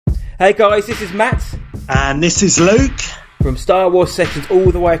Hey guys, this is Matt. And this is Luke. From Star Wars Sessions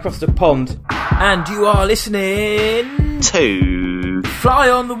all the way across the pond. And you are listening to Fly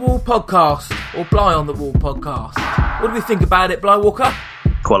on the Wall podcast, or Bly on the Wall podcast. What do we think about it, Bly Walker?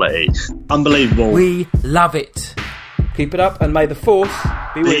 Quality. Unbelievable. We love it. Keep it up and may the Force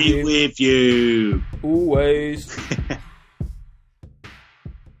be with you. Always.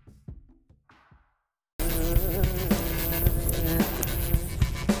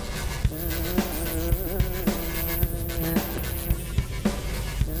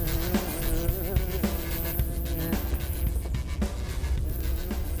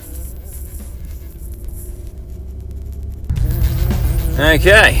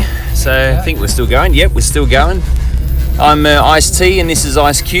 Okay, so I think we're still going. Yep, we're still going. I'm Ice T and this is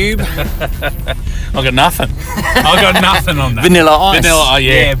Ice Cube. I've got nothing. I've got nothing on that. Vanilla Ice. Vanilla, oh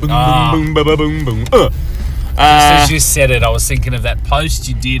yeah. Boom, boom, boom, boom, boom. As you said it, I was thinking of that post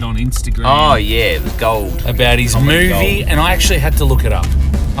you did on Instagram. Oh yeah, it was gold. About his movie, and I actually had to look it up.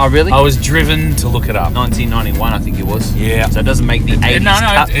 Oh really? I was driven to look it up. 1991, I think it was. Yeah. So it doesn't make the 80s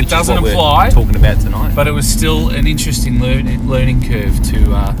cut, it which doesn't is what apply. We're talking about tonight. But it was still an interesting learning curve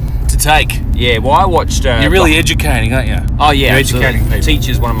to take. Yeah, well I watched... You're really educating, aren't you? Oh yeah, You're educating people.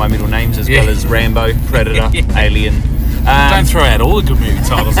 Teacher's one of my middle names, as well as Rambo, Predator, Alien. Don't throw out all the good movie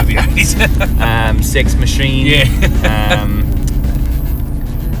titles of the 80s. Sex Machine. Yeah.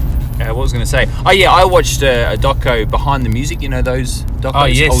 What was I going to say? Oh yeah, I watched a doco Behind the Music. You know those docos? Oh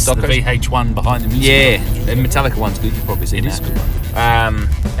yes, old docos? the VH1 Behind the Music. Yeah, the Metallica one's good. You've probably seen It is that. a good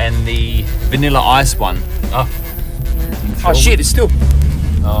one. And the Vanilla Ice one. Oh shit! It's still.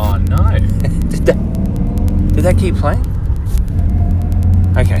 Oh no! Did that keep playing?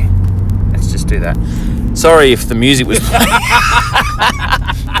 Okay, let's just do that. Sorry if the music was playing.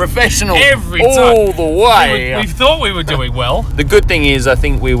 Professional Every all time. the way. We thought we were doing well. The good thing is, I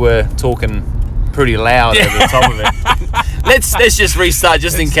think we were talking pretty loud over the top of it. Let's just restart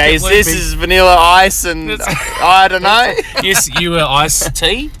just in case. This is Vanilla Ice, and I don't know. Yes, you were Ice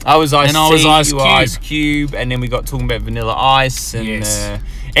T. I was Ice and T, I was Ice you Cube. were Ice Cube, and then we got talking about Vanilla Ice. And Yes.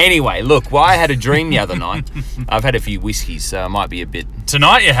 Anyway, look, well, I had a dream the other night. I've had a few whiskeys, so I might be a bit.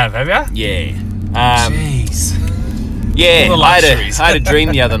 Tonight you have you? Yeah. Jeez. Yeah, All the I luxuries. had a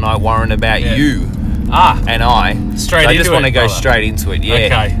dream the other night, Warren, about you and I. Straight so I into just want to it, go brother. straight into it. Yeah.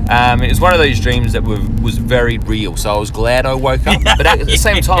 Okay. It was one of those dreams that was very real. So I was glad I woke up. But at the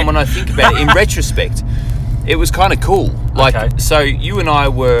same time, when I think about it in retrospect, it was kind of cool. Like, Okay. so you and I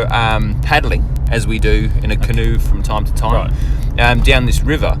were paddling, as we do in a canoe from time to time. Down this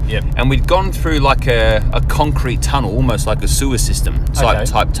river, and we'd gone through like a concrete tunnel, almost like a sewer system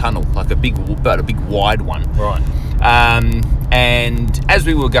type tunnel, like a big wide one. Right. And as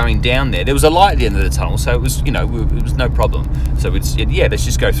we were going down there was a light at the end of the tunnel, so it was, it was no problem. So we said, let's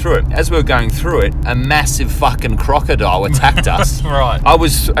just go through it. As we were going through it, a massive fucking crocodile attacked us. Right. I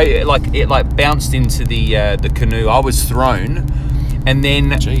was it bounced into the canoe. I was thrown. And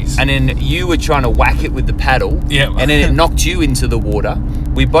then you were trying to whack it with the paddle, and then it knocked you into the water.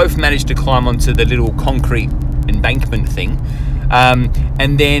 We both managed to climb onto the little concrete embankment thing,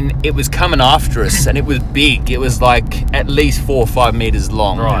 and then it was coming after us, and it was big. It was like at least 4 or 5 meters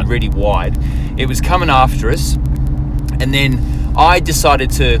long, and really wide. It was coming after us, and then I decided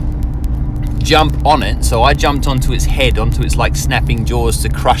to jump on it, so I jumped onto its head, onto its like snapping jaws to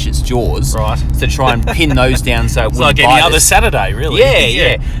crush its jaws, to try and pin those down so it It's wouldn't like bite any other us. Saturday, really.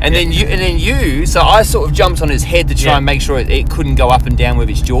 Yeah. And then you. So I sort of jumped on its head to try and make sure it couldn't go up and down with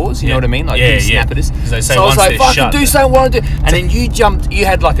its jaws. You know what I mean? Like couldn't snap at us. So I was like, "Fuck, do something, what I do." And then you jumped. You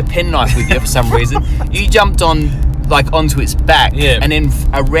had like a penknife with you for some reason. You jumped onto its back, and then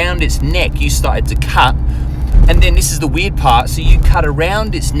around its neck, you started to cut. And then this is the weird part. So you cut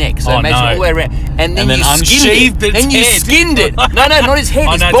around its neck. So imagine all the way around, and then you skinned it. Then you skinned it. No, not its head.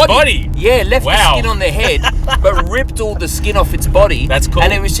 Its body. Yeah, left the skin on the head, but ripped all the skin off its body. That's cool.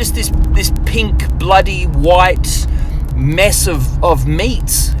 And it was just this pink, bloody, white mess of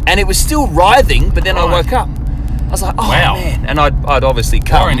meat, and it was still writhing. But then I woke up. I was like, oh man! And I'd obviously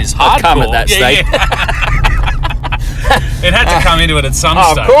come. Warren is I'd come at hardcore. that stage. It had to come into it at some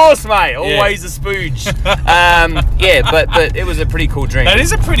stage. Of course, mate. Always a spooge. But it was a pretty cool dream. That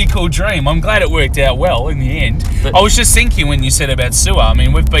is a pretty cool dream. I'm glad it worked out well in the end. I was just thinking when you said about sewer, I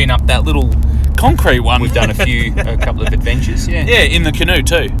mean, we've been up that little concrete one. We've done a couple of adventures, Yeah, in the canoe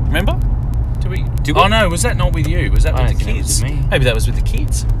too. Remember? Oh no, was that not with you? Was that with the kids? Me. Maybe that was with the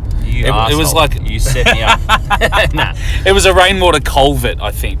kids. It was like you set me up. Nah, it was a rainwater culvert,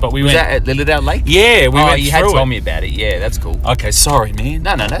 I think. But we Was went. that at Lilydale Lake? Yeah, we went you through had told it. me about it. Yeah, that's cool. Okay, sorry, man.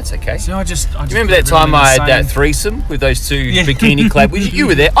 No, that's okay. So I just Remember that time I had that threesome with those two bikini clad? You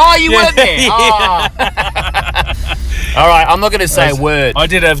were there. Oh, you were there. Oh. All right, I'm not going to say a word. I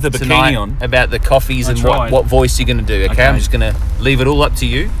did have the tonight bikini on, about the coffees and tried. what voice you're going to do. Okay, I'm just going to leave it all up to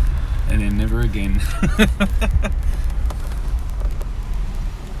you. and then never again.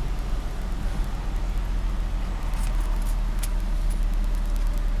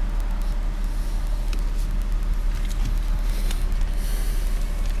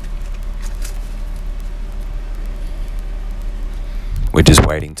 We're just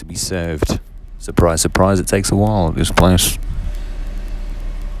waiting to be served. Surprise, surprise, it takes a while at this place.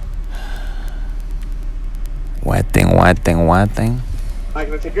 Waiting. Hi,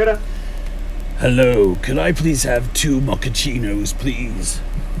 can I take your order? Hello, could I please have 2 mochachinos, please?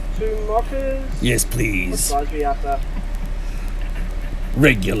 2 mochas? Yes, What please. size are you after?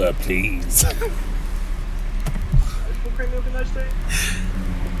 Regular, please. Full cream milk in those 2?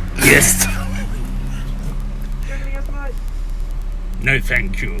 Yes. Do you have anything else tonight? No,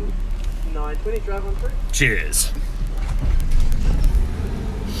 thank you. 9:20, drive on through. Cheers.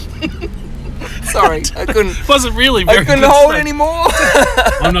 Sorry, I couldn't. Wasn't really very I couldn't good hold stuff. anymore.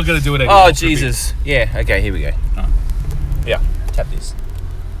 I'm not going to do it anymore. Oh Jesus! Yeah. Okay. Here we go. Oh. Yeah. Tap this.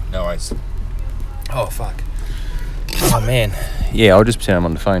 No worries. Oh fuck. Oh man. Yeah, I'll just pretend I'm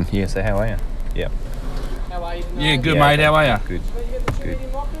on the phone. Yeah. So how are you? Yeah. How are you tonight? Yeah, good Yeah, mate. okay. How are you? Good. Can you get the 2 Good.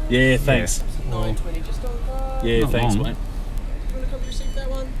 medium mochas? Yeah, thanks. 9:20 just on card. Yeah, Not thanks, long. mate. Do you want to come receive that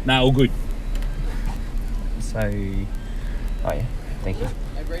one? Nah, all good. So. Oh yeah. Thank you. Have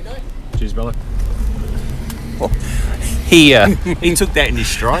a great night. Cheers, brother. He took that in his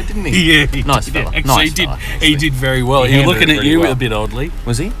stride, didn't he? Yeah, Nice he did. fella. Actually, Nice he did. fella, He actually. did very well. He He was handled looking it at pretty you well. a bit oddly.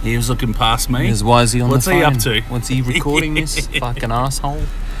 Was he? He was looking past me. Why is he on What's the he phone? up to? What's he recording this fucking asshole?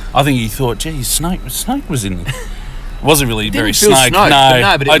 I think he thought, geez, Snake was in there. It wasn't really very Feel Snake. snoked,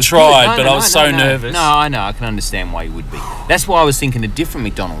 No, but it I was tried, good. but I was so nervous. No, I know. I can understand why you would be. That's why I was thinking a different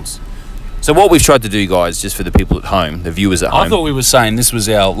McDonald's. So what we've tried to do, guys, just for the people at home, the viewers at home. I thought we were saying this was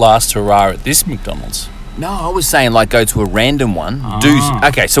our last hurrah at this McDonald's. No, I was saying like go to a random one. Ah.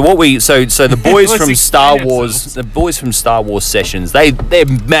 Okay, so what we so the boys Let's from explain Star ourselves. Wars, the boys from Star Wars Sessions, they're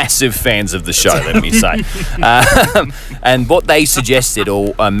massive fans of the show. Let me say, and what they suggested,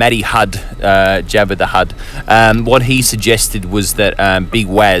 or Matty Hudd, Jabba the Hudd, what he suggested was that Big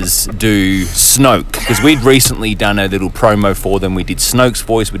Waz do Snoke, because we'd recently done a little promo for them. We did Snoke's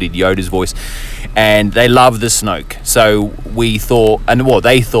voice, we did Yoda's voice, and they love the Snoke. So we thought, and what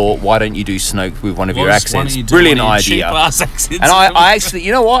they thought, why don't you do Snoke with one of your accents? Brilliant idea. And I actually,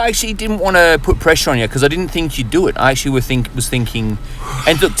 you know what? I actually didn't want to put pressure on you because I didn't think you'd do it. I actually was thinking,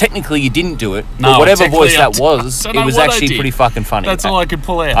 and look, technically you didn't do it. No, but whatever technically voice I that was, don't it know was what I actually did. pretty fucking funny. That's all I could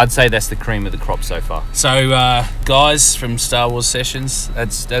pull out. I'd say that's the cream of the crop so far. So, guys from Star Wars Sessions,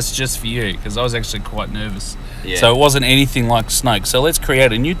 that's just for you because I was actually quite nervous. Yeah. So it wasn't anything like Snake. So let's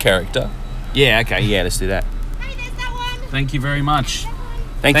create a new character. Yeah. Okay. Yeah. Let's do that. Thank you very much.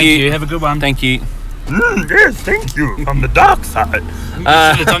 Thank Thank you. you. Have a good one. Thank you. Yes, thank you. On the dark side. Should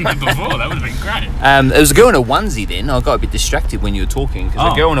have done that before. That would have been great. There was a girl in a onesie. Then I got a bit distracted when you were talking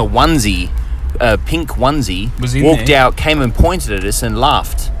because a girl in a onesie, pink onesie, Was in walked there. out, came and pointed at us and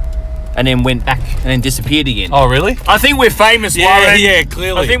laughed, and then went back and then disappeared again. Oh, really? I think we're famous, Warren. Yeah,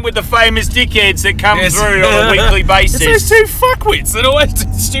 clearly. I think we're the famous dickheads that come Yes. through on a weekly It's basis. those two fuckwits that always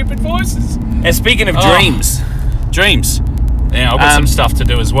do stupid voices. And speaking of Oh. dreams, Dreams. Now, I've got some stuff to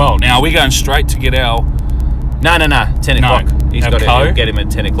do as well. Now, are we going straight to get our... no, 10 o'clock. He's Have got Co? to get him at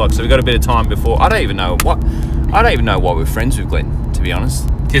 10 o'clock. So we've got a bit of time before. I don't even know why we're friends with Glenn, to be honest.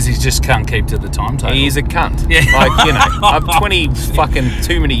 Because he just can't keep to the timetable. He's a cunt. Yeah. Like, you know, I've 20 fucking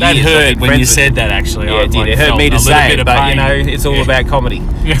too many That years. I've hurt been when friends you with said him. that, actually. Yeah, I, it did. like, It hurt felt me a to little say bit it, of but, you pain. know, it's all Yeah. about comedy.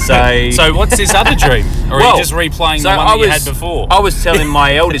 So what's this other dream? Or are you just replaying the one that you had before? I was telling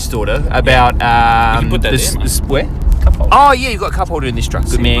my eldest daughter about You can put that there, mate. where? Oh yeah, you got a cup holder in this truck.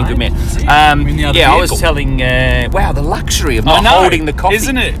 Good man, good man. In the other Yeah, I was vehicle. telling. Wow, the luxury of I not know, holding the coffee,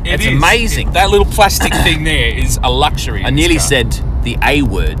 isn't it? It's is. amazing. That little plastic thing there is a luxury. I in nearly this car. said the A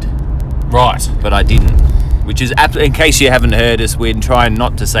word, Right. but I didn't. Which is, in case you haven't heard us, we're trying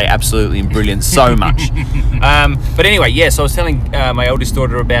not to say absolutely and brilliant so much. But anyway, yes, I was telling my eldest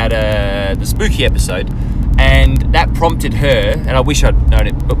daughter about the spooky episode, and that prompted her, and I wish I'd known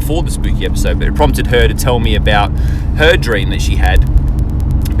it before the spooky episode, but it prompted her to tell me about her dream that she had,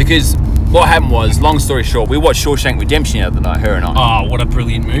 because what happened was, long story short, we watched Shawshank Redemption the other night, her and I. Oh, what a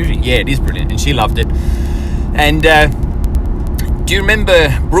brilliant movie. Yeah, it is brilliant, and she loved it. And do you remember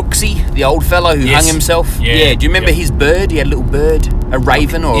Brooksy, the old fellow who hung himself? Yeah. Do you remember his bird? He had a little bird, a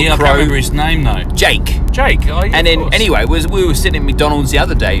raven or a crow. I can't remember his name though. Jake. Oh, yeah, and then, anyway, we were sitting at McDonald's the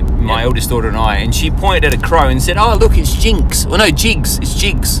other day, my eldest daughter and I, and she pointed at a crow and said, "Oh, look, it's Jinx." Well, no, Jigs. It's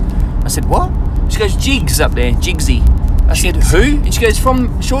Jigs. I said, "What?" She goes, "Jigs up there, Jigsy." I said, "Who?" And she goes, "From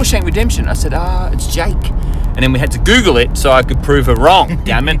Shawshank Redemption." I said, "It's Jake." And then we had to Google it so I could prove her wrong,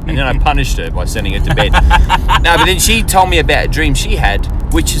 damn it. And then I punished her by sending her to bed. No, but then she told me about a dream she had,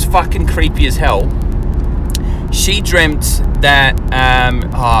 which is fucking creepy as hell. She dreamt that,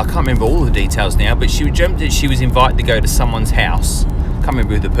 I can't remember all the details now, but she dreamt that she was invited to go to someone's house. Can't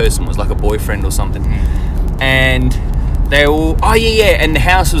remember who the person was, like a boyfriend or something. And they all, and the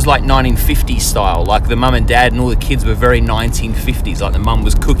house was like 1950s style, like the mum and dad and all the kids were very 1950s, like the mum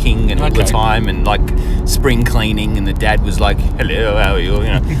was cooking and all the time and like spring cleaning, and the dad was like, "Hello, how are you?"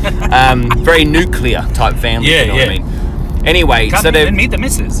 Very nuclear type family, you know what I mean? Anyway, so they meet the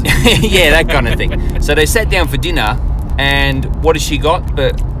missus. yeah, that kind of thing. So they sat down for dinner, and what has she got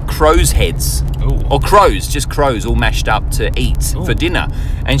but crow's heads? Ooh. Or crows, just crows all mashed up to eat for dinner.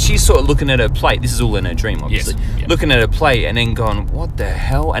 And she's sort of looking at her plate. This is all in her dream, obviously. Yes. Yeah. Looking at her plate and then going, "What the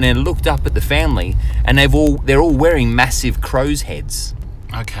hell?" And then looked up at the family, and they're all wearing massive crow's heads.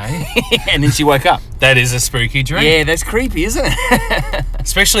 Okay. And then she woke up. That is a spooky dream. Yeah, that's creepy, isn't it?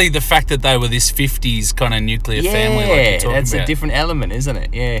 Especially the fact that they were this 50s kind of nuclear family like you're talking that's about. a different element, isn't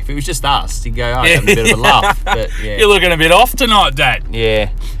it? Yeah, if it was just us, you'd go, having a bit of a laugh. But yeah. You're looking a bit off tonight, Dad.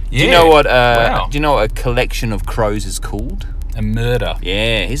 Yeah. Do you know what? Do you know what a collection of crows is called? A murder.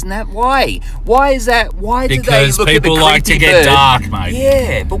 Yeah, isn't that why? Why is that? Why do they Because look at the people like to creepy get bird? dark, mate.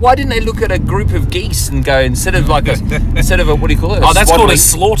 Yeah, but why didn't they look at a group of geese and go instead of what do you call it? Oh, that's called a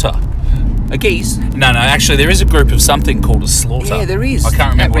swanweed? slaughter. A geese? No, actually, there is a group of something called a slaughter. Yeah, there is. I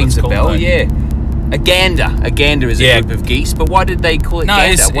can't remember that rings what it's a bell. called, though. Yeah. A gander. A gander is a group of geese, but why did they call it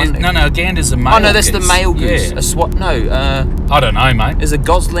gander? No, a gander's a male. Oh no, that's goose. the male goose. Yeah. A swat? No. I don't know, mate. There's a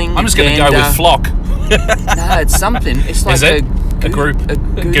gosling. I'm just going to go with flock. No, it's something. It's like Is it? A group. A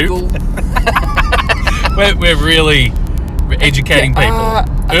Google. We're really educating people.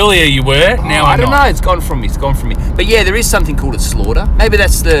 Earlier you were, now I I'm don't not. know. It's gone from me. But yeah, there is something called a slaughter. Maybe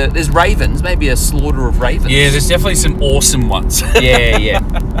there's ravens. Maybe a slaughter of ravens. Yeah, there's definitely some awesome ones. yeah.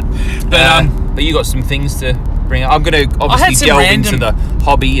 But you got some things to bring up. I'm going to obviously delve into the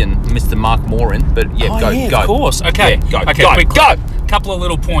hobby and Mr. Mark Morin. But go. Of course. Okay. Yeah, Go. Couple of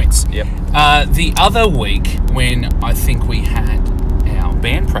little points. Yep. The other week when I think we had our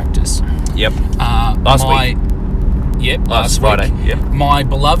band practice. Yep. Last week. Yep, last Friday. Yep. My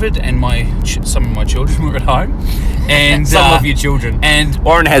beloved and some of my children were at home, and some of your children. And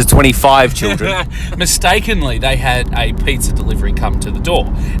Warren has 25 children. Mistakenly, they had a pizza delivery come to the door.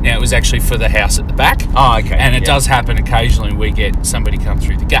 Now it was actually for the house at the back. Oh, okay. And it does happen occasionally. We get somebody come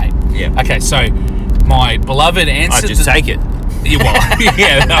through the gate. Yeah. Okay, so my beloved answered. I just take it. Yeah, well,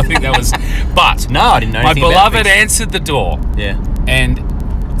 yeah, I think that was. But no, I didn't know. My anything beloved about answered the door. Yeah. And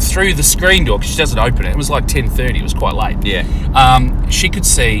through the screen door, because she doesn't open it. It was like 10:30. It was quite late. Yeah. She could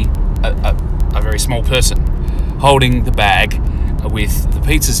see a very small person holding the bag with the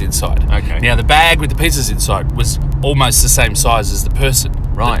pizzas inside. Okay. Now the bag with the pizzas inside was almost the same size as the person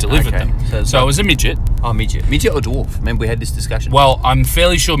that delivered them. So it was a midget. Oh, midget or dwarf? Remember we had this discussion. Well, I'm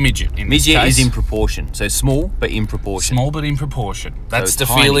fairly sure midget. Midget is in proportion, so small but in proportion. Small but in proportion. That's so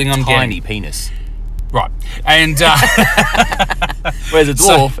the feeling I'm getting. Tiny penis. Right, and whereas a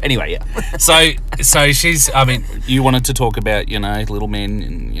dwarf, anyway, yeah. So she's. I mean, you wanted to talk about little men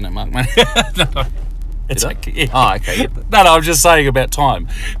and Mark. No. It's okay. Oh, okay. Yeah. No, I'm just saying about time.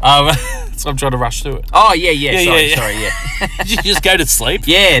 So I'm trying to rush through it. Oh, yeah. Sorry, yeah. Did you just go to sleep?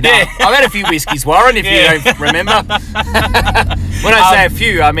 Yeah, no. Yeah. I've had a few whiskeys, Warren, if you don't remember. When I say a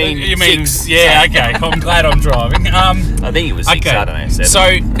few, I mean you mean 6. Yeah, okay. I'm glad I'm driving. I think it was 6, okay. I don't know, 7. So,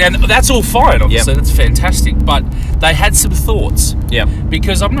 and that's all fine, obviously. That's fantastic. But they had some thoughts. Yeah.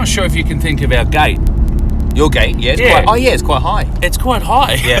 Because I'm not sure if you can think of our gate. Your gate, yeah. It's quite high. It's quite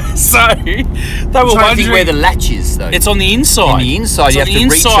high. Yeah. So they were wondering where the latch is, though. It's on the inside. On the inside, you have to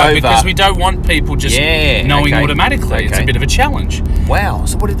reach over. Because we don't want people just knowing automatically. Okay. It's a bit of a challenge. Wow.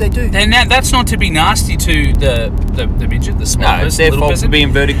 So what did they do? Then that's not to be nasty to the midget, the small person, it's their fault for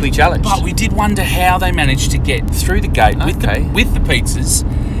being vertically challenged. But we did wonder how they managed to get through the gate with the pizzas.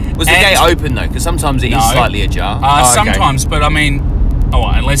 Was the gate open though? Because sometimes it is slightly ajar. Sometimes, but I mean,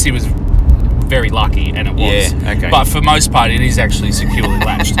 unless he was very lucky, and it was. Yeah, okay. But for most part, it is actually securely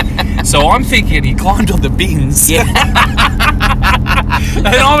latched. So I'm thinking he climbed on the bins. Yeah. And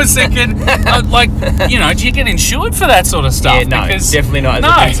I was thinking, do you get insured for that sort of stuff? Yeah, no, Because, definitely not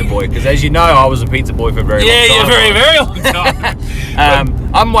as a pizza boy. Because as you know, I was a pizza boy for a very long time. Yeah, very, very long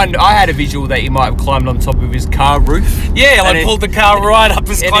time. I had a visual that he might have climbed on top of his car roof. Yeah, pulled the car right up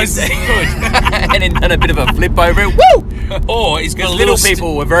as close as he could. And then done a bit of a flip over it. Woo! Or he's got a Little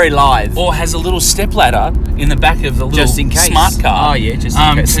people were very lithe. Or has a little stepladder in the back of the little Just in case. smart car. Oh, yeah, just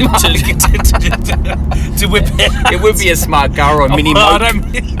in case. To whip out. It would be a smart car or a mini Well, moke,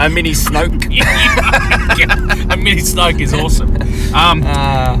 a mini Snoke. A mini Snoke is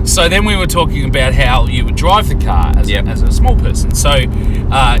awesome. So then we were talking about how you would drive the car as a small person. So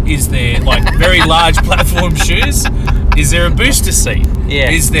is there very large platform shoes? Is there a booster seat? Yeah.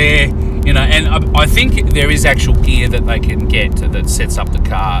 Is there, and I think there is actual gear that they can get that sets up the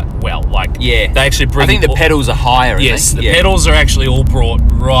car well. They actually bring. I think the pedals are higher. Yes, the pedals are actually all brought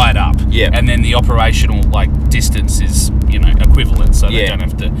right up. Yeah. And then the operational distance is equivalent, so they don't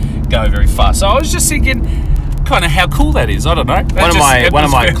have to go very far. So I was just thinking, kind of how cool that is. I don't know. One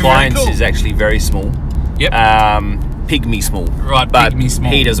of my clients is actually very small. Yep. Pygmy small. Right, but pygmy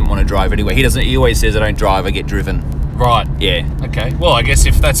small. He doesn't want to drive anyway. He always says, I don't drive, I get driven. Right. Yeah. Okay. Well, I guess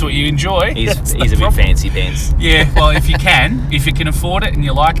if that's what you enjoy, He's a bit fancy pants. Yeah. Well, if you can afford it and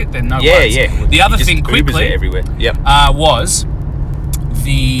you like it, then no worries. Yeah. The other Just thing, Ubers quickly, it everywhere. Yep. was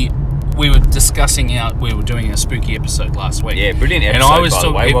we were doing a spooky episode last week. Yeah, brilliant episode. And I was by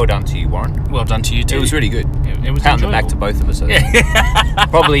the way, well done to you, Warren. Well done to you too. It was really good. It was Pound the back to enjoyable. both of us.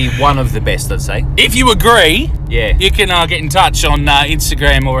 Probably one of the best, I'd say. If you agree, Yeah. you can get in touch on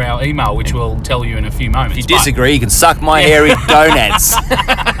Instagram or our email, which we'll tell you in a few moments. If you disagree, you can suck my hairy donuts.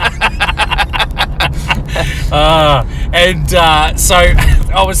 So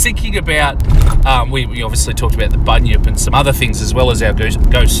I was thinking about, we obviously talked about the bunyip and some other things as well as our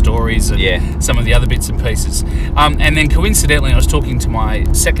ghost stories and some of the other bits and pieces. And then coincidentally, I was talking to my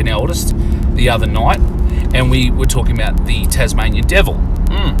second eldest the other night, and we were talking about the Tasmanian devil.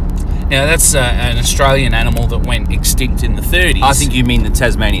 Now, that's an Australian animal that went extinct in the 30s. I think you mean the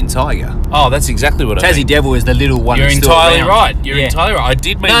Tasmanian tiger. Oh, that's exactly what I mean. Tassie devil is the little one. You're that's still entirely around. right. You're entirely right. I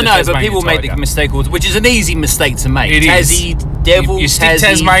did mean the Tasmanian but people make tiger. the mistake, which is an easy mistake to make. It Tassie is. devil, You stick Tassie,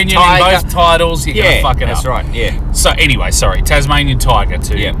 Tasmanian tiger. in both titles, you're going to fuck it that's up. right, yeah. So anyway, sorry, Tasmanian tiger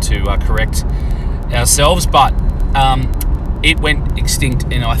to correct ourselves, but it went extinct,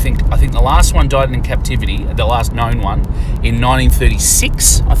 and I think the last one died in captivity, the last known one, in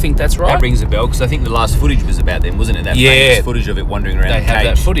 1936. I think that's right. That rings a bell, because I think the last footage was about them, wasn't it? That famous footage of it wandering around They the have cage.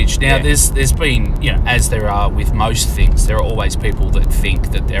 that footage. Now, there's been, as there are with most things, there are always people that think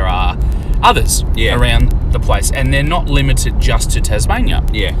that there are others around the place, and they're not limited just to Tasmania.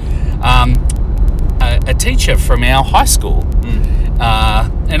 Yeah. A teacher from our high school,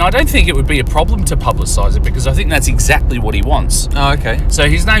 and I don't think it would be a problem to publicise it, because I think that's exactly what he wants. Oh, okay. So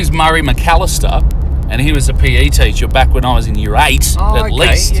his name's Murray McAllister, and he was a PE teacher back when I was in year 8, at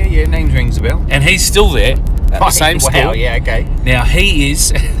least. Yeah, names rings a bell. And he's still there at the same school. Wow, yeah, okay. Now he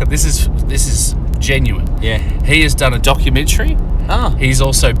is. This is genuine. Yeah. He has done a documentary. Oh. He's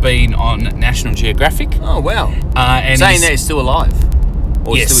also been on National Geographic. Oh, wow. And Saying he's- that it's still alive.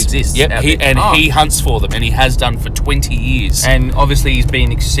 Or yes. still exists. Yep. out He, there. and Oh. he hunts for them, and he has done for 20 years. And obviously he's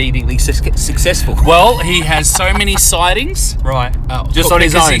been exceedingly successful. Well, he has so many sightings. Right. Just on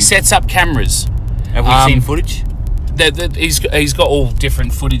his because own. he sets up cameras. Have we seen footage? He's got all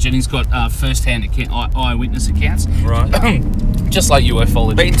different footage, and he's got first-hand eyewitness accounts. Right. Just like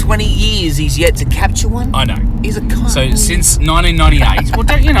ufology. But in 20 years, he's yet to capture one? I know. He's a cunt. So since 1998, well,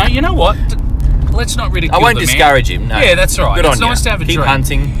 don't you know what? Let's not ridicule I won't the man. discourge him, no. Yeah, that's right. Good It's on nice you. to have a Keep dream.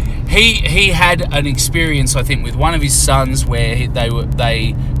 hunting. He had an experience, I think, with one of his sons where they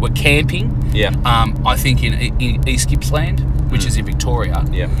were camping. Yeah. I think in East Gippsland, which is in Victoria.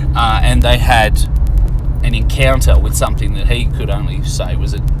 Yeah. And they had an encounter with something that he could only say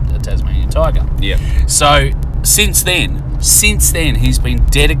was a Tasmanian tiger. Yeah. So since then he's been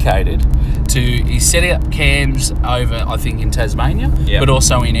dedicated to. He set up cams over, I think, in Tasmania, but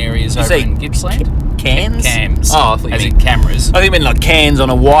also in areas over in Gippsland. Cans? Cams. Oh, I thought you as in meant- cameras. I think you meant like cans on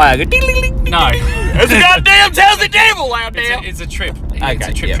a wire. Go ding, ding, ding, ding. No. It's a goddamn Tassie devil out there. It's a trip. Okay, It's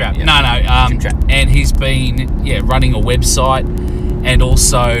a trip yeah, trap. yeah. No. Trip trap. And he's been running a website, and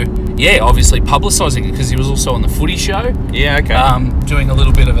also obviously publicising it, because he was also on the Footy Show. Yeah, okay. Doing a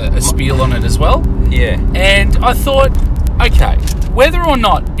little bit of a spiel on it as well. Yeah. And I thought, okay, whether or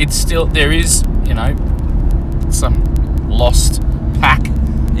not it's still there is, some lost pack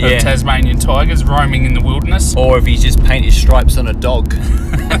of Tasmanian tigers roaming in the wilderness. Or if he's just painted stripes on a dog.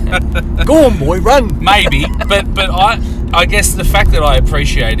 Go on, boy, run. Maybe, but I guess the fact that I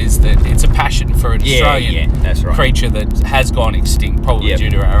appreciate is that it's a passion for an Australian that's right. creature that has gone extinct, probably due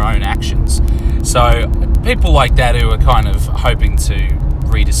to our own actions. So people like that who are kind of hoping to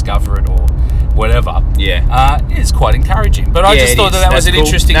rediscover it or whatever, is quite encouraging. But I just thought that was an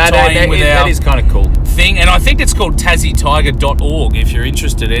interesting tie-in with our that is kind of cool thing, and I think it's called TassieTiger.org if you're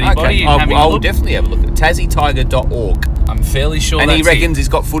interested. Anybody? Okay. I'll definitely have a look at TassieTiger.org. I'm fairly sure. And that's he reckons he's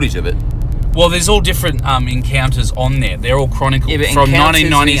got footage of it. Well, there's all different encounters on there. They're all chronicled from encounters,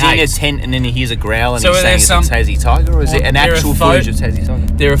 1998. He's in a tent and then he hears a growl and So he's saying it's a Tassie tiger, or is it an actual footage of Tassie tiger?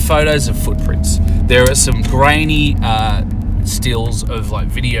 There are photos of footprints. There are some grainy stills of like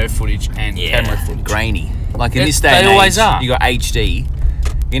video footage and camera footage. Grainy. Like in this day and age, they always are. You got HD.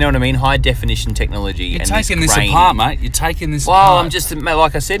 You know what I mean? High definition technology. You're and taking this apart, mate. You're taking this apart. Well, I'm just,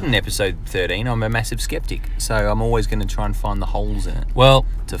 like I said in episode 13, I'm a massive skeptic. So I'm always going to try and find the holes in it. Well,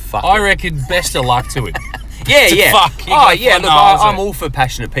 to fuck I it. reckon best of luck to it. Yeah. Fuck. Oh, yeah. Look, I'm all for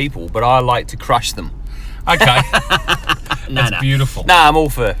passionate people, but I like to crush them. Okay. That's beautiful. No, I'm all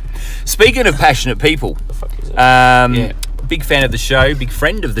for. Speaking of passionate people, big fan of the show, big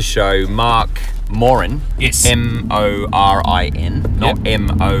friend of the show, Mark Morin. Yes. Morin, not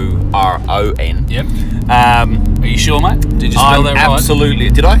Moron. Yep. Are you sure, mate? Did you spell that right? Absolutely.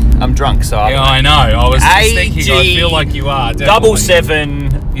 Did I? I'm drunk, so I know. I was just thinking. I feel like you are. Definitely.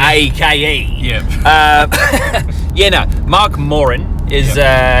 77 AKE. Yep. No. Mark Morin is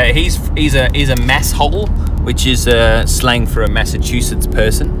he's a masshole, which is slang for a Massachusetts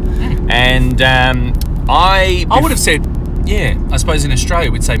person, and I would have said. Yeah, I suppose in Australia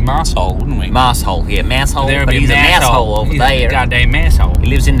we'd say masshole, wouldn't we? Masshole, masshole. There would but be he's a masshole over there. Goddamn masshole. He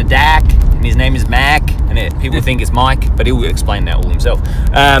lives in the dark, and his name is Mac, and people think it's Mike, but he'll explain that all himself.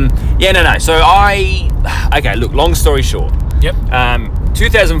 So look, long story short. Yep.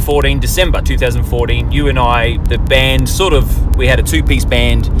 2014, December 2014, you and I, the band, we had a two-piece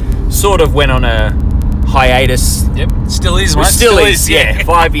band, sort of went on a hiatus. Yep. Still is, mate. Still is,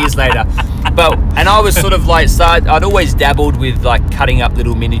 5 years later. And I was sort of like, I'd always dabbled with like cutting up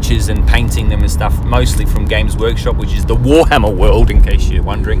little miniatures and painting them and stuff, mostly from Games Workshop, which is the Warhammer world, in case you're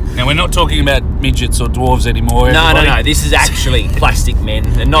wondering. Now, we're not talking about midgets or dwarves anymore. No. This is actually plastic men,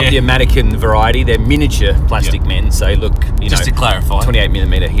 and not the mannequin variety. They're miniature plastic men. So look, just to clarify,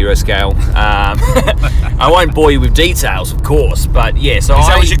 28mm hero scale. I won't bore you with details, of course, but yeah. So is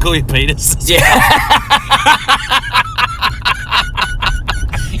that what you call your penis? Yeah.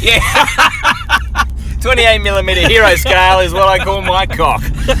 Yeah. 28mm hero scale is what I call my cock.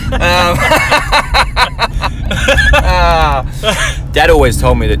 Dad always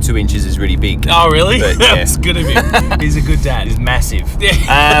told me that 2 inches is really big. Oh, really? But, That's good of him. He's a good dad. He's massive.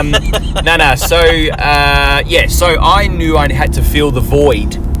 Yeah. So I knew I had to fill the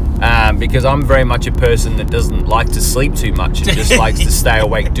void. Because I'm very much a person that doesn't like to sleep too much and just likes to stay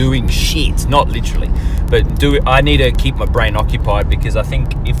awake doing shit, not literally, but I need to keep my brain occupied, because I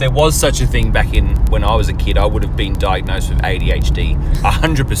think if there was such a thing back when I was a kid, I would have been diagnosed with ADHD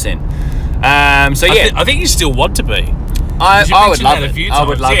 100%. I think you still want to be. I would love it. I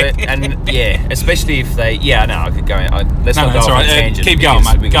would love it, and especially if they. Yeah, no, I could go. Let's not go off on a tangent. Keep going,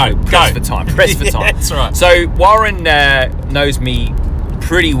 mate. Go. Press for time. That's right. So Warren knows me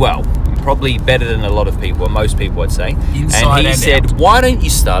pretty well, probably better than a lot of people, or most people, I'd say. Inside and he said, out. "Why don't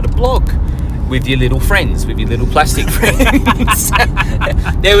you start a blog with your little friends, with your little plastic friends?"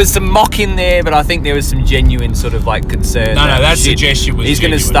 There was some mock in there, but I think there was some genuine sort of like concern. No, that suggestion was he's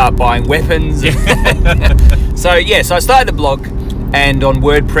going to start buying weapons. So I started a blog, and on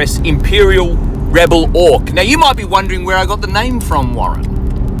WordPress, Imperial Rebel Orc. Now you might be wondering where I got the name from, Warren.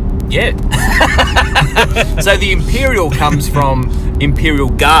 Yeah. So the Imperial comes from Imperial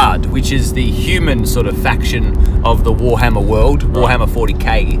Guard, which is the human sort of faction of the Warhammer world. Right. Warhammer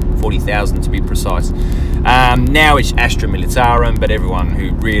 40k, 40,000 to be precise. Now it's Astra Militarum, but everyone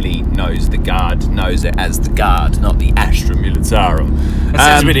who really knows the Guard knows it as the Guard, not the Astra Militarum. That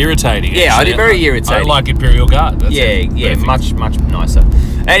sounds a bit irritating. Yeah, I did very irritating. I like Imperial Guard. That's much nicer.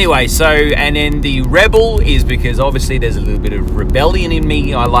 Anyway, and then the Rebel is because obviously there's a little bit of rebellion in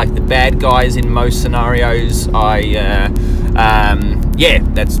me. I like the bad guys in most scenarios. That's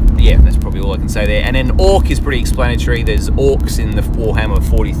probably all I can say there. And then Orc is pretty explanatory. There's orcs in the Warhammer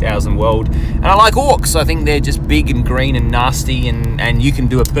 40,000 world, and I like orcs. I think they're just big and green and nasty, and you can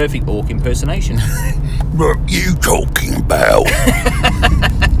do a perfect orc impersonation. What are you talking about?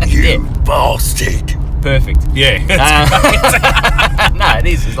 You bastard. Perfect. Yeah. No, it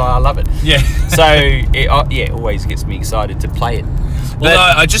is. I love it. Yeah. So it always gets me excited to play it. Although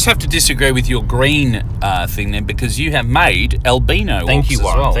I just have to disagree with your green thing then, because you have made albino. Thank orcs you, as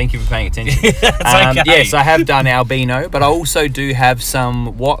Warren. well. Thank you for paying attention. It's okay. Yes, I have done albino, but I also do have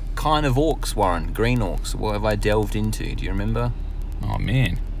some. What kind of orcs, Warren? Green orcs. What have I delved into? Do you remember? Oh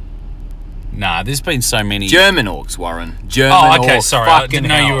man. Nah, there's been so many. German orcs, Warren. German Oh, okay. orcs. Sorry, I Fucking didn't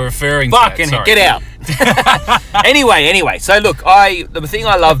know hell. you were referring Fucking to that. get out. Anyway, so look, the thing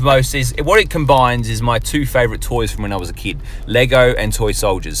I love most is what it combines is my two favourite toys from when I was a kid, Lego and toy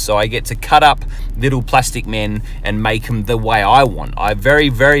soldiers. So I get to cut up little plastic men and make them the way I want. I very,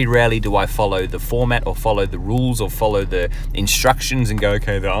 very rarely do I follow the format or follow the rules or follow the instructions and go,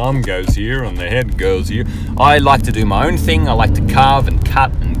 okay, the arm goes here and the head goes here. I like to do my own thing. I like to carve and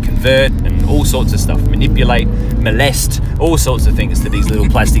cut and convert and all sorts of stuff, manipulate, molest, all sorts of things to these little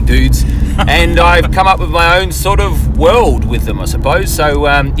plastic dudes. And I've come up with my own sort of world with them, I suppose. So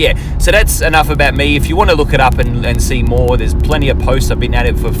yeah, so that's enough about me. If you want to look it up and see more, there's plenty of posts. I've been at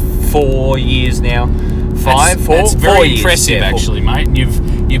it for 4 years now. That's very 4 years, impressive, yeah, actually, mate. And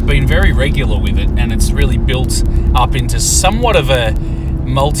you've been very regular with it, and it's really built up into somewhat of a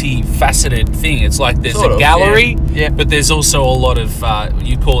multifaceted thing. It's like there's Sort a of, gallery, yeah. but there's also a lot of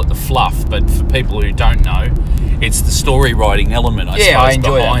you call it the fluff, but for people who don't know, it's the story writing element. I suppose, I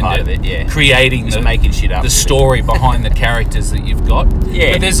enjoy that behind part of it. Yeah, creating just making shit up. the story behind the characters that you've got.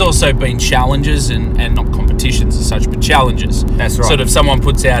 Yeah. But there's also been challenges and not competitions as such, but challenges. That's right. Sort of someone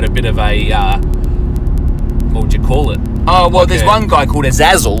puts out a bit of a what would you call it? Oh well, Like there's one guy called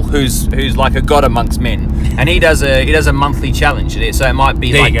Azazel who's like a god amongst men, and he does a monthly challenge. So it might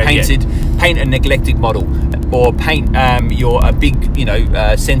be There like you go, paint a neglected model, or paint a big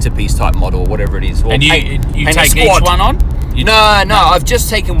centerpiece type model, or whatever it is. Or And you paint a take each squad. one on? No, I've just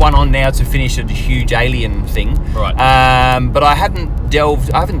taken one on now to finish a huge alien thing. Right. But I haven't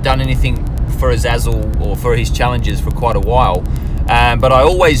done anything for Azazel or for his challenges for quite a while. But I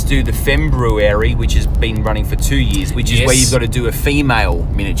always do the Fembruary, which has been running for 2 years, which is Yes. where you've got to do a female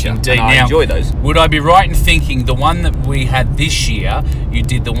miniature. Indeed. And I Now, enjoy those. Would I be right in thinking the one that we had this year, you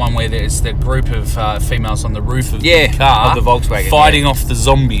did the one where there's the group of females on the roof of Yeah, the car of the Volkswagen, fighting off the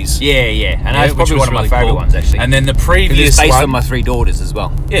zombies? Yeah, and Yeah, that's which probably was one of my really favourite cool. ones, actually. And then the Because previous it's based one, on my 3 daughters as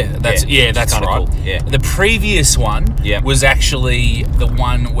well. that's which is right. kinda cool, yeah. The previous one was actually the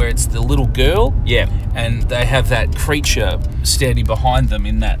one where it's the little girl. Yeah. And they have that creature standing behind them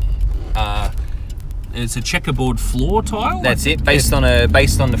in that. It's a checkerboard floor tile. That's it, based on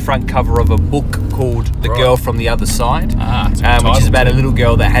the front cover of a book called The Right. Girl from the Other Side, It's a good which is title about too. a little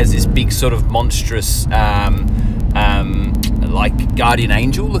girl that has this big sort of monstrous like guardian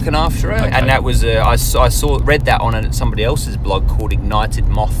angel looking after her. Okay. And that was read that on somebody else's blog called Ignited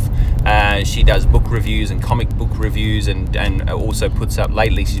Moth. She does book reviews and comic book reviews, and also puts up,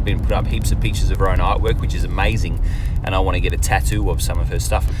 lately she's been put up heaps of pictures of her own artwork, which is amazing, and I want to get a tattoo of some of her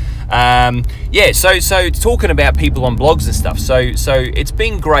stuff. So talking about people on blogs and stuff, so it's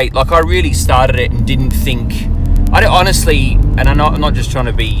been great. Like, I really started it and didn't think, honestly, and I'm not just trying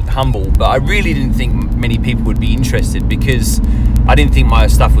to be humble, but I really didn't think many people would be interested, because I didn't think my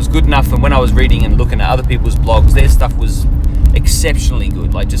stuff was good enough. And when I was reading and looking at other people's blogs, their stuff was exceptionally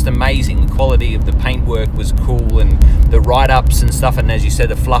good, like just amazing. The quality of the paintwork was cool, and the write-ups and stuff, and as you said,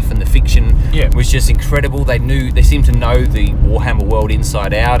 the fluff and the fiction was just incredible. They seemed to know the Warhammer world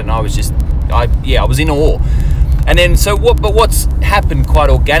inside out, and I was in awe. And then what's happened quite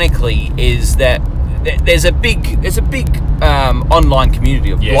organically is that there's a big online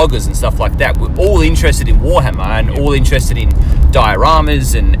community of bloggers and stuff like that. We're all interested in Warhammer and all interested in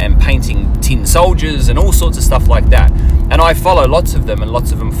dioramas and painting tin soldiers and all sorts of stuff like that. And I follow lots of them, and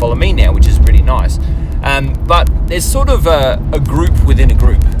lots of them follow me now, which is really nice. But there's sort of a group within a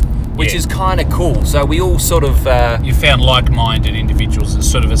group, which is kind of cool. So we all sort of you found like-minded individuals that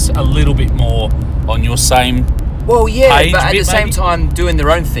sort of a little bit more on your same. Well, yeah, page but at bit, the same maybe? time doing their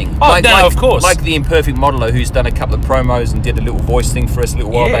own thing. Oh, of course. Like the Imperfect Modeler, who's done a couple of promos and did a little voice thing for us a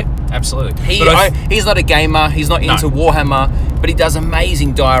little while back. Absolutely. He's not a gamer, he's not into Warhammer, but he does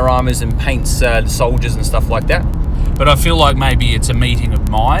amazing dioramas and paints soldiers and stuff like that. But I feel like maybe it's a meeting of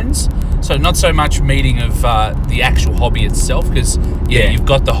minds. So not so much meeting of the actual hobby itself, because you've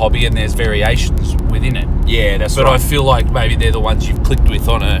got the hobby and there's variations within it. Yeah, that's right. But I feel like maybe they're the ones you've clicked with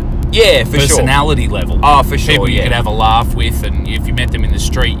on a for personality level. Oh, for sure. People you could have a laugh with, and if you met them in the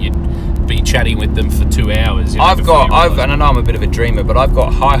street, you'd be chatting with them for 2 hours. And I know I'm a bit of a dreamer, but I've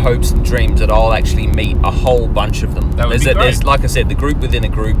got high hopes and dreams that I'll actually meet a whole bunch of them. That would be great. There's, like I said, the group within a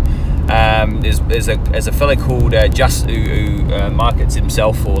group. There's a fella called Just who markets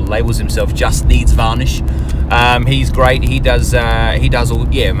himself or labels himself Just Needs Varnish. He's great. He does all.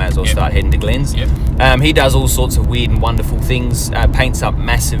 Yeah, may as well start heading to Glenn's. Yep. He does all sorts of weird and wonderful things. Paints up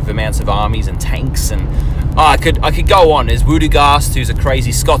massive amounts of armies and tanks, and I could go on. There's Wudagast, who's a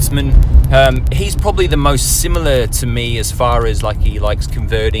crazy Scotsman. He's probably the most similar to me as far as like he likes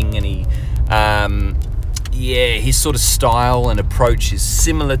converting, and he. His sort of style and approach is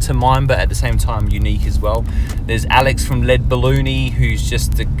similar to mine, but at the same time unique as well. There's Alex from Lead Balloony, who's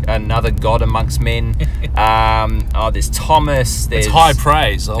just another god amongst men. There's Thomas. It's high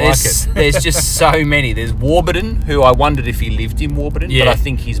praise. I like it. There's just so many. There's Warburton, who I wondered if he lived in Warburton, but I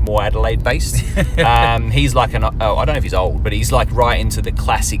think he's more Adelaide-based. He's like I don't know if he's old, but he's like right into the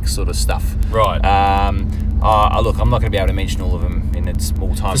classic sort of stuff. Right. Look, I'm not going to be able to mention all of them in its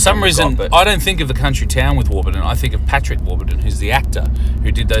small time. For some reason, I don't think of the country town with Warburton. I think of Patrick Warburton, who's the actor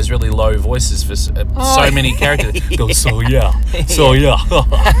who did those really low voices for so many characters. Goes, so yeah,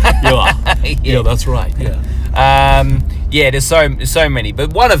 that's right. Yeah. There's so many,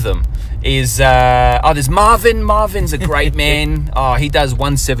 but one of them is there's Marvin. Marvin's a great man. He does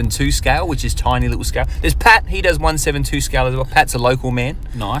 1/7/2 scale, which is tiny little scale. There's Pat. He does 1/7/2 scale as well. Pat's a local man.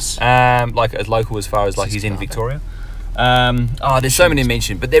 Nice. Like as local as far as like he's in Victoria. There's so many to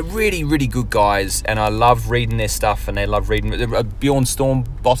mention, but they're really, really good guys, and I love reading their stuff, and they love reading. Bjorn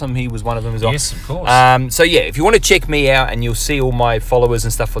Stormbottom, he was one of them as well. Yes, of course. So yeah, if you want to check me out, and you'll see all my followers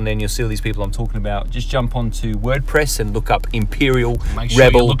and stuff on there, and you'll see all these people I'm talking about, just jump onto WordPress and look up Imperial Make sure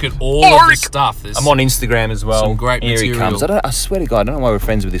Rebel. You look at all of the stuff. I'm on Instagram as well. Some great Here material. he comes. I swear to God, I don't know why we're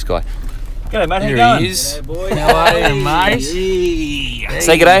friends with this guy. G'day, mate. How you Here going? he is. Hey, boy. How are you, mate?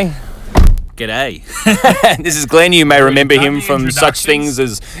 Say g'day. G'day. This is Glenn. You may remember done him the from such introductions. things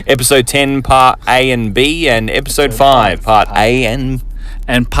as episode 10, part A and B, and episode 5, part A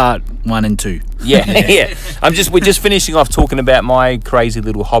And part 1 and 2. yeah. We're just finishing off talking about my crazy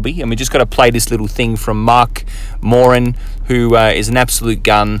little hobby, and we just got to play this little thing from Mark Moran, who is an absolute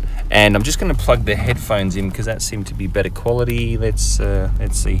gun. And I'm just going to plug the headphones in because that seemed to be better quality. Let's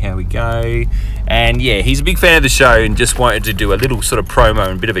see how we go. And yeah, he's a big fan of the show and just wanted to do a little sort of promo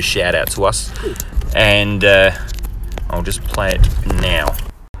and a bit of a shout out to us. And I'll just play it now.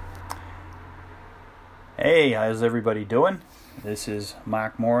 Hey, how's everybody doing? This is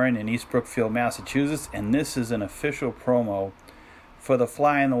Mark Moran in East Brookfield, Massachusetts, and this is an official promo for the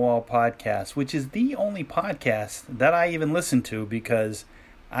Fly on the Wall podcast, which is the only podcast that I even listen to because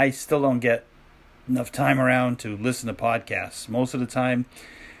I still don't get enough time around to listen to podcasts. Most of the time,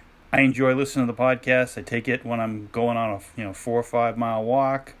 I enjoy listening to the podcast. I take it when I'm going on a 4 or 5 mile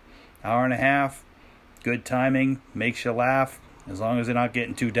walk, hour and a half. Good timing, makes you laugh, as long as they're not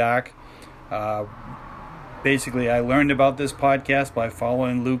getting too dark. Basically, I learned about this podcast by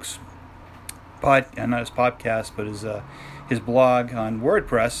following Luke's not his podcast, but his blog on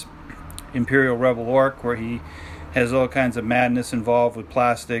WordPress, Imperial Rebel Orc, where he has all kinds of madness involved with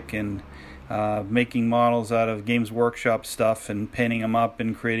plastic and making models out of Games Workshop stuff and painting them up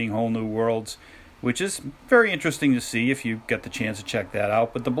and creating whole new worlds, which is very interesting to see if you get the chance to check that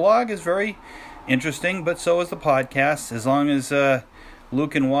out. But the blog is very interesting, but so is the podcast, as long as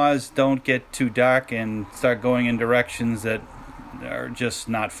Luke and Waz don't get too dark and start going in directions that are just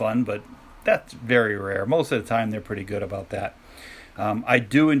not fun, but that's very rare. Most of the time, they're pretty good about that. I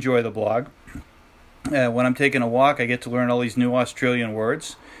do enjoy the blog. When I'm taking a walk, I get to learn all these new Australian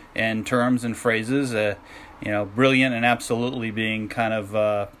words and terms and phrases. Brilliant and absolutely being kind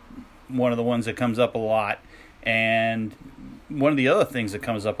of one of the ones that comes up a lot. And one of the other things that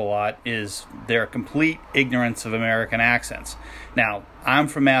comes up a lot is their complete ignorance of American accents. Now, I'm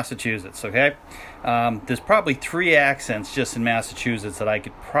from Massachusetts, okay? There's probably 3 accents just in Massachusetts that I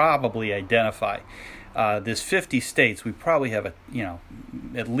could probably identify. There's 50 states. We probably have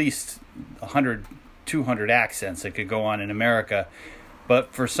at least 100, 200 accents that could go on in America.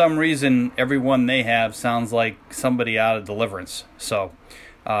 But for some reason, every one they have sounds like somebody out of Deliverance. So,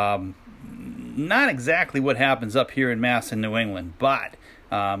 not exactly what happens up here in Mass and New England, but,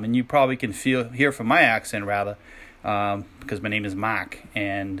 and you probably can hear from my accent rather, because my name is Mark,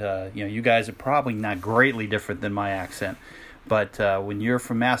 and you guys are probably not greatly different than my accent. But when you're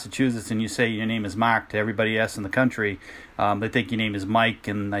from Massachusetts and you say your name is Mark to everybody else in the country, they think your name is Mike,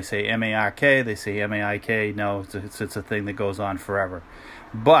 and I say M-A-R-K, they say M-A-I-K. No, it's a thing that goes on forever.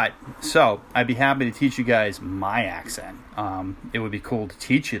 But, so, I'd be happy to teach you guys my accent. It would be cool to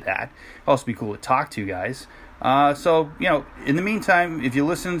teach you that. It'd also be cool to talk to you guys. So, in the meantime, if you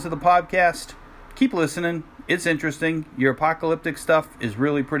listen to the podcast, keep listening. It's interesting. Your apocalyptic stuff is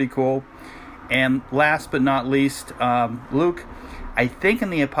really pretty cool. And last but not least, Luke, I think in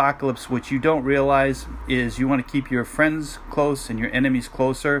the apocalypse, what you don't realize is you want to keep your friends close and your enemies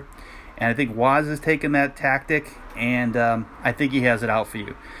closer. And I think Waz has taken that tactic, and I think he has it out for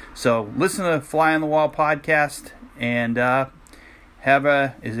you. So listen to Fly on the Wall podcast, and have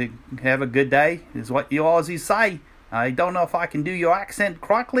a good day, is what you Aussies say. I don't know if I can do your accent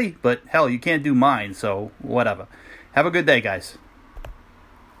correctly, but hell, you can't do mine, so whatever. Have a good day, guys.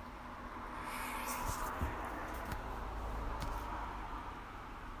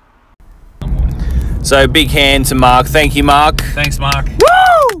 So big hand to Mark. Thank you, Mark. Thanks, Mark.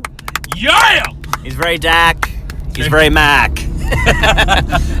 Woo! Yeah! He's very dark. He's very Mark.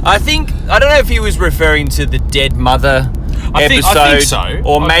 I don't know if he was referring to the Dead Mother episode, I think so.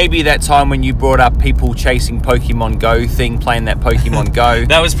 Or maybe that time when you brought up people chasing Pokemon Go thing, playing that Pokemon Go.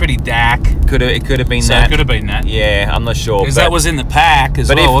 That was pretty dark. It could have been So that. it could have been that. Yeah, I'm not sure. Because that was in the pack as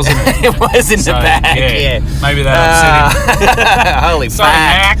well, wasn't it? It was in the pack, yeah. Maybe that upset him. Holy Sorry, fuck.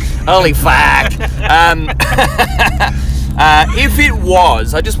 Mac. Holy fuck. If it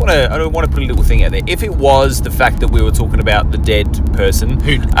was, I want to put a little thing out there. If it was the fact that we were talking about the dead person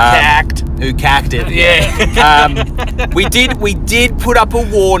Who cacked it, Yeah. we did put up a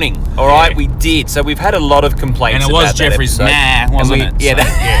warning. All right, Yeah. we did. So we've had a lot of complaints. And it was about that Jeffrey's episode. nah, wasn't And it? Yeah, So,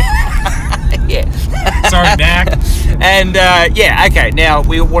 yeah. Sorry, Mac. And okay. Now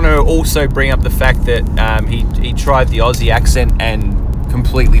we want to also bring up the fact that he tried the Aussie accent and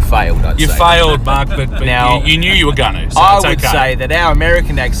completely failed. You say. failed, Mark, but Now, you knew you were going to. So I it's would okay. say that our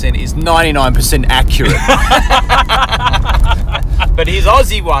American accent is 99% accurate. But his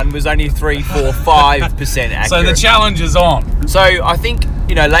Aussie one was only 3, 4, 5% accurate. So the challenge is on. So I think,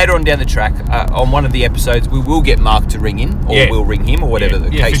 later on down the track, on one of the episodes, we will get Mark to ring in, or we'll ring him, or whatever the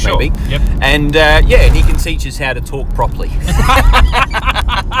case for sure. may be. Yep. And and he can teach us how to talk properly.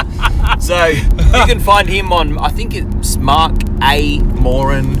 So you can find him on, I think it's Mark A.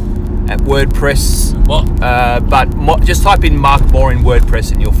 Moran at WordPress. But just type in Mark Moran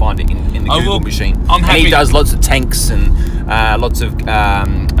WordPress and you'll find it in the Google machine. I'm happy. And he does lots of tanks and lots of.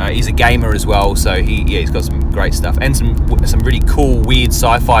 He's a gamer as well, so he's got some great stuff and some really cool, weird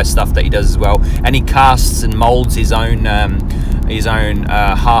sci-fi stuff that he does as well. And he casts and molds his own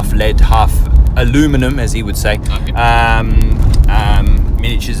half lead, half aluminum, as he would say,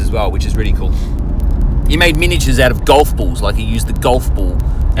 miniatures as well, which is really cool. He made miniatures out of golf balls, like he used the golf ball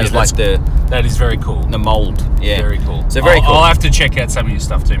as that is very cool. The mold. Yeah, very cool. So very cool. I'll have to check out some of your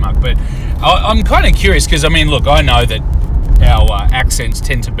stuff too, Mark. But I'm kind of curious because look, I know that our accents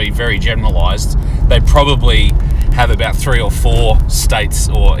tend to be very generalised. They probably have about 3 or 4 states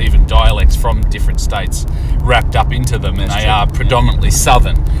or even dialects from different states wrapped up into them, and they are predominantly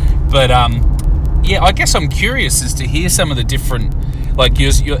southern. But I guess I'm curious as to hear some of the different, like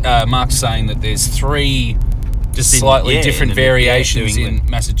Mark's saying that there's 3 just slightly different variations in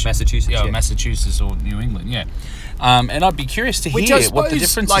Massachusetts, Massachusetts or New England, and I'd be curious to hear what the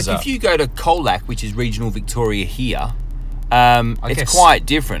differences are. If you go to Colac, which is regional Victoria here, it's quite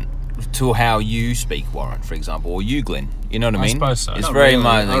different to how you speak, Warren, for example, or you, Glenn. You know what I mean? I suppose so. It's Not very really.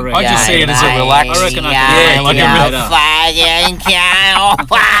 much. I just see it as a relaxed. I reckon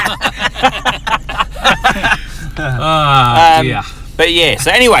dear. But yeah, so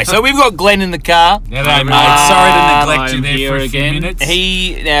anyway, so we've got Glenn in the car. G'day, mate. Sorry to neglect you I'm there here for a few again. minutes.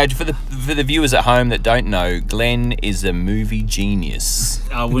 For the viewers at home that don't know, Glenn is a movie genius.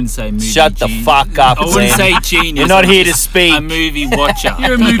 I wouldn't say movie Shut the genius. fuck up, I wouldn't Glenn. say genius. You're not I'm here to just speak. A movie watcher.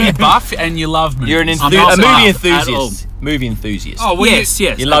 You're a movie buff and you love movies. You're a not movie buff at all. enthusiast. Movie enthusiast. Oh, well, yes.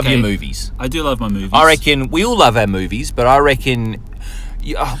 You love okay. your movies. I do love my movies. I reckon we all love our movies, but I reckon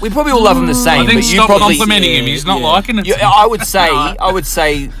we probably all love them the same. I think but you stop probably complimenting him. He's not liking it. I would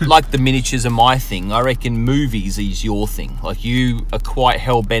say, like the miniatures are my thing. I reckon movies is your thing. Like you are quite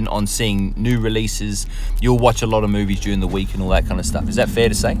hell bent on seeing new releases. You'll watch a lot of movies during the week and all that kind of stuff. Is that fair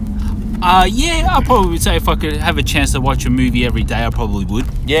to say? Yeah, I probably would say if I could have a chance to watch a movie every day, I probably would.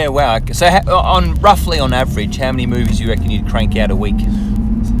 Yeah, wow. So roughly on average, how many movies do you reckon you'd crank out a week?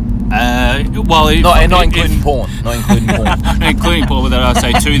 Well, Not including porn. Not including porn. including porn, then I'd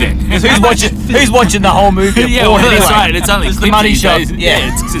say 2 then. Who's watching the whole movie? Of Yeah, porn well, anyway? that's right. It's only It's clips the money these shot. days.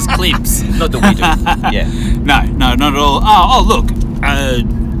 Yeah. It's just clips. Not that we do. Yeah. No, not at all. Oh, look.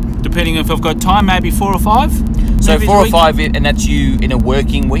 Depending if I've got time, maybe 4 or 5. So movies 4 a or week. 5, and that's you in a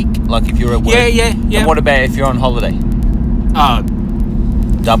working week? Like if you're at work? Yeah. And what about if you're on holiday?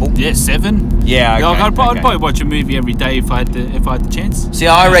 Double? Yeah, 7. Yeah, okay, I'd okay. probably watch a movie every day if I had the chance. See,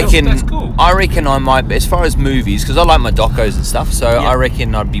 I reckon that's cool. I might, as far as movies, because I like my docos and stuff, so I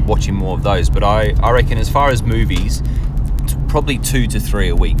reckon I'd be watching more of those. But I reckon as far as movies, probably 2 to 3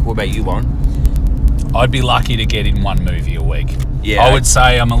 a week. What about you, Warren? I'd be lucky to get in one movie a week. Yeah. I would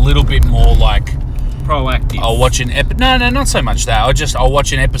say I'm a little bit more like Proactive. I'll watch no, not so much that. I'll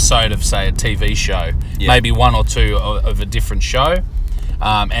watch an episode of, say, a TV show, maybe one or two of a different show,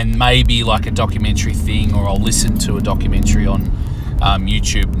 and maybe like a documentary thing, or I'll listen to a documentary on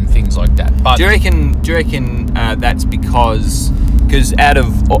YouTube and things like that. But Do you reckon that's because out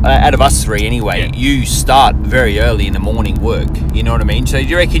of us three anyway, you start very early in the morning work. You know what I mean? So do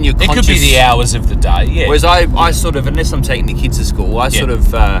you reckon you're conscious? It could be the hours of the day. Yeah. Whereas I sort of, unless I'm taking the kids to school, I sort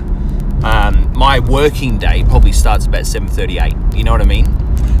of my working day probably starts about 7:38. You know what I mean?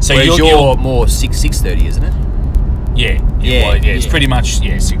 So whereas you're you're more 6:30, isn't it? Yeah. It's pretty much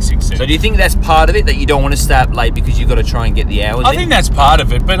 6. So do you think that's part of it, that you don't want to start late because you've got to try and get the hours I in? think that's part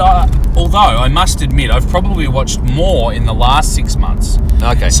of it, but although I must admit I've probably watched more in the last 6 months.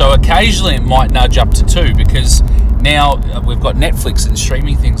 Okay. So occasionally it might nudge up to 2 because now we've got Netflix and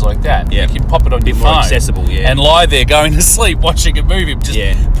streaming things like that. Yeah. You can pop it on your more phone. accessible, yeah. And lie there going to sleep watching a movie.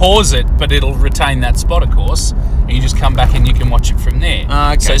 Just pause it, but it'll retain that spot, of course. And you just come back and you can watch it from there.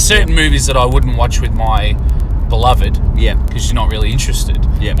 Okay. So certain movies that I wouldn't watch with my beloved, because you're not really interested,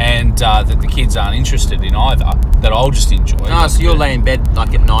 and that the kids aren't interested in either, that I'll just enjoy. So you'll lay in bed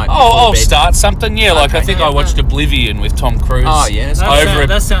like at night. I'll start something, like I think I watched Oblivion with Tom Cruise. Oh yeah,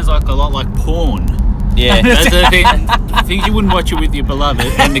 that sounds like a lot like porn. Yeah, that's the thing. Things you wouldn't watch it with your beloved,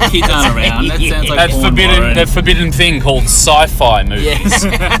 and the kids aren't around. That sounds like that forbidden thing called sci-fi movies. Yes.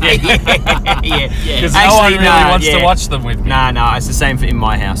 Because no one really wants to watch them with me. No, it's the same in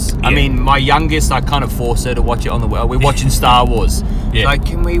my house. I mean, my youngest, I kind of force her to watch it on the way. We're watching Star Wars. Yeah. Like,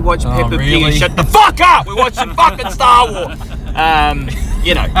 can we watch Peppa Pig? Really? Shut the fuck up! We're watching fucking Star Wars.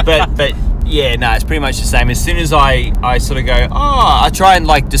 But yeah, no, it's pretty much the same. As soon as I sort of go, I try and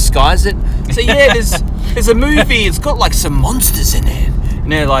like disguise it. So yeah, there's a movie. It's got like some monsters in it. And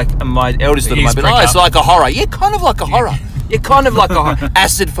they're like, and my eldest little might be like, it's like a horror. Yeah, kind of like a horror. Yeah, kind of like a horror.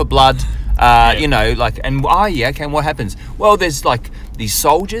 Acid for blood. You know, like, and okay, and what happens? Well, there's like these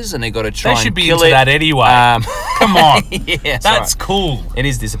soldiers, and they got to try and kill it. They should be into that anyway. Come on. Yeah, that's cool. It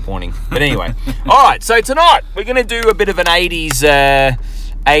is disappointing. But anyway. All right, so tonight we're going to do a bit of an 80s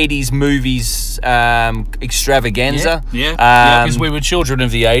movies extravaganza. Because we were children of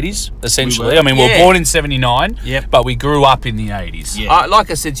the 80s, essentially. I mean, we were born in 79, but we grew up in the 80s.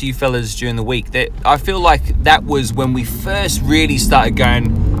 Like I said to you fellas during the week, that I feel like that was when we first really started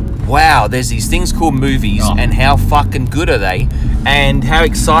going, wow, there's these things called movies, and how fucking good are they? And how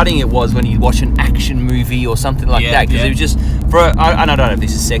exciting it was when you watch an action movie or something like that. Because it was just, I don't know if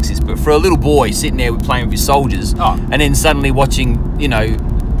this is sexist, but for a little boy sitting there playing with his soldiers, and then suddenly watching,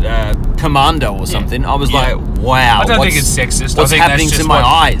 Commando or something, I was like, wow. I don't think it's sexist. What's happening to my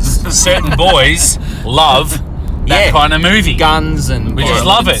eyes? Certain boys love that kind of movie. Guns and we just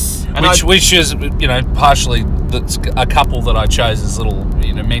love it. And which is, partially that's a couple that I chose as little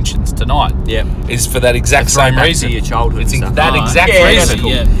mentions tonight. Yeah, is for that exact same reason. Your childhood. It's that exact reason.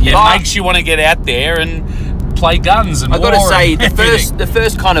 Cool. It makes you want to get out there and play guns and. I've got to say, the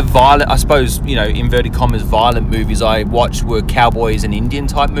first kind of violent, I suppose, inverted commas, violent movies I watched were cowboys and Indian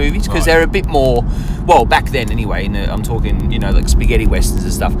type movies, because they're a bit more, well, back then anyway. I'm talking, like spaghetti westerns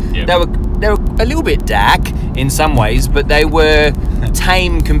and stuff. Yep. They were a little bit dark in some ways, but they were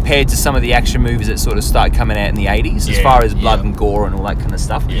tame compared to some of the action movies that sort of started coming out in the 80s, as far as blood and gore and all that kind of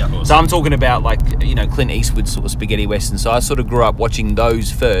stuff. Yeah, so I'm talking about like, Clint Eastwood sort of spaghetti western. So I sort of grew up watching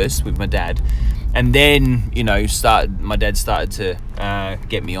those first with my dad. And then, my dad started to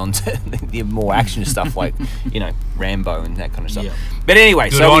get me onto the more action stuff like, Rambo and that kind of stuff. Yeah. But anyway,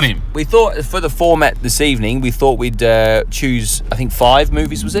 we thought for the format this evening, we thought we'd choose, I think 5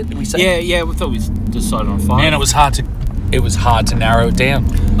 movies, was it? Did we say? Yeah, we thought we decided on 5. Man, it was hard to narrow it down.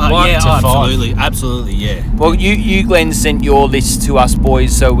 Absolutely, yeah. Well, you Glenn sent your list to us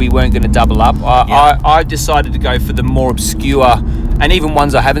boys, so we weren't going to double up. I decided to go for the more obscure, and even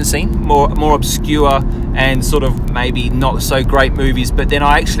ones I haven't seen, more obscure and sort of maybe not so great movies. But then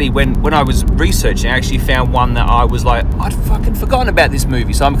I actually, when I was researching, I actually found one that I was like, I'd fucking forgotten about this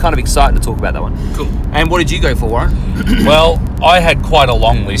movie, so I'm kind of excited to talk about that one. Cool. And what did you go for, Warren? Well, I had quite a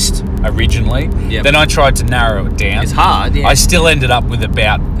long list originally. Yep. Then I tried to narrow it down. It's hard, yeah. I still ended up with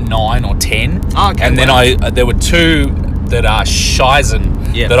about 9 or 10. Oh, okay. And then there were 2 that are shizen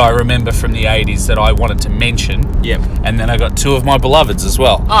that I remember from the 80s that I wanted to mention. Yep. And then I got 2 of my beloveds as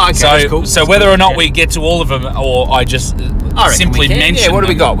well. Oh, okay, that's cool. So whether or not we get to all of them, or I just simply mention Yeah, what do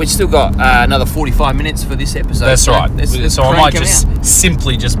we got? We've still got another 45 minutes for this episode. That's right. So I might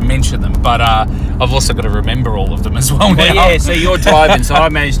simply mention them, but I've also got to remember all of them as well now. Yeah, so you're driving, so I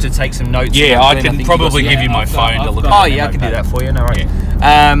managed to take some notes. Yeah, I can probably give you my phone to look at. Oh, yeah, I can do that for you, no worries.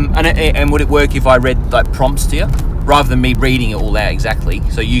 And would it work if I read like prompts to you rather than me reading it all out exactly,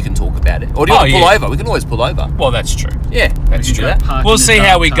 so you can talk about it? Or do you want to pull over? We can always pull over. Well, that's true. Yeah, we can do that. We'll see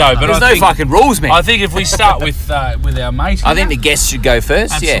how we go. But There's no fucking rules, man. I think if we start with our mate, I think the guests should go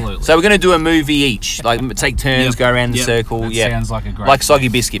first. Absolutely. Yeah. So we're going to do a movie each, like take turns, go around the circle. That sounds like a great. Like Soggy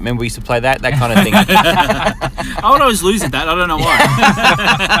Biscuit. Remember we used to play that kind of thing. I was losing that. I don't know why.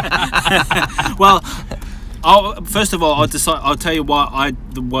 Well, first of all, I'll tell you why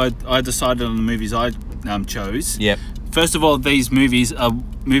I decided on the movies I chose. Yep. First of all, these movies are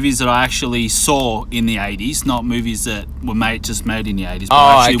movies that I actually saw in the 80s, not movies that were made in the 80s, but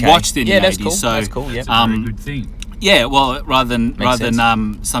I actually watched in the 80s. Cool. So that's cool. Yeah. That's a very good thing. Yeah, well, rather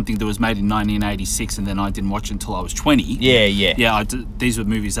than something that was made in 1986 and then I didn't watch it until I was 20. Yeah. Yeah, these were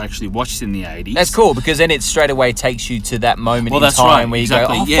movies I actually watched in the 80s. That's cool, because then it straight away takes you to that moment in that's time right, where you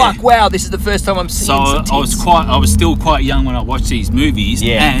exactly, go, fuck, wow, this is the first time I'm seeing some tits. I was still quite young when I watched these movies,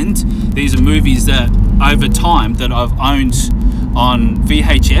 and these are movies that over time that I've owned on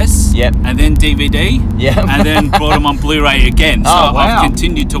VHS, and then DVD, and then brought them on Blu-ray again. So I've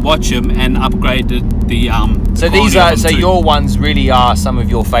continued to watch them and upgraded the. So these your ones really are some of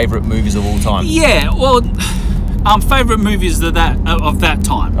your favourite movies of all time. Yeah, well, favourite movies of that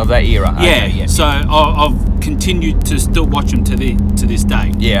time, of that era. Yeah, okay, yeah. So I've continued to still watch them to this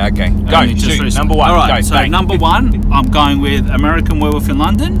day. Yeah, okay. Go. Shoot. Number one. All right. Go, so bang. number one, I'm going with American Werewolf in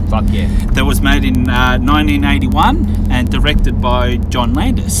London. Fuck yeah. That was made in 1981 and directed by John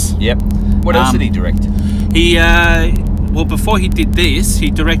Landis. Yep. What else did he direct? He before he did this, he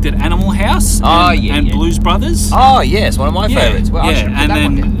directed Animal House and Blues Brothers. Oh yes, one of my favourites. Well, and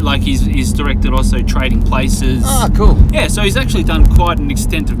then he's directed also Trading Places. Oh, cool. Yeah, so he's actually done quite an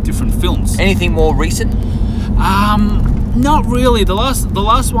extent of different films. Anything more recent? Not really. The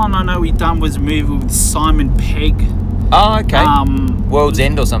last one I know he done was a movie with Simon Pegg. Oh, okay. World's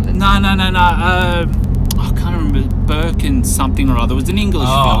End or something? No. I can't remember. Burke and something or other. It was an English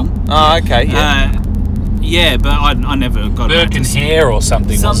film. Oh, okay. Yeah. Yeah, but I never got Burke and Hare or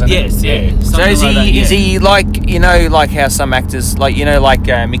something, wasn't it? Yes. So is he like, you know, like how some actors, like, you know, like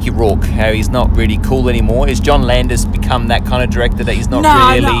Mickey Rourke, how he's not really cool anymore? Is John Landis become that kind of director that he's not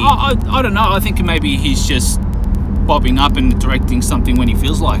really... No, I don't know. I think maybe he's just bobbing up and directing something when he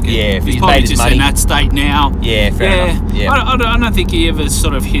feels like it. Yeah, if he's he's probably made his just money. in that state now. Yeah, fair enough. Yeah. I don't think he ever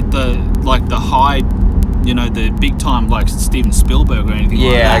sort of hit the high, you know, the big time like Steven Spielberg or anything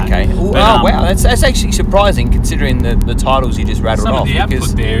like that. Yeah, okay. Wow, that's actually surprising considering the titles you just rattled Some off. of the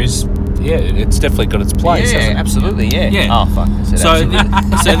output there is, it's definitely got its place. Yeah, absolutely, yeah. Oh, fuck. So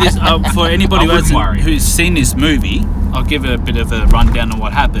this, for anybody who's seen this movie, I'll give a bit of a rundown on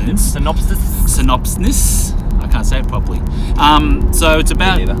what happens. Synopsis. I can't say it properly. So it's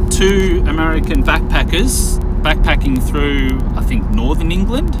about two American backpacking through, I think, northern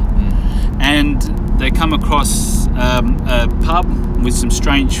England, and they come across a pub with some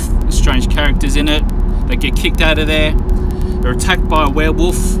strange characters in it. They get kicked out of there. They're attacked by a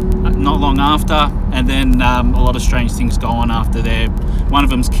werewolf not long after, and then a lot of strange things go on after there. One of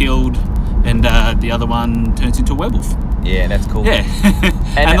them's killed, and the other one turns into a werewolf. Yeah, that's cool. Yeah,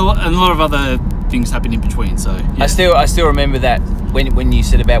 and a lot of other things happen in between. So yeah. I still remember that when you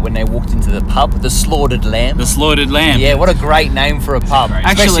said about when they walked into the pub, the Slaughtered Lamb. The Slaughtered Lamb. Yeah, what a great name for a pub,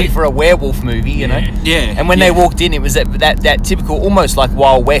 especially for a werewolf movie. You know. Yeah. And when they walked in, it was that typical, almost like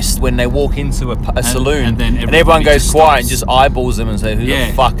Wild West, when they walk into a saloon and then everyone goes quiet and just eyeballs them and say, "Who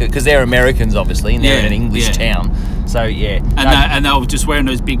the fuck?" Because they're Americans, obviously, and they're in an English town. So and they were just wearing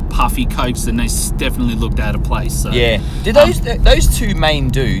those big puffy coats, and they definitely looked out of place. So. Yeah. Did those two main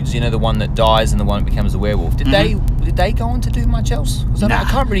dudes, you know, the one that dies and the one that becomes a werewolf, did they go on to do I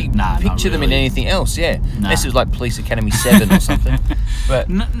can't really picture them in anything else. Yeah, unless it was like Police Academy 7 or something. But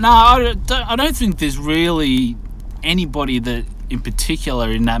I don't think there's really anybody that in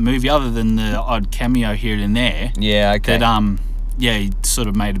particular in that movie, other than the odd cameo here and there. Yeah. Okay. That he sort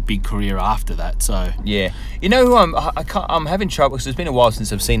of made a big career after that. So yeah, you know who I'm having trouble, because it's been a while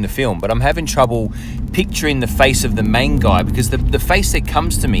since I've seen the film, but I'm having trouble picturing the face of the main guy, because the face that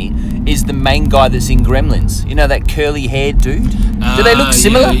comes to me is the main guy that's in Gremlins. You know, that curly haired dude. Do they look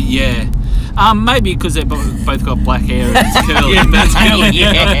similar? Yeah. Maybe because they both got black hair and it's curly.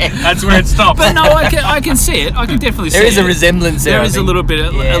 That's where it stops. But no, I can see it. I can definitely see it. There is a resemblance there. There is a little bit.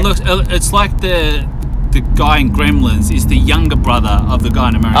 It's like the guy in Gremlins is the younger brother of the guy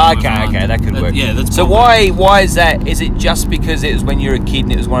in American. Okay, that could work. Yeah, that's so. Why is that? Is it just because it was when you were a kid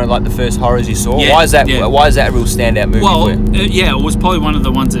and it was one of like the first horrors you saw? Yeah, why is that? Yeah. Why is that a real standout movie? Well, for you? It was probably one of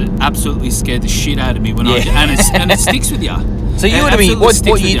the ones that absolutely scared the shit out of me when and it sticks with you. So you would have been.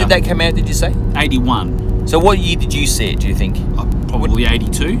 What year did that come out? Did you say? 81. So what year did you see it, do you think? Probably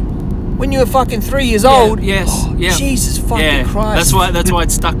 82. When you were fucking 3 years old? Yes. Oh, yeah. Jesus fucking Christ. That's why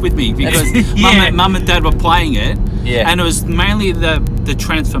it stuck with me, because mum and dad were playing it. Yeah. And it was mainly the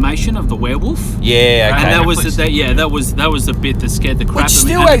transformation of the werewolf. Yeah, okay. And that was the bit that scared the crap Which out of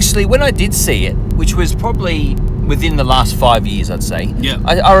me. still actually, when I did see it, which was probably within the last 5 years, I'd say. Yeah.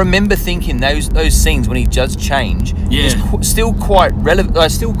 I remember thinking those scenes when he does change is still quite relevant.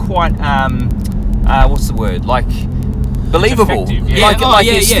 Still quite what's the word? Like believable.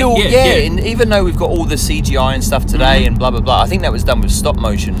 And even though we've got all the CGI and stuff today and blah blah blah, I think that was done with stop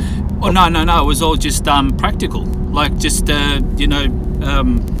motion. Oh no, it was all just practical. Like just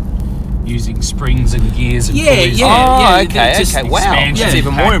using springs and gears and pulleys. Okay. Wow, that's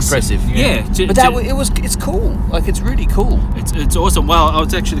even more impressive. It's cool. Like, it's really cool. It's awesome. Well, I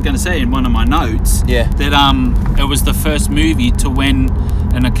was actually going to say in one of my notes that it was the first movie to win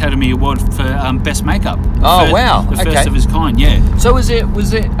an Academy Award for best makeup. The first of its kind. Yeah. So was it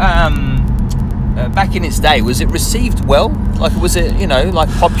back in its day? Was it received well? Like, was it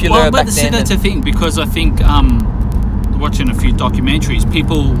popular back then? That's the thing, because I think. Watching a few documentaries,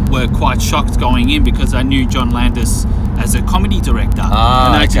 people were quite shocked going in because I knew John Landis as a comedy director, and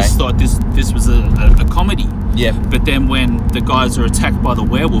I just thought this was a comedy. Yeah. But then when the guys are attacked by the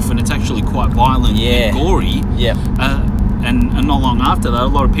werewolf, and it's actually quite violent and gory. Yeah. And not long after that, a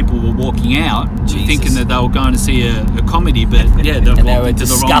lot of people were walking out thinking that they were going to see a comedy, but they walked into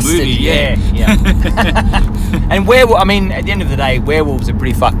the wrong movie. Yeah. And werewolf, I mean, at the end of the day, werewolves are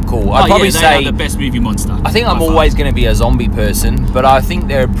pretty fucking cool. I'd probably say they are the best movie monster. I think I'm always going to be a zombie person, but I think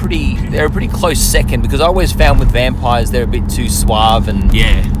they're a pretty close second, because I always found with vampires they're a bit too suave and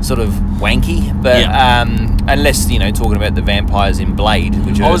sort of wanky. But unless talking about the vampires in Blade,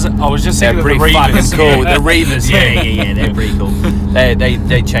 which I was just thinking they're pretty fucking cool. The Reavers, they're pretty cool.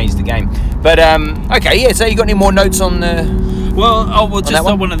 They changed the game. But so you got any more notes on the? Well,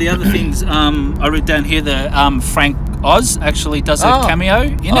 one of the other things I wrote down here that Frank Oz actually does a cameo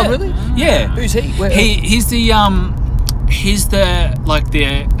in it. Oh, really? Yeah. Who's he? He's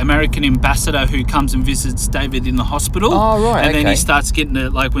the American ambassador who comes and visits David in the hospital. Oh, right. And then he starts getting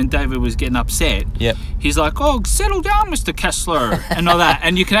it, like when David was getting upset. Yep. He's like, "Oh, settle down, Mr. Kessler," and all that.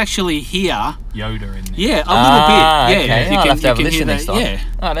 And you can actually hear Yoda in there. Yeah, a little bit. Yeah. Okay. I'll have to have a listen next time. Yeah.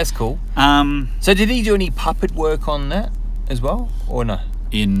 Oh, that's cool. So did he do any puppet work on that as well, or no?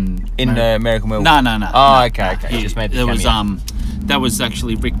 In American Werewolf? No. Oh, okay. He just made the cameo. That was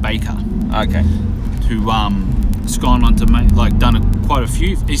actually Rick Baker. Okay. Who has gone on to done quite a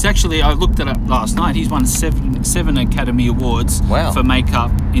few. He's actually, I looked it up last night. He's won seven Academy Awards for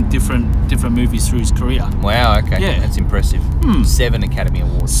makeup in different movies through his career. Wow. Okay. Yeah, that's impressive. 7 Academy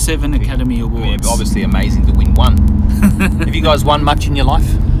Awards. 7 Academy Awards. Yeah, obviously amazing to win one. Have you guys won much in your life?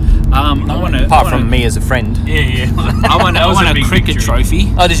 Apart from me as a friend. Yeah. I won a cricket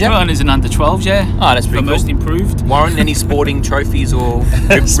trophy. Oh, did you? I won as an under 12, yeah. Oh, that's pretty cool. Most improved. Warren, any sporting trophies or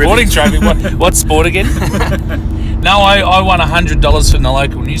sporting trophy? What sport again? No, I won $100 from the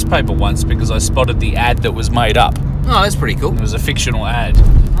local newspaper once because I spotted the ad that was made up. Oh, that's pretty cool. It was a fictional ad,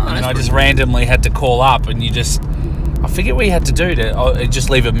 and I just randomly had to call up, and I forget what you had to do to just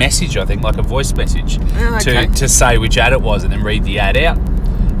leave a message. I think like a voice message to say which ad it was, and then read the ad out.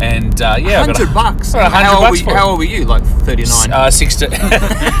 And $100. How old were you? Like 39? 16,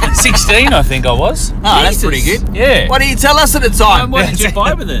 I think I was. Oh, that's pretty good. Yeah. Why didn't you tell us at the time? What did you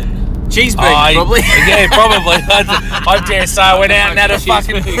buy with it? Cheeseburger, probably. Yeah, probably. I dare say I went out and had a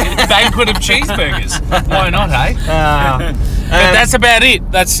fucking banquet of cheeseburgers. Why not, hey? But that's about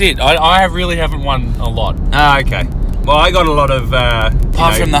it. That's it. I really haven't won a lot. Okay. Well, I got a lot of...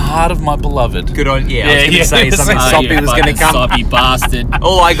 apart from the heart of my beloved. Good on... Yeah, I was going to say something soppy was going to come. Soppy bastard.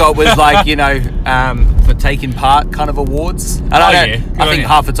 All I got was for taking part kind of awards. And I think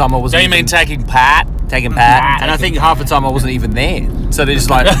half the time I wasn't... Do you mean taking part? Taking part. And I think half the time I wasn't even there. So they're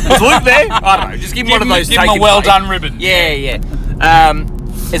just like, was Luke there? I don't know. Just give him one of those Give him a well-done ribbon. Yeah.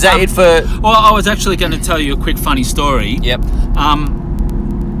 Is that it for... Well, I was actually going to tell you a quick funny story. Yep.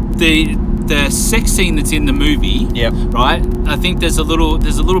 The sex scene that's in the movie, right? I think there's a little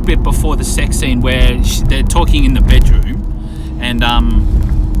bit before the sex scene where they're talking in the bedroom, and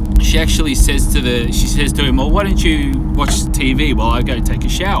she actually says to him, "Well, why don't you watch TV while I go take a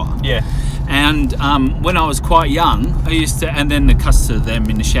shower?" Yeah. And when I was quite young, and then it cuts to them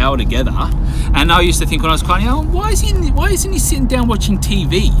in the shower together, and I used to think when I was quite young, why isn't he sitting down watching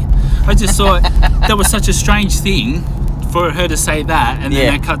TV? I just thought that was such a strange thing for her to say that, and then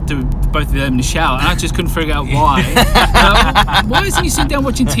Yeah. they cut to both of them in the shower, and I just couldn't figure out why. Why isn't he sitting down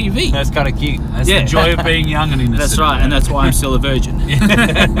watching TV? That's kind of cute. That's the joy of being young and innocent. That's right, and that's why I'm still a virgin.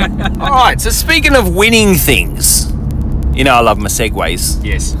 All right. So speaking of winning things, you know I love my segues.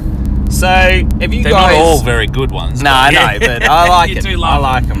 Yes. So have you They're guys? not all very good ones. No, I know, but I like You it. do I love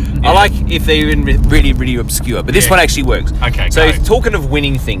like them. them. I Yeah. like if they're even really, really obscure. But this Yeah. one actually works. Okay, So go. talking of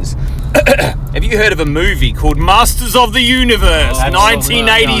winning things, have you heard of a movie called Masters of the Universe, Oh,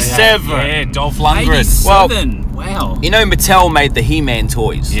 1987? Yeah, Dolph Lundgren. 87. Wow. You know Mattel made the He-Man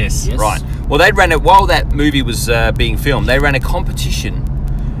toys. Yes. Yes. Right. Well, they ran it while that movie was being filmed. They ran a competition,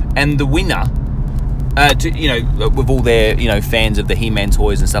 and the winner, with all their fans of the He-Man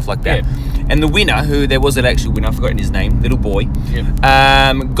toys and stuff like that. Yeah. And the winner, who there was an actual winner, I've forgotten his name, little boy,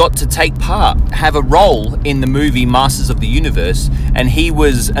 got to take part, have a role in the movie Masters of the Universe, and he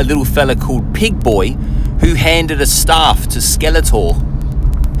was a little fella called Pig Boy, who handed a staff to Skeletor.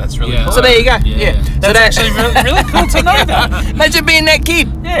 That's really Yeah. cool. So there you go. Yeah. Yeah. That's actually really cool to know that. Imagine being that kid.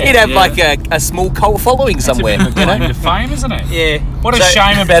 Yeah. He'd have Yeah. like a small cult following somewhere. It's a bit of a claim to fame, isn't it? Yeah. What a So-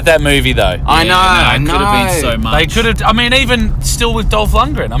 shame about that movie, though. I know. I It know. could have been so much. They could have. I mean, even still with Dolph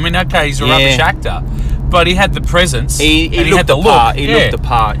Lundgren. I mean, okay, he's a Yeah. rubbish actor, but he had the presence. He and looked had the the part. look. He looked the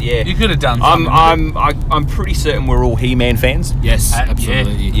part. Yeah. You could have done something. I'm pretty certain we're all He-Man fans. Yes, Yeah.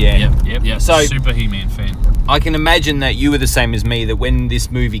 absolutely. Yeah. Yep. So- Super He-Man fan. I can imagine that you were the same as me. That when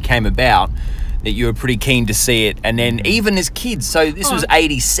this movie came about, that you were pretty keen to see it, and then even as kids. So this was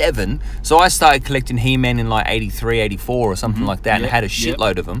 '87. So I started collecting He-Man in like '83, '84 or something like that, and Yep, had a yep.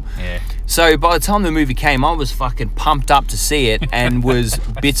 shitload of them. Yeah. So by the time the movie came, I was fucking pumped up to see it, and was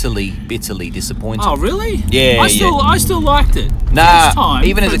bitterly disappointed. Oh, really? Yeah, I still liked it. Nah, First time,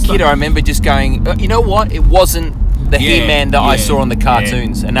 even as a first kid, time. I remember just going, you know what? It wasn't the Yeah, He-Man that I yeah, saw on the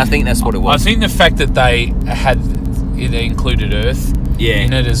cartoons, and I think that's what it I was. think the fact that they included Earth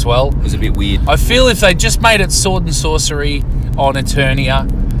in it as well. It was a bit weird. I feel if they just made it sword and sorcery on Eternia,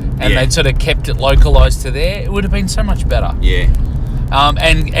 and Yeah. they'd sort of kept it localized to there, it would have been so much better. Yeah.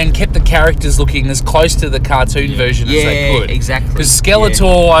 And kept the characters looking as close to the cartoon version as they could. exactly. Because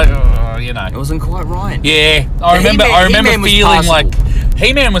Skeletor, It wasn't quite right. Yeah, I The remember He-Man was feeling passable. like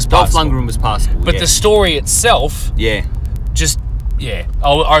He-Man was Dolph passable, Lundgren was passable. but yeah. the story itself, Yeah. just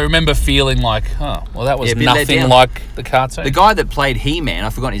I remember feeling like, well, that was Yeah, a bit let nothing down. like the cartoon. The guy that played He-Man,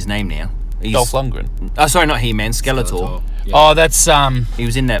 I've forgotten his name now. He's, Dolph Lundgren. Oh, sorry, not He-Man, Skeletor. Yeah. Oh, that's He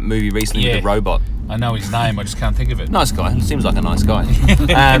was in that movie recently Yeah. with the robot. I know his name, I just can't think of it. Nice guy. Seems like a nice guy.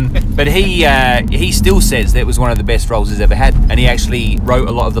 But he still says that it was one of the best roles he's ever had, and he actually wrote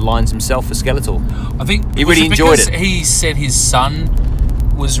a lot of the lines himself for Skeletor. I think He was really it enjoyed because it. He said his son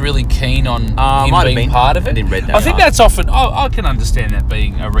was really keen on him might have being been. part of it. I didn't read that. I think that's often. I can understand that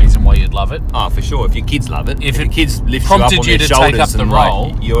being a reason why you'd love it. Oh, for sure. If your kids love it, If your it kids lift you up prompted on you their to take shoulders up the and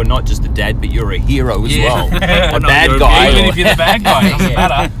role. you're not just a dad, but you're a hero as Yeah. well. Or A not, bad you're a guy. hero. Even if you're the bad guy, it doesn't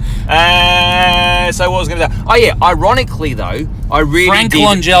matter. So what was I going to say? Oh yeah. Ironically though, I really Frank did.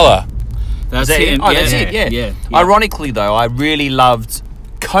 Langella. That's Is that it? him. Oh, that's it. Yeah. Yeah. Ironically though, I really loved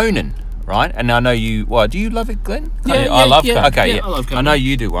Conan. Right, and I know you. Well, do you love it, Glenn? I love Conan. Okay, I love Conan. I know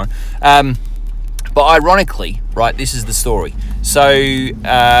you do, Warren. But ironically, right, this is the story. So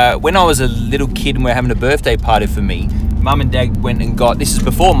when I was a little kid and we were having a birthday party for me, Mum and Dad went and got. This is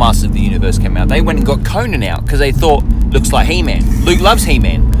before Masters of the Universe came out. They went and got Conan out because they thought looks like He-Man. Luke loves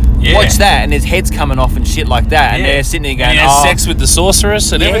He-Man. Yeah. Watch that, and his head's coming off and shit like that, and Yeah. they're sitting there going, And he has "Oh, sex with the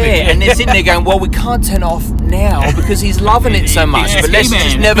sorceress and yeah," everything. and they're sitting there going, well, we can't turn off now because he's loving it so much, It's but let's He-Man.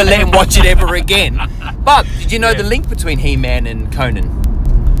 just never let him watch it ever again. But did you know the link between He-Man and Conan?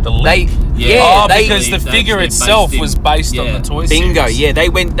 The link. Yeah, because the they figure actually itself based was in- based on yeah. the toy Bingo, series. yeah, they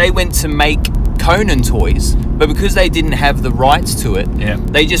went to make Conan toys, but because they didn't have the rights to it, Yeah.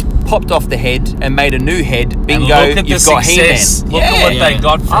 they just popped off the head and made a new head. And Bingo, look at you've the got success. He-Man. Look at what Yeah. they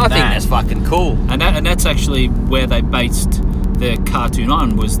got from I that. think that's fucking cool. And that's actually where they based the cartoon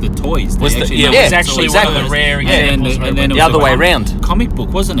on, was the toys. They Was the- actually yeah, made it was the actually toys one of the first. rare And then examples the- where and it then went it the was other a way comic- around. Comic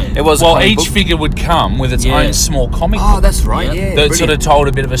book, wasn't it? It was. a Well, comic each book. figure would come with its Yeah. own small comic Oh, book that's right. Yeah. Yeah, that brilliant. sort of told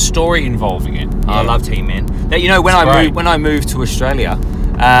a bit of a story involving it. I loved He-Man. That, you know, when It's great. I moved to Australia,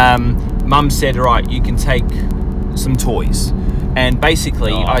 Mum said, "Right, you can take some toys." And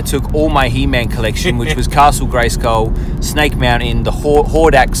basically, I took all my He-Man collection, which was Castle Grayskull, Snake Mountain, the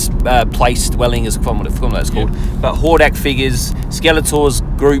Hordak's place dwelling, is what it's called, but Hordak figures, Skeletor's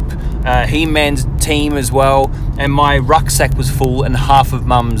group, He-Man's team as well, and my rucksack was full, and half of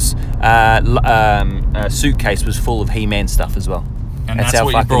Mum's suitcase was full of He-Man stuff as well. And that's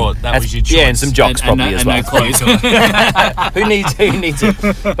what you brought. That was your choice. Yeah, and some jocks probably as well. No clothes. Who needs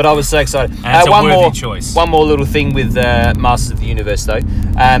it? But I was so excited. That's a worthy choice. One more little thing with Masters of the Universe, though.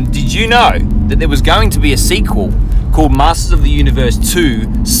 Did you know that there was going to be a sequel called Masters of the Universe 2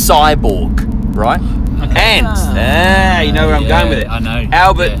 Cyborg, right? And you know where I'm going with it. I know.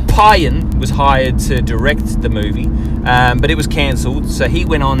 Albert Payen was hired to direct the movie, but it was cancelled. So he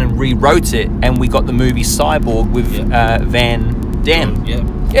went on and rewrote it, and we got the movie Cyborg with Van Damme. Yeah.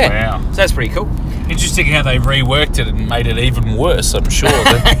 Wow. So that's pretty cool. Interesting how they reworked it and made it even worse, I'm sure.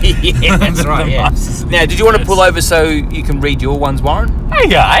 Yeah, that's right. Yeah. Now, did you want to pull over so you can read your ones, Warren? Hey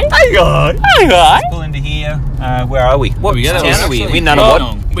guy. Pull into here. Where are we? What we go? town are we in? We're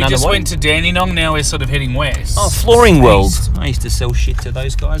Nunawading. We just went to Dandenong, now we're sort of heading west. Oh, Flooring World. I used to sell shit to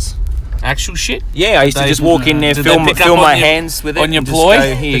those guys. Actual shit? Yeah, I used to just walk in there, film my hands with it. On your and ploy? Just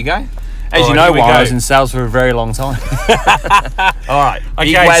go, here you go. As you know, I was in sales for a very long time. All right.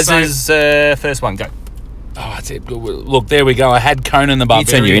 Big Waz's first one, go. Oh, that's it. Look, there we go. I had Conan the Barbarian.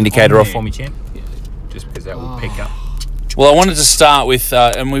 You turn your indicator off for me, champ. Yeah, just because that will pick up. Well, I wanted to start with,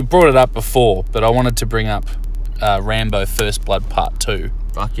 and we brought it up before, but I wanted to bring up Rambo First Blood Part 2.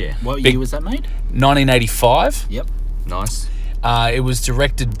 Fuck yeah. What year was that made? 1985. Yep. Nice. It was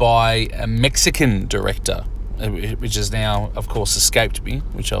directed by a Mexican director, which has now, of course, escaped me,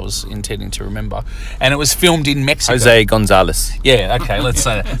 which I was intending to remember. And it was filmed in Mexico. Jose Gonzalez. Yeah, okay, let's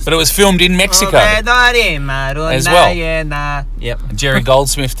say that. But it was filmed in Mexico as well. Yep. Jerry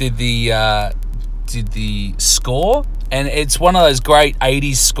Goldsmith did the score, and it's one of those great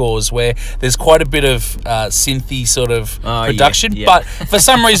 80s scores where there's quite a bit of synthy sort of production, but for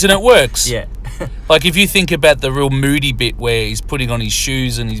some reason it works. Yeah. Like if you think about the real moody bit where he's putting on his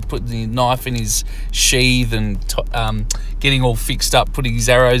shoes and he's putting the knife in his sheath and getting all fixed up, putting his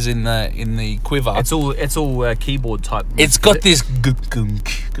arrows in the quiver. It's all keyboard type. It's got this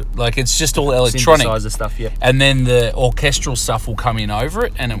like it's just all electronic synthesizer stuff, yeah. And then the orchestral stuff will come in over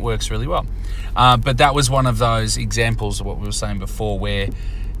it, and it works really well. But that was one of those examples of what we were saying before, where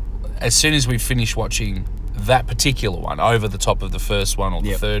as soon as we finished watching that particular one, over the top of the first one or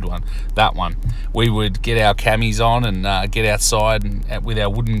the third one, that one, we would get our camis on and get outside and with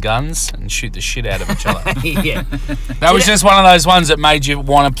our wooden guns and shoot the shit out of each other. Yeah. That was just one of those ones that made you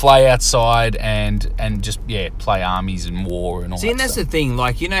want to play outside and just play armies and war and all that. See, and that's the thing,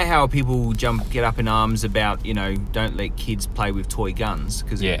 like, you know how people get up in arms about, you know, don't let kids play with toy guns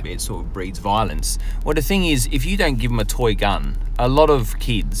because it sort of breeds violence. Well, the thing is, if you don't give them a toy gun, a lot of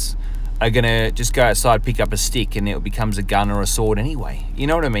kids are going to just go outside, pick up a stick, and it becomes a gun or a sword anyway. You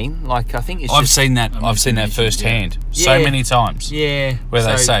know what I mean? Like, I think it's I've seen that firsthand so many times. Yeah. Where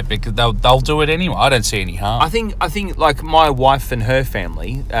they say, because they'll do it anyway. I don't see any harm. I think like my wife and her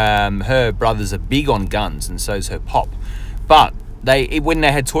family, her brothers are big on guns, and so's her pop. But when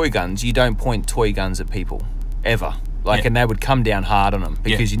they had toy guns, you don't point toy guns at people, ever. Like, and they would come down hard on them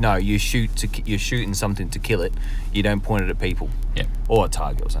because you're shooting something to kill it. You don't point it at people, or a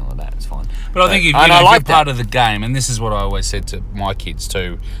target or something like that. It's fine. But I think if you're part of the game, and this is what I always said to my kids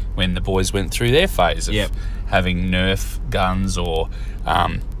too, when the boys went through their phase of having Nerf guns or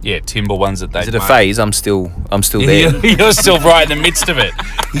timber ones that they. Is it a phase? I'm still there. You're still right in the midst of it.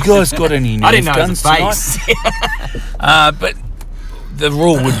 You guys got any Nerf guns tonight? But the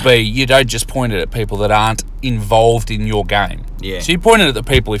rule would be you don't just point it at people that aren't involved in your game. Yeah. So you point it at the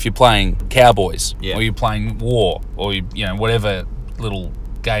people if you're playing Cowboys or you're playing War or whatever little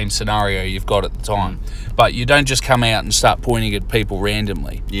game scenario you've got at the time. But you don't just come out and start pointing at people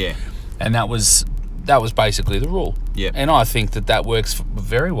randomly. Yeah. And that was basically the rule. Yeah. And I think that works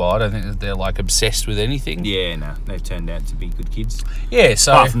very well. I don't think that they're like obsessed with anything. Yeah, no, they've turned out to be good kids. Yeah,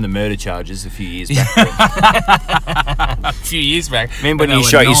 so apart from the murder charges a few years back. A few years back. Remember when you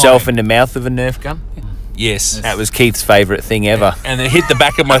shot yourself in the mouth with a Nerf gun? Yes. That was Keith's favourite thing ever. And it hit the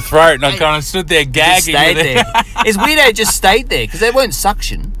back of my throat and I kind of stood there gagging. Stayed there. It's weird how it just stayed there because they weren't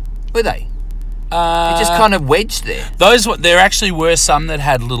suction, were they? It just kind of wedged there. There actually were some that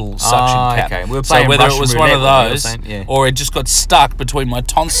had little suction cap. Okay. We were playing whether Russian it was one of those, yeah. or it just got stuck between my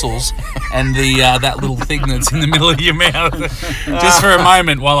tonsils and the that little thing that's in the middle of your mouth, just for a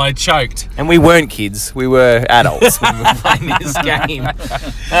moment while I choked. And we weren't kids; we were adults when we were playing this game.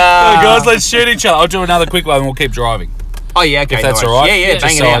 Guys, let's shoot each other. I'll do another quick one and we'll keep driving. Oh yeah, okay. If that's all right. Yeah,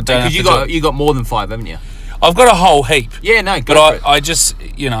 bang it out. Because you got more than 5, haven't you? I've got a whole heap. Yeah, no, go but I just,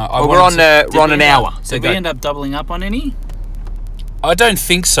 we're on an hour. So did we end up doubling up on any? I don't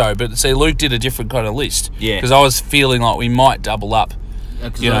think so, but see, Luke did a different kind of list. Yeah. Because I was feeling like we might double up.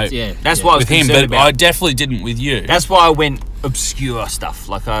 That's why I was with him, concerned but about. I definitely didn't with you. That's why I went obscure stuff.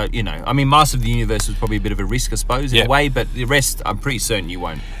 Like, I mean, Master of the Universe was probably a bit of a risk, I suppose, in a way, but the rest, I'm pretty certain you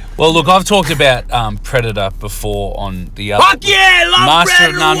won't. Well, look, I've talked about Predator before on the other Fuck yeah, love Master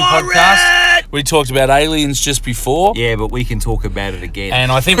Predator of None Warren! podcast. We talked about Aliens just before. Yeah, but we can talk about it again.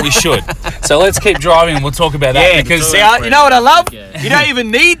 And I think we should. So let's keep driving and we'll talk about that. Yeah, because you know what I love? You don't even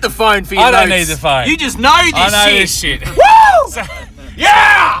need the phone for your I don't notes. need the phone. You just know this I know shit. this shit. Woo!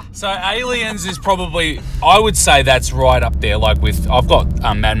 Yeah! So Aliens is probably, I would say that's right up there. Like with, I've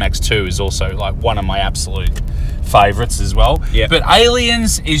got Mad Max 2 is also like one of my absolute favourites as well. Yeah. But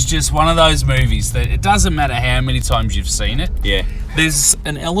Aliens is just one of those movies that it doesn't matter how many times you've seen it. Yeah. There's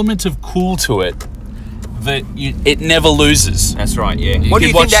an element of cool to it that it never loses. That's right, yeah. You What do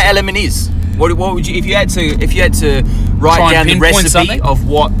could you watch- think that element is? What would you if you had to write Try and down the pinpoint recipe something? of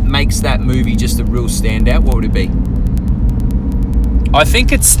what makes that movie just a real standout, what would it be? I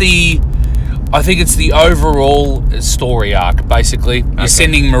think it's the overall story arc. Basically, you're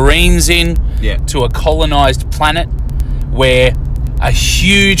sending Marines in to a colonized planet where a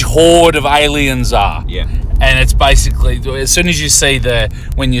huge horde of aliens are. Yeah. And it's basically, as soon as you see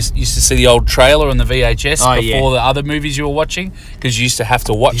when you used to see the old trailer on the VHS before the other movies you were watching, because you used to have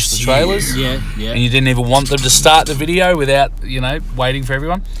to watch the trailers. Yeah. And you didn't even want them to start the video without, waiting for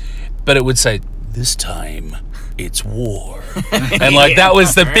everyone. But it would say, this time, it's war. And that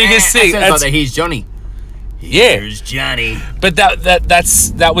was the biggest thing. Sounds like Here's Johnny. Here's Johnny. But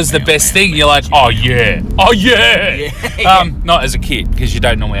that was the best thing. You're like, oh yeah. Not as a kid, because you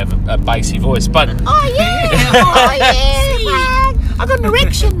don't normally have a bassy voice, but I got an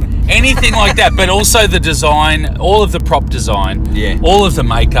erection. anything like that. But also the design, all of the prop design, all of the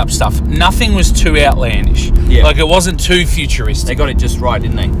makeup stuff. Nothing was too outlandish. Yeah. Like it wasn't too futuristic. They got it just right,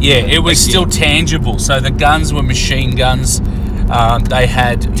 didn't they? Yeah, it was still tangible. So the guns were machine guns. They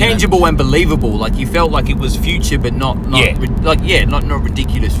had tangible and believable. Like you felt like it was future, but not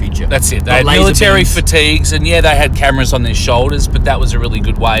ridiculous future. That's it. They had Not laser military beams. fatigues, and they had cameras on their shoulders, but that was a really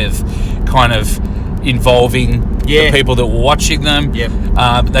good way of kind of involving the people that were watching them. Yep.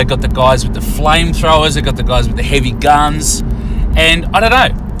 They got the guys with the flamethrowers. They got the guys with the heavy guns, and I don't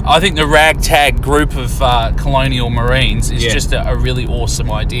know. I think the ragtag group of colonial Marines is just a really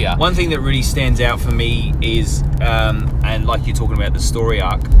awesome idea. One thing that really stands out for me is, and like you're talking about the story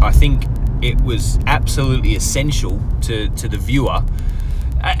arc, I think it was absolutely essential to the viewer,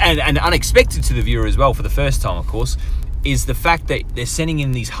 and unexpected to the viewer as well for the first time, of course, is the fact that they're sending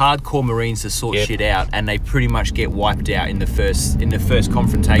in these hardcore Marines to sort shit out, and they pretty much get wiped out in the first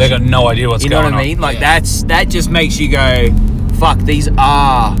confrontation. They got no idea what's going on. You know what I mean? Like that just makes you go, fuck, these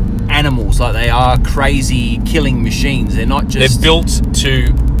are animals. Like they are crazy killing machines. They're not just... They're built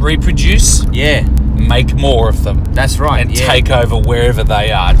to reproduce. Yeah. Make more of them. That's right. And take over wherever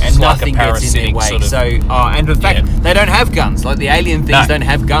they are. And nothing gets in their way. Sort of, and the fact they don't have guns. Like the alien things don't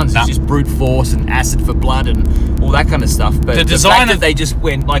have guns. It's just brute force and acid for blood and all that kind of stuff. But the fact that they just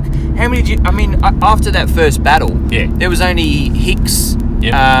went like, how many? After that first battle, there was only Hicks,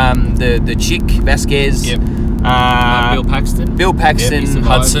 the chick Vasquez. Bill Paxton.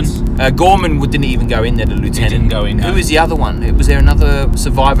 Hudson. Gorman didn't even go in there, the lieutenant. He didn't go in. Who was the other one? Was there another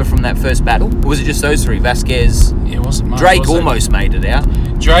survivor from that first battle? Or was it just those three? Vasquez. It wasn't much. Drake almost made it out.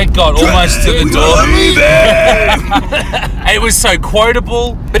 Drake got almost to the door. It was so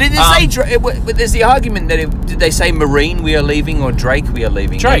quotable. But it didn't say Drake. But there's the argument that did they say Marine we are leaving or Drake we are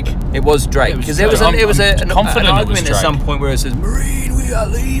leaving? Drake. It was Drake because there was an argument at some point where it says Marine we are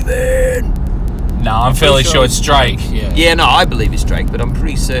leaving. No, I'm fairly sure it's Drake. Yeah, no, I believe it's Drake, but I'm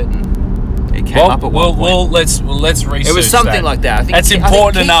pretty certain it came up at one point. Well, let's research. It was something like that. I think that's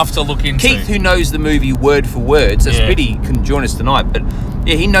important enough to look into. Keith, who knows the movie word for word, so it's a pity he couldn't join us tonight, but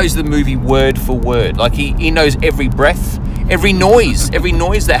he knows the movie word for word. Like he knows every breath, every noise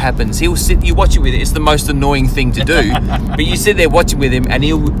that happens. You watch it with it. It's the most annoying thing to do, but you sit there watching with him, and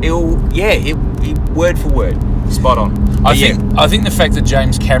he'll word for word, spot on. I think the fact that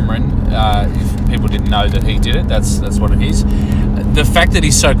James Cameron, if people didn't know that he did it, that's what it is. The fact that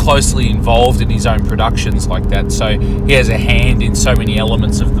he's so closely involved in his own productions like that, so he has a hand in so many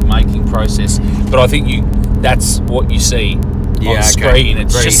elements of the making process. But I think that's what you see on screen.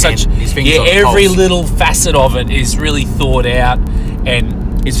 It's very just every little facet of it is really thought out,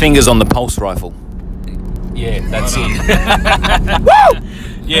 and his fingers on the pulse rifle. Yeah, that's it. Woo!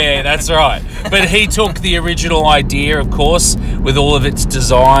 Yeah, that's right. But he took the original idea, of course, with all of its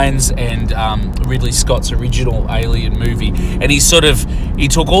designs and Ridley Scott's original Alien movie, and he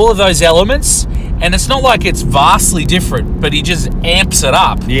took all of those elements And it's not like it's vastly different, but he just amps it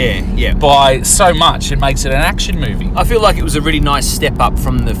up. Yeah. By so much, it makes it an action movie. I feel like it was a really nice step up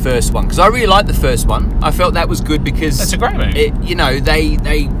from the first one because I really liked the first one. I felt that was good because that's a great movie.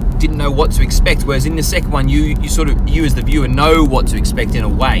 They didn't know what to expect, whereas in the second one, you as the viewer know what to expect in a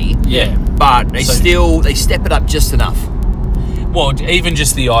way. Yeah. But they step it up just enough. Well, even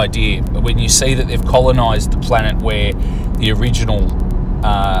just the idea when you see that they've colonised the planet where the original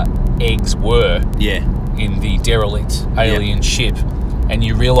eggs were. Yeah. In the derelict alien ship, and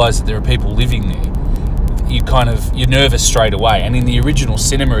you realise that there are people living there, you're nervous straight away. And in the original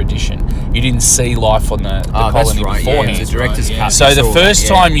cinema edition, you didn't see life on the colony beforehand. Yeah, the director's cut. So the first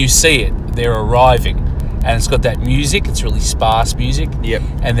time you see it, they're arriving, and it's got that music. It's really sparse music. Yep.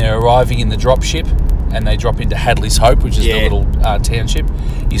 And they're arriving in the dropship, and they drop into Hadley's Hope, which is the little township.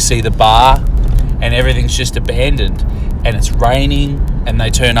 You see the bar, and everything's just abandoned, and it's raining. And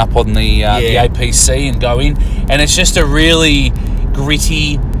they turn up on the APC and go in, and it's just a really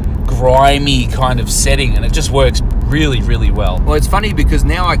gritty, grimy kind of setting, and it just works really, really well. Well, it's funny because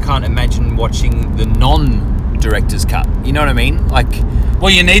now I can't imagine watching the non-director's cut. You know what I mean? Well,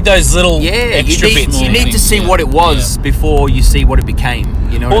 you need those little extra bits. You need to see what it was before you see what it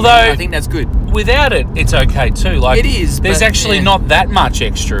became. You know what I mean? I think that's good. Without it, it's okay too. It is. There's actually not that much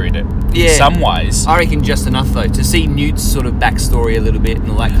extra in it. In some ways. I reckon just enough though to see Newt's sort of backstory a little bit and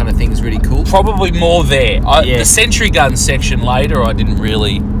all that kind of thing is really cool. Probably more there. The Sentry Gun section later, I didn't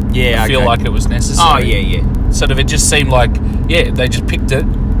really feel like it was necessary. Oh yeah. Sort of, it just seemed like they just picked it,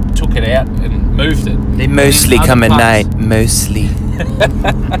 took it out, and moved it. They mostly come at night. Mostly.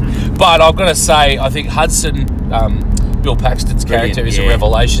 But I've got to say, I think Hudson, Bill Paxton's character, is a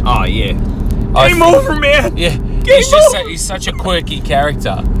revelation. Oh yeah. Game over, man. Yeah. He's such a quirky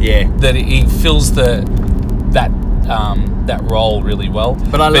character. Yeah. That he fills that role really well.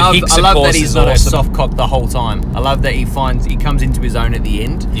 But I love that he's not a soft cock the whole time. I love that he comes into his own at the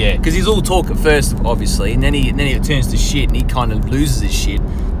end. Yeah. Because he's all talk at first, obviously, and then it turns to shit, and he kind of loses his shit.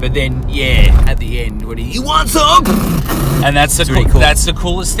 But then, at the end, when you want some, and that's the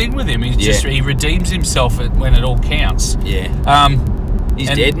coolest thing with him. He redeems himself when it all counts. Yeah. He's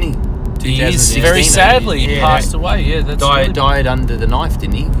dead, isn't he? He is very sadly passed away. Yeah, that's died under the knife,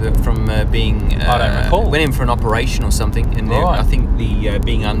 didn't he? From being I don't recall. Went in for an operation or something, and I think the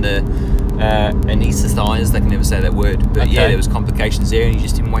being under anaesthetised. I can never say that word, but there was complications there, and he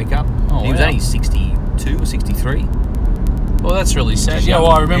just didn't wake up. He was only 62 or 63. Well, that's really sad. Yeah,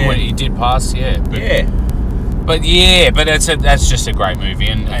 well, I remember when he did pass. But that's just a great movie,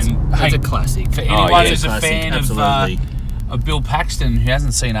 and it's a classic. For anyone who's a fan of Bill Paxton who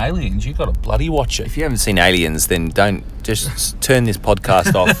hasn't seen Aliens, you've got to bloody watch it. If you haven't seen Aliens, then don't just turn this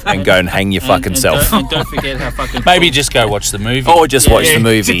podcast off and go and hang your fucking self. And don't forget how fucking maybe just go watch the movie. Or just watch the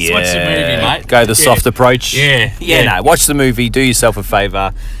movie. Just watch the movie, mate. Go the soft approach. Yeah. Watch the movie, do yourself a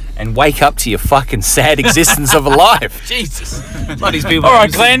favour, and wake up to your fucking sad existence of a life. Jesus. Like these people. All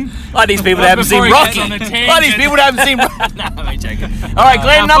right, Glenn. Like these people that haven't seen Rocky. Like these people that haven't seen Rocky. No, I'm joking. All right,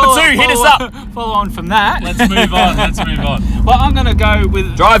 Glenn, number 2, hit us up. Follow on from that. Let's move on. Well, I'm going to go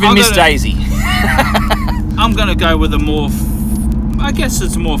with... Driving Miss Daisy. I'm going to go with a more... I guess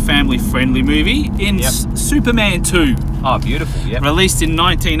it's a more family-friendly movie. Superman 2. Oh, beautiful, yeah. Released in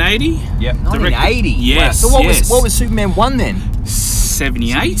 1980. Yep. 1980? Yes. Wow. So what was Superman 1 then?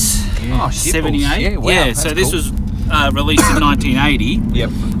 78. Oh, shit. 78. Yeah, wow. Yeah, so this was released in 1980. Yep.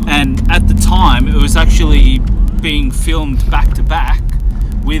 And at the time, it was actually being filmed back to back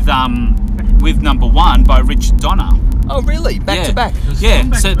with number 1 by Richard Donner. Oh, really? Back to back?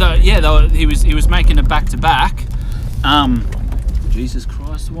 Yeah. So he was making it back to back. Jesus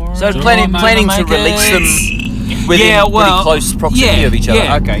Christ, Warren. So planning to release them within pretty close proximity of each other.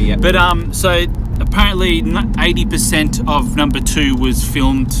 Yeah. Okay, yeah. But so apparently 80% of number 2 was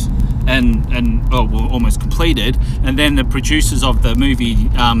filmed and almost completed, and then the producers of the movie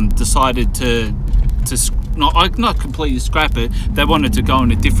decided to not completely scrap it. They wanted to go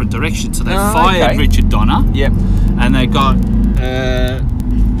in a different direction, so they fired Richard Donner. Yep. And they got.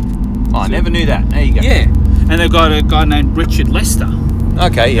 I never knew that. There you go. Yeah. And they got a guy named Richard Lester.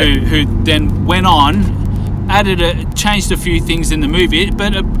 Okay, yeah. Who then went on, changed a few things in the movie,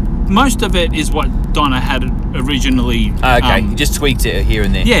 but most of it is what Donner had originally. Okay, just tweaked it here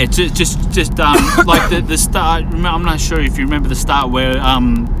and there. Yeah, just like the start. I'm not sure if you remember the start where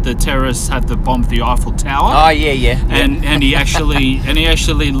the terrorists had to bomb the Eiffel Tower. Oh yeah. And he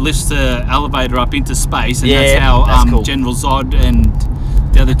actually lifts the elevator up into space, and that's how cool. General Zod and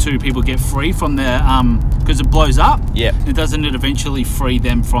the other 2 people get free from their because it blows up. Yeah. Doesn't it eventually free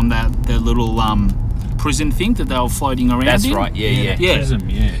them from their little prison thing that they were floating around That's in. right. Yeah. Prism,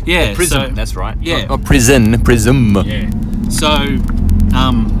 yeah. Yeah. Prism. So, That's right. Yeah. Oh, prism. Yeah. So,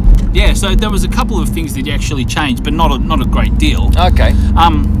 so there was a couple of things that actually changed, but not a great deal. Okay.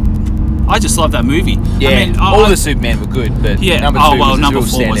 I just love that movie. Yeah. I mean, all the Superman were good, but number 2 was a number real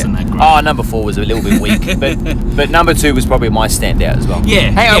 4 standout. wasn't that great. Oh, number 4 was a little bit weak, but number 2 was probably my standout as well.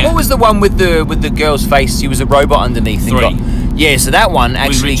 Yeah. Hang on, yeah. what was the one with the girl's face? She was a robot underneath. 3. Yeah, so that one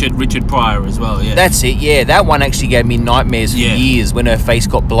actually. With Richard Pryor as well. Yeah. That's it. Yeah, that one actually gave me nightmares for years when her face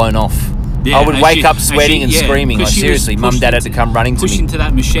got blown off. Yeah, I would wake up sweating and screaming. Like, seriously, Mum, Dad had to come running to me. Pushed into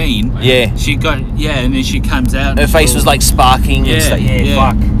that machine. Yeah. She got, and then she comes out. Her face was like sparking. Yeah, and stuff. yeah.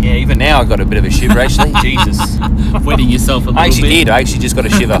 Fuck. Yeah, even now I got a bit of a shiver actually. Jesus. Wetting yourself a little I actually bit. did. I actually just got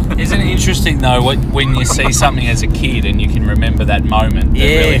a shiver. Isn't it interesting though when you see something as a kid and you can remember that moment that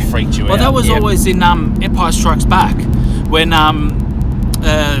really freaked you out? Well, that was always in Empire Strikes Back when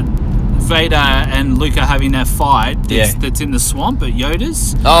Vader and Luke are having that fight that's in the swamp at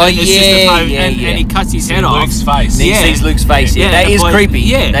Yoda's. Oh, and and he cuts his head off. Luke's face. He sees Luke's face. Yeah, that is creepy.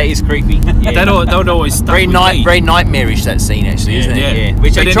 Yeah. That is creepy. Yeah. That would always stuck very with me. very nightmarish, that scene actually, isn't it? Yeah.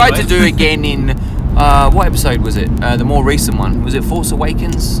 Which But they tried anyway. to do again in what episode was it? The more recent one. Was it Force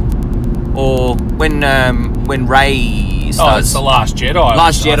Awakens? Or when Rey Oh, it's the Last Jedi.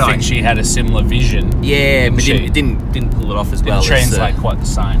 Last Jedi. I think she had a similar vision. Yeah, but she? it didn't pull it off as well. Didn't translate quite the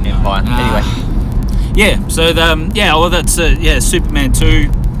same. Empire. Anyway. Yeah. So that's Superman 2. I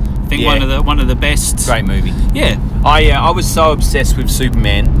think one of the best. Great movie. Yeah. I was so obsessed with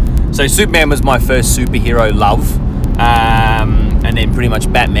Superman. So Superman was my first superhero love. And then pretty much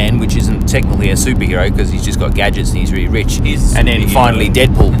Batman, which isn't technically a superhero because he's just got gadgets and he's really rich. And then finally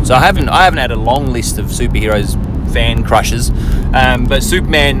Deadpool. So I haven't had a long list of superheroes fan crushes, but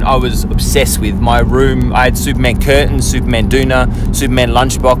Superman I was obsessed with. My room, I had Superman curtains, Superman doona, Superman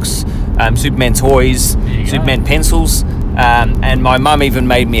lunchbox, Superman toys, Superman pencils, and my mum even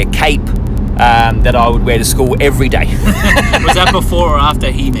made me a cape that I would wear to school every day. Was that before or after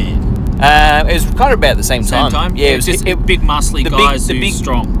He-Man? It was kind of about the same time. Yeah, it was just big muscly guys who's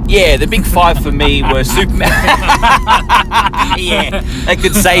strong. Yeah, the big 5 for me were Superman. Yeah, that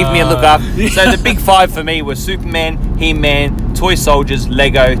could save me a look up. So the big 5 for me were Superman, He-Man, toy soldiers,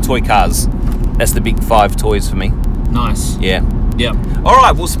 Lego, toy cars. That's the big 5 toys for me. Nice. Yeah. Yep. All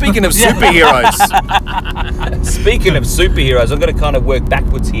right. Well, speaking of superheroes, I've got to kind of work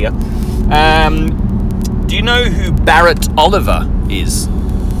backwards here. Do you know who Barrett Oliver is?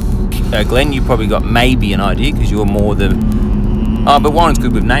 Glenn, you probably got maybe an idea because you're more the. Oh, but Warren's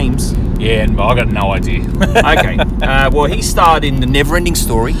good with names. Yeah, but I got no idea. Okay. Well, he starred in The Neverending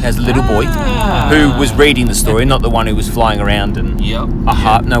Story as a little boy who was reading the story, not the one who was flying around and a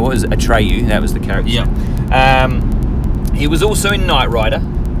heart. No, what was it? Atreyu? That was the character. Yep. He was also in Knight Rider.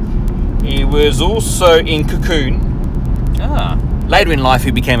 He was also in Cocoon. Later in life,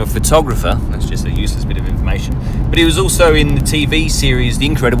 he became a photographer. That's just a useless bit of information. But he was also in the TV series The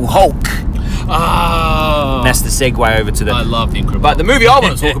Incredible Hulk. Oh. That's the segue over to the. I love The Incredible But the movie I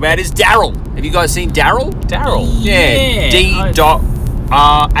want to talk about is Daryl. Have you guys seen Daryl? Daryl. Yeah.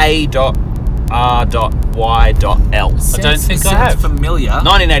 D.R.A.R.Y.L. I don't think I have. Familiar.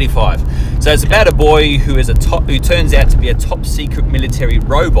 1985. So it's about a boy who turns out to be a top secret military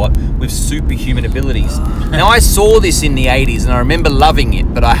robot with superhuman abilities. Now I saw this in the 80s and I remember loving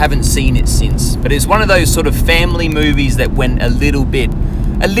it, but I haven't seen it since. But it's one of those sort of family movies that went a little bit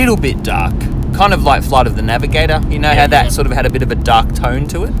dark. Kind of like Flight of the Navigator. You know how that sort of had a bit of a dark tone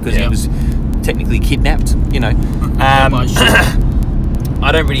to it because he was technically kidnapped, you know.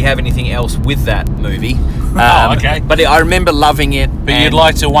 I don't really have anything else with that movie. Okay. But I remember loving it. But you'd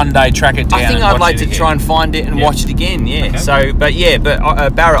like to one day track it down. I think and I'd watch like it to again. try and find it and watch it again. Yeah. Okay. So, but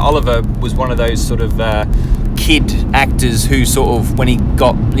Barrett Oliver was one of those sort of kid actors who sort of, when he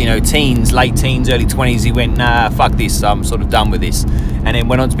got late teens, early 20s, he went, nah, fuck this. I'm sort of done with this, and then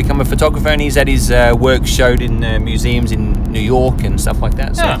went on to become a photographer. And he's had his work showed in museums in New York and stuff like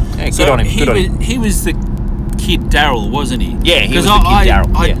that. So, good on him. He was the kid Daryl, wasn't he? Yeah, he was the kid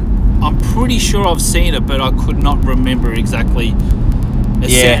Daryl. I'm pretty sure I've seen it, but I could not remember exactly.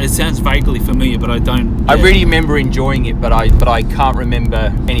 It sounds vaguely familiar, but I don't. I really remember enjoying it, but I can't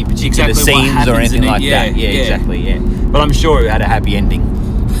remember any particular scenes or anything like that. Yeah, exactly. Yeah, but I'm sure it had a happy ending.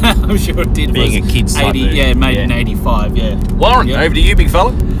 I'm sure it did. Being a kid's type movie. Made in '85. Yeah. Warren, over to you, big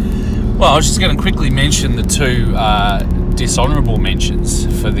fella. Well, I was just going to quickly mention the two dishonourable mentions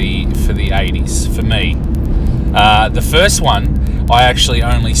for the 80s for me. The first one I actually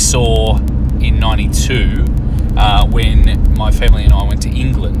only saw in '92 when my family and I went to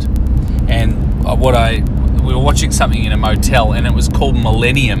England, and we were watching something in a motel, and it was called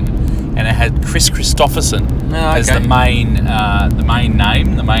Millennium, and it had Chris Christopherson as okay. the main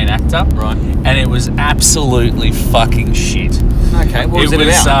name, the main actor. Right. And it was absolutely fucking shit. Okay, what was it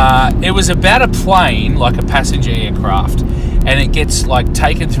about? It was about a plane, like a passenger aircraft, and it gets like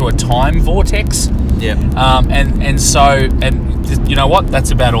taken through a time vortex. Yeah. And you know what?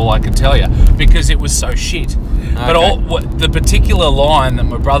 That's about all I can tell you because it was so shit. Okay. But the particular line that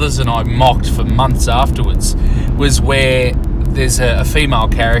my brothers and I mocked for months afterwards was where there's a female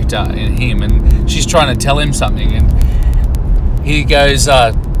character in him, and she's trying to tell him something, and he goes,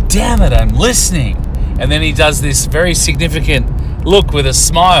 "Damn it, I'm listening," and then he does this very significant look with a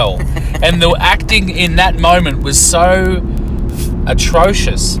smile, and the acting in that moment was so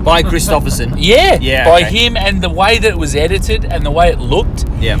atrocious. By Christopherson. Yeah, by him, and the way that it was edited and the way it looked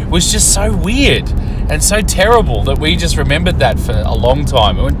was just so weird and so terrible that we just remembered that for a long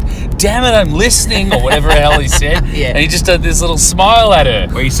time. It went, "Damn it, I'm listening," or whatever the hell he said. And he just did this little smile at her.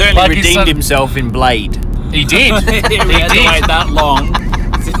 Well, he certainly redeemed himself in Blade. He did. He had to wait that long.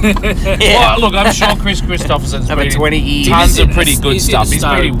 Well, look, I'm sure Chris Christopherson's over 20 years. Tons of pretty good stuff. He's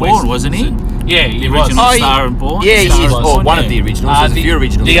pretty Born, wasn't he? Yeah, the original Star and Born. Yeah, he is. Or one of the originals. There's a few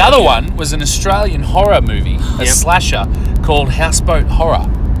originals. The other one was an Australian horror movie, a slasher called Houseboat Horror.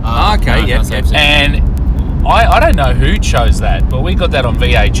 Okay, yeah. And I don't know who chose that, but we got that on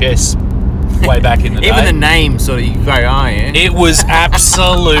VHS way back in the day. Even the name sort of, you go, It was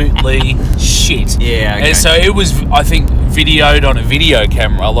absolutely shit. Yeah, okay. And so it was, I think, videoed on a video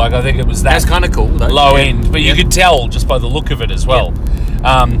camera. Like, I think it was That's kind of cool, though. Low end. But you could tell just by the look of it as well.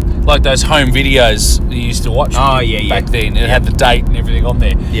 Like those home videos you used to watch back then. It had the date and everything on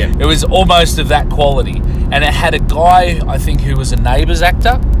there. Yeah. It was almost of that quality. And it had a guy, I think, who was a Neighbours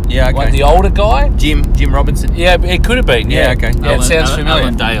actor. Yeah, okay. Like the older guy. Jim Robinson. Yeah, it could have been. Yeah, okay. Yeah, it sounds familiar.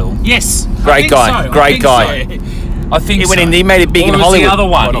 Alan Dale. Yes. Great guy. Great guy. I think he made it big in Hollywood. The other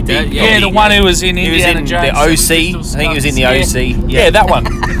one. The one who was in Indiana Jones. The OC. I think he was in the OC. Yeah, that one.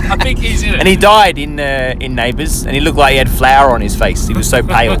 I think he's in it. And he died in Neighbours, and he looked like he had flour on his face. He was so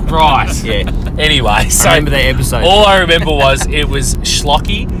pale. Right. Yeah. Anyway, so I remember that episode. All I remember was it was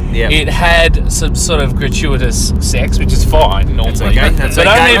schlocky. Yeah. It had some sort of gratuitous sex, which is fine normally. That's but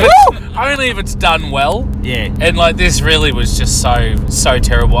okay. only if it's done well. Yeah. And like this really was just so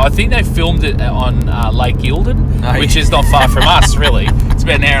terrible. I think they filmed it on Lake Eildon, which is not far from us, really. It's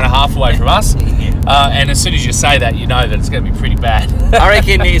about an hour and a half away from us. And as soon as you say that, you know that it's going to be pretty bad. I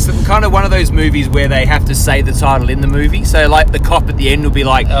reckon it's kind of one of those movies where they have to say the title in the movie. So, like, the cop at the end will be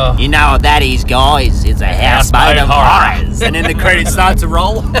like, "You know what that is, guys? It's a houseboat of horrors." And then the credits start to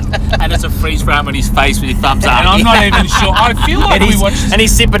roll. And it's a freeze frame on his face with his thumbs up. And I'm not even sure. I feel like we watched this. And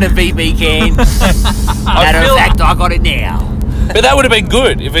he's sipping a VB can. Matter of fact, I got it now. But that would have been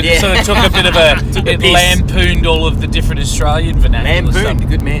good if it sort of took a bit of it lampooned all of the different Australian vernacular stuff. Lampooned,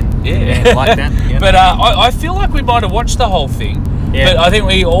 good man. Yeah, like that. Yeah. But I feel like we might have watched the whole thing. Yeah. But I think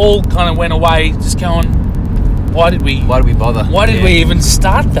we all kind of went away just going, why did we bother? Why did we even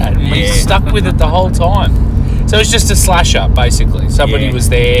start that? And we stuck with it the whole time. So it's just a slasher, basically. Somebody was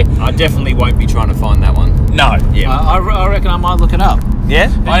there. I definitely won't be trying to find that one. No. Yeah. I reckon I might look it up.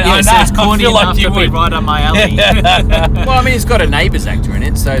 Yeah? I know. It's corny enough to be right on my alley. Well, I mean, it's got a Neighbours actor in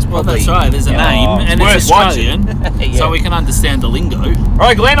it, so it's probably... Well, that's right. There's a name, and it's Australian, so we can understand the lingo. All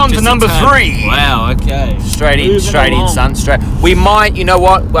right, Glenn, on to number 3. Wow, okay. Straight in, son. We might, you know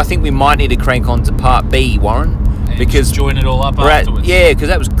what? I think we might need to crank on to part B, Warren. Because join it all up afterwards. Because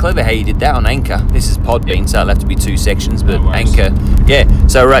that was clever how you did that on Anchor. This is Podbean, so it'll have to be 2 sections, but Anchor. Yeah,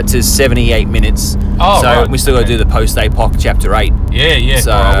 so we're at to 78 minutes. We still got to do the post-APOC chapter 8. Yeah.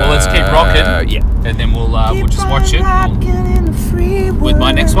 So, all right, well, let's keep rocking. And then we'll just watch it. With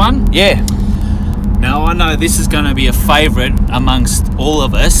my next one? Yeah. Now, I know this is going to be a favourite amongst all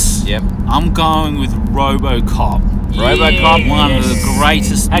of us. Yep. I'm going with RoboCop. RoboCop, one of the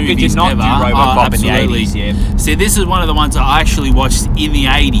greatest movies ever. How could you not do RoboCop in the 80s? Yeah. See, this is one of the ones I actually watched in the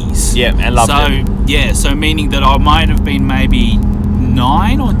 80s. Yeah, and loved it. Yeah, so meaning that I might have been maybe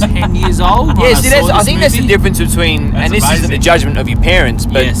 9 or 10 years old. Yeah, see, I think that's the difference between, and this isn't the judgment of your parents,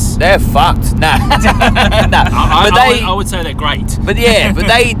 but they're fucked. Nah. I would say they're great. But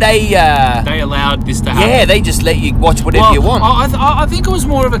they allowed this to happen. Yeah, they just let you watch whatever you want. I think it was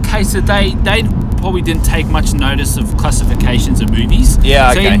more of a case that they probably didn't take much notice of classifications of movies. Yeah,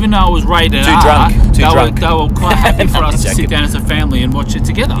 okay. So even though it was rated Too R, drunk. They were quite happy for us to sit down as a family and watch it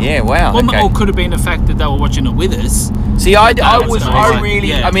together. Yeah, wow. Or it could have been the fact that they were watching it with us. See,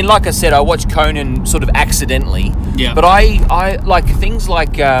 I mean, like I said, I watched Conan sort of accidentally. Yeah. But I like things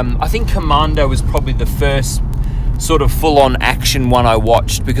like, I think Commando was probably the first sort of full-on action one I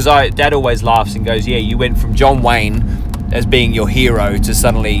watched, because Dad always laughs and goes, yeah, you went from John Wayne as being your hero to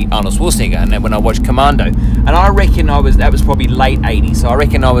suddenly Arnold Schwarzenegger. And then when I watched Commando, and I reckon that was probably late 80s, so I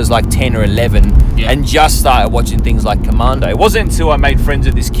reckon I was like 10 or 11 and just started watching things like Commando. It wasn't until I made friends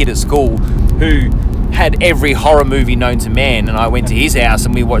with this kid at school who had every horror movie known to man, and I went to his house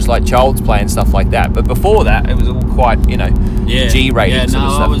and we watched like Child's Play and stuff like that. But before that, it was all quite, G-rated sort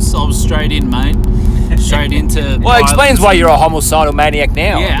of stuff. I was straight in, mate. Straight into. Well, it explains why you're a homicidal maniac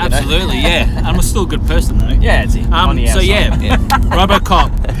now. Yeah, absolutely. Yeah, I'm still a good person though. Yeah, it's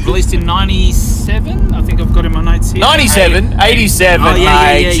RoboCop released in '97. I think I've got in my notes here. 97, 87, Oh,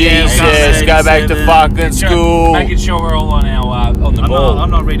 yeah, mate. Jesus, go back to 87. fucking school. Making sure we're all on the ball.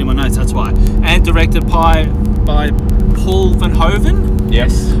 I'm not reading my notes. That's why. And directed by Paul Verhoeven.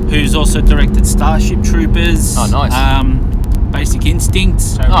 Yes. Who's also directed Starship Troopers. Oh, nice. Basic Instinct.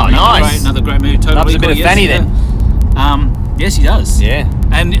 Nice. Another great movie. Totally Loves a bit of Fanny then. Yes, he does. Yeah.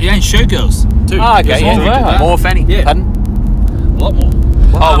 And Showgirls too. Oh, okay. There's Yeah. More Fanny. Yeah. Pardon? A lot more.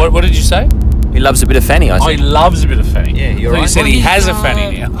 Oh, what did you say? He loves a bit of Fanny, I Oh, said. he loves a bit of fanny. Yeah, you're I thought right. you said he has a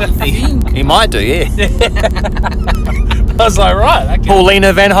fanny now. I think. He might do, yeah. I was like, right. Okay.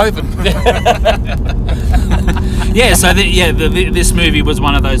 Paulina Van Hoven. Yeah, so this movie was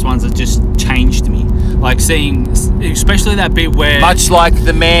one of those ones that just changed me. Like seeing, especially that bit where Much like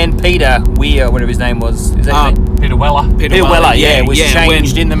the man Peter Weir, whatever his name was. Is that his name? Peter Weller. Peter Weller, was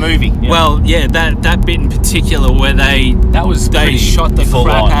changed in the movie. Yeah. Well, yeah, that bit in particular where they pretty shot the full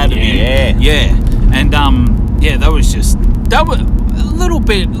crap on, out of him. Yeah, and that was a little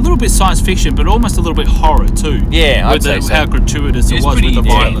bit science fiction, but almost a little bit horror too. Yeah, I'd with say so. how gratuitous it was with the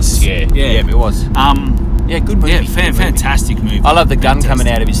violence. Yeah, it was. Yeah, good movie. Yeah, Good movie. fantastic movie. I love the gun coming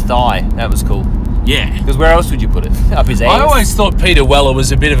out of his thigh. That was cool. Yeah. Because where else would you put it? Up his ass. I always thought Peter Weller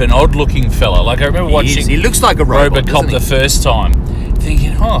was a bit of an odd-looking fella. Like I remember watching. He looks like a robot, RoboCop the first time,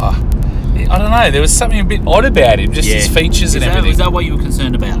 thinking, I don't know, there was something a bit odd about him, just his features and everything. Is that what you were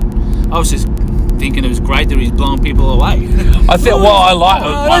concerned about? I was just thinking it was great that he's blowing people away. I think. Well, I like.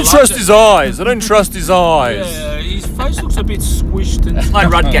 I don't trust his eyes. I don't trust his eyes. Yeah, his face looks a bit squished and Like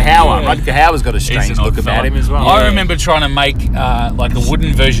Rutger Hauer. Yeah. Rutger Hauer's got a strange look about him as well. I remember trying to make like a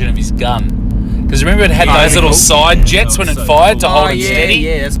wooden version of his gun. Because remember it had those little side jets when it fired to hold it steady?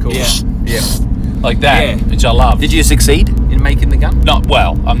 Yeah, that's cool. Yeah. Like that, which I love. Did you succeed in making the gun? Not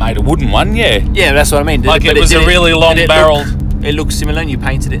well. I made a wooden one, yeah. Yeah, that's what I mean. Like it was a really long barreled. It looked similar and you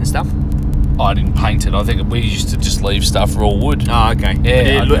painted it and stuff? I didn't paint it. I think we used to just leave stuff raw wood. Oh, okay.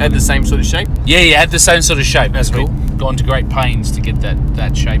 Yeah. It had the same sort of shape? Yeah, it had the same sort of shape. That's cool. We'd gone to great pains to get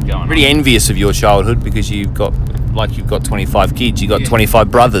that shape going. Pretty envious of your childhood because you've got 25 kids. You've got 25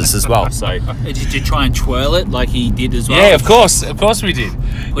 brothers as well. So did you try and twirl it like he did as well? Yeah, of course we did.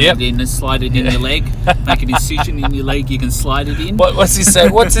 Put it in and slide it in your leg. Make an incision in your leg. You can slide it in. What's he say?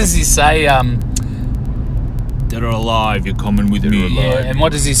 What does he say? Dead or alive, you're coming with me. Yeah, and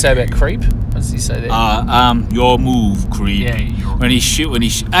what does he say about creep? What does he say there? Your move, creep. Yeah,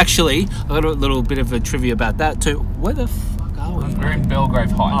 actually, I got a little bit of a trivia about that too. Where the fuck are we? We're in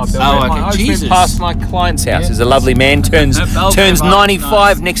Belgrave Heights. Okay. I just went past my client's house. There's a lovely man turns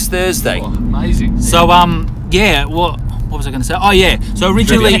 95 next Thursday. Oh, amazing. So what was I going to say? Oh yeah. So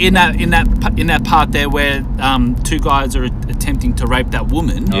originally in that part there where two guys are attempting to rape that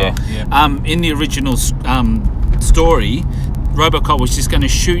woman. In the original story, RoboCop was just going to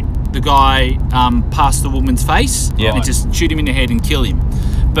shoot the guy past the woman's face and just shoot him in the head and kill him.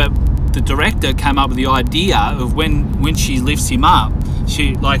 But the director came up with the idea of when she lifts him up,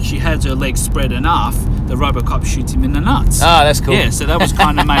 she has her legs spread enough, the RoboCop shoots him in the nuts. Ah, that's cool. Yeah, so that was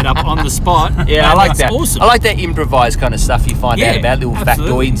kind of made up on the spot. Yeah, I like that. Awesome. I like that improvised kind of stuff you find out about, little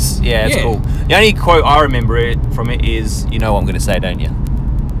factoids. Yeah, it's cool. The only quote I remember from it is, you know what I'm going to say, don't you?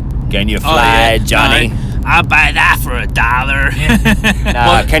 Can you fly, Johnny? No, I'll buy that for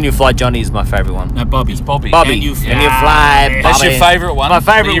 $1. Can you fly, Johnny is my favourite one. No, Bobby. It's Bobby. Bobby, Can you fly, Bobby? That's your favourite one. My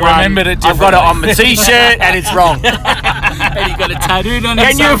favourite You one. remembered it I've got it on my differently. t-shirt and it's wrong. And he got it tattooed on him.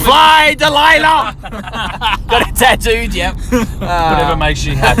 Can you fly, Delilah? Got it tattooed, yep. Whatever makes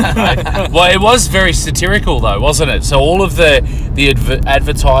you happy, mate. Well, it was very satirical, though, wasn't it? So all of the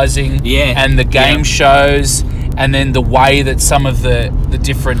advertising and the game shows, and then the way that some of the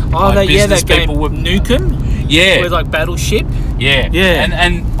different business people were Nukem. Yeah, with like Battleship. Yeah, yeah.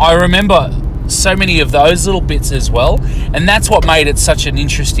 And I remember so many of those little bits as well, and that's what made it such an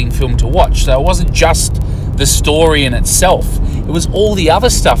interesting film to watch. So it wasn't just the story in itself; it was all the other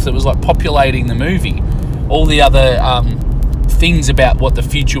stuff that was like populating the movie, all the other things about what the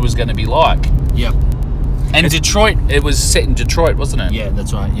future was going to be like. Yep. And Detroit, it was set in Detroit, wasn't it? Yeah,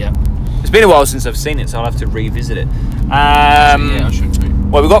 that's right. Yeah. It's been a while since I've seen it, so I'll have to revisit it. Yeah, I should too.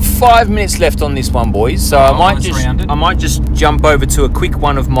 Well, we've got 5 minutes left on this one, boys. So I might just jump over to a quick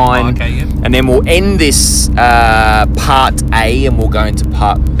one of mine, and then we'll end this part A, and we'll go into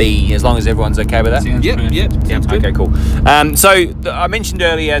part B. As long as everyone's okay with that. Yep. Okay, cool. So I mentioned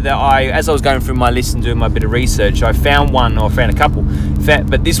earlier that as I was going through my list and doing my bit of research, I found a couple.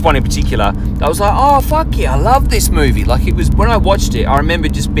 But this one in particular, I was like, oh fuck yeah, I love this movie. Like, it was, when I watched it, I remember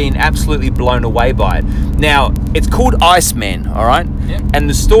just being absolutely blown away by it. Now, it's called Iceman, all right? Yep. And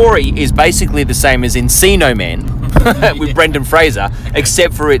the story is basically the same as Encino Man with Brendan Fraser,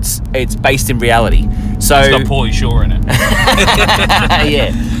 except for it's based in reality. So It's got Pauly Shore in it.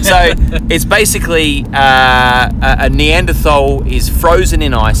 yeah. So it's basically a Neanderthal is frozen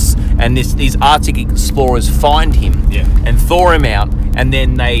in ice, and these Arctic explorers find him and thaw him out, and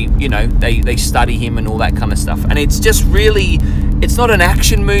then they study him and all that kind of stuff. And it's just really, it's not an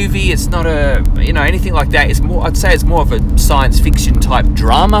action movie. It's not anything like that. It's more, I'd say it's more of a science fiction type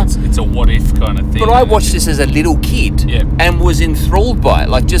drama. It's a what if kind of thing. But I watched this as a little kid and was enthralled by it,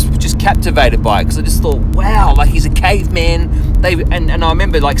 like just captivated by it, because I just thought, wow, like he's a caveman. And I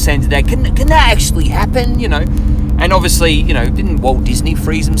remember like saying to Dad, can that actually happen? And obviously, didn't Walt Disney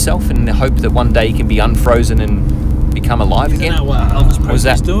freeze himself in the hope that one day he can be unfrozen and become alive again? Isn't that what Elvis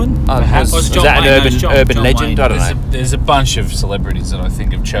Presley's doing? Was that an urban legend? I don't know. There's a bunch of celebrities that I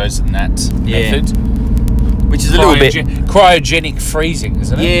think have chosen that method. Which is a little bit cryogenic freezing,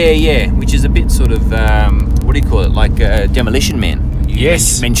 isn't it? Yeah. Which is a bit sort of what do you call it? Like Demolition Man.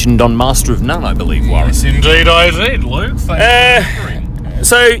 Yes. Mentioned on Master of None, I believe, Warren. Yes, indeed I did, Luke.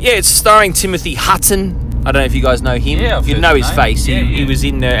 So it's starring Timothy Hutton. I don't know if you guys know him. Yeah, you know his face. He was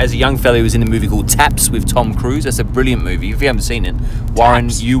in as a young fella. He was in a movie called Taps with Tom Cruise. That's a brilliant movie. If you haven't seen it, Warren,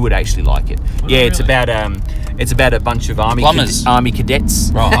 you would actually like it. It's about a bunch of army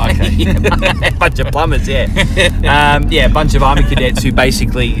cadets. Right. Okay. A bunch of plumbers. Yeah. A bunch of army cadets who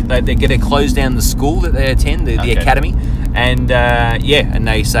basically they're going to close down the school that they attend, the academy, and and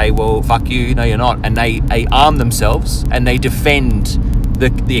they say, well, fuck you. No, you're not. And they arm themselves and they defend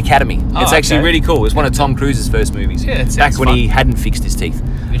the academy. It's actually really cool. It's one of Tom Cruise's first movies. Yeah, it back when he hadn't fixed his teeth.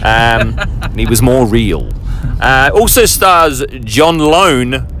 And he was more real. Also stars John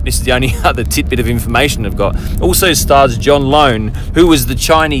Lone. This is the only other tidbit of information I've got. Also stars John Lone, who was the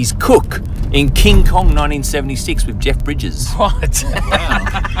Chinese cook in King Kong 1976 with Jeff Bridges. What?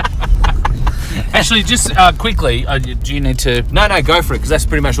 Actually, just quickly, do you need to... No, go for it, because that's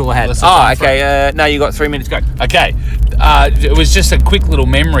pretty much all I had. Okay. Now you got 3 minutes. Go. Okay. It was just a quick little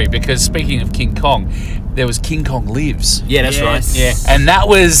memory, because speaking of King Kong, there was King Kong Lives. Yeah, that's right. Yeah, and that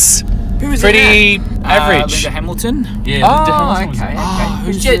was pretty average. Linda Hamilton. Yeah.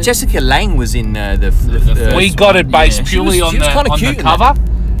 Okay. Jessica Lange was in the we got it based purely on the cover.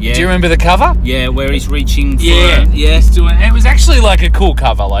 Yeah. Do you remember the cover? Yeah, where he's reaching for it was actually like a cool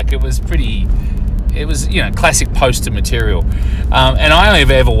cover. Like, it was pretty... It was, classic poster material. And I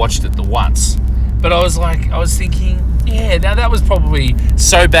only ever watched it the once. But I was thinking, now that was probably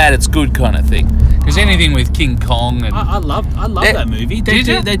so bad it's good kind of thing. Because anything with King Kong and... I love that movie. They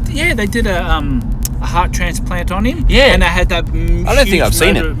did a heart transplant on him. Yeah. And they had that I don't think I've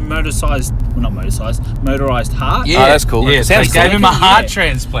seen it. Motorized heart. Yeah. Oh, that's cool. Yeah, they gave him a heart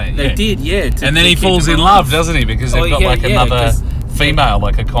transplant. They did, and then he falls in love, doesn't he? Because they've got another female,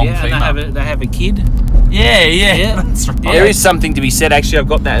 like a Kong female. And they have a kid. Yeah. That's right. There is something to be said. Actually, I've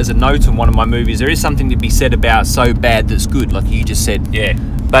got that as a note on one of my movies. There is something to be said about so bad that's good, like you just said. Yeah.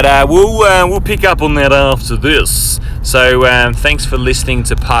 But we'll pick up on that after this. So thanks for listening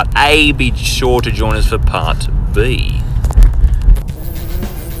to part A. Be sure to join us for part B.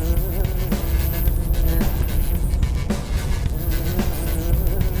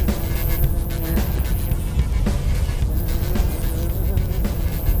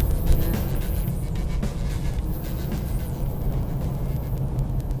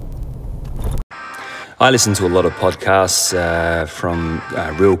 I listen to a lot of podcasts from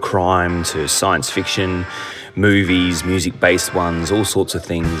real crime to science fiction, movies, music-based ones, all sorts of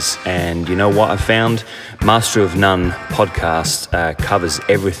things. And you know what I found? Master of None podcast covers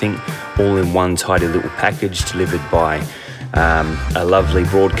everything, all in one tidy little package delivered by a lovely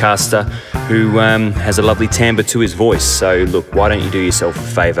broadcaster who has a lovely timbre to his voice. So look, why don't you do yourself a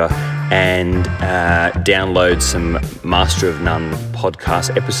favour and download some Master of None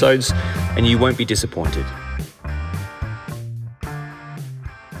podcast episodes, and you won't be disappointed.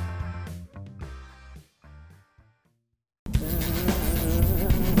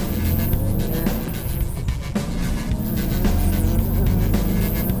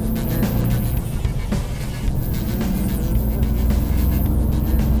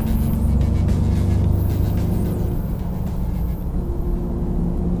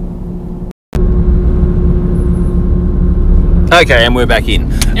 Okay, and we're back in.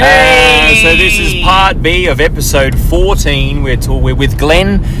 So this is part B of episode 14. We're with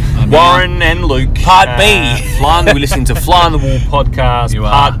Glenn, Warren, and Luke. Part B. We're listening to Fly on the Wall podcast. You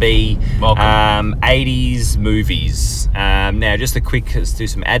are. Part B. Welcome. 80s movies. Now, just a quick, let's do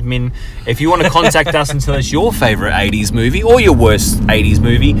some admin. If you want to contact us and tell us your favourite 80s movie or your worst 80s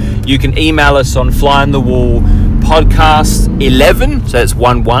movie, you can email us on Fly on the Wall podcast 11, so that's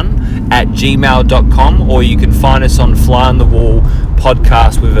 11 at gmail.com, or you can find us on Fly on the Wall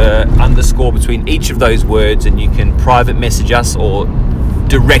podcast with a underscore between each of those words, and you can private message us or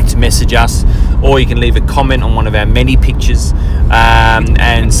direct message us, or you can leave a comment on one of our many pictures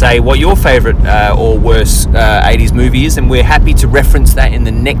and say what your favourite or worst 80s movie is, and we're happy to reference that in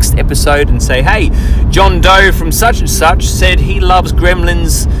the next episode and say, hey, John Doe from such and such said he loves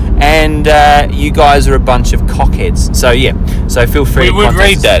Gremlins and you guys are a bunch of cockheads. So yeah, so feel free to We would contact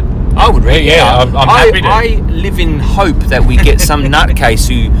read us. that. I would read it. Yeah, I'm happy to. I live in hope that we get some nutcase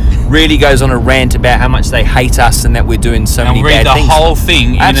who really goes on a rant about how much they hate us and that we're doing so many And read bad the things. whole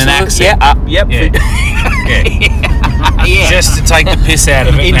thing in an accent. Yeah, yep. Yeah. Just to take the piss out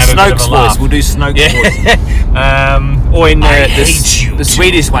of it. In and have a bit of Snoke's a laugh. voice, well do Snoke's Yeah. voice. Or in I hate you the too.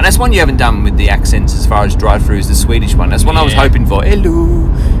 Swedish one. That's one you haven't done with the accents as far as drive-throughs. The Swedish one. That's one I was Yeah. hoping for. Hello,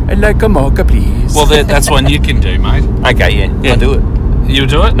 I'd like a mocha, please. Well, that's one you can do, mate. Okay, yeah, I'll do it. You'll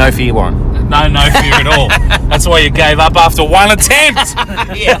do it? No fear, Warren. No fear at all. That's why you gave up after one attempt.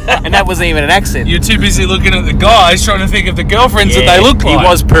 And that wasn't even an accent. You're too busy looking at the guys trying to think of the girlfriends that they look like. He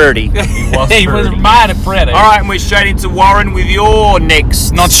was pretty. He was mad at pretty. All right, and we're straight into Warren with your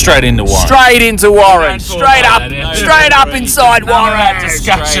next. Not straight into one. Straight into Warren. Don't talk Straight about up. that, yeah. Straight up inside Warren.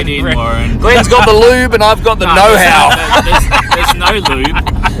 discussion, Straight in, Brett. Warren. Glenn's got the lube and I've got the know-how. There's no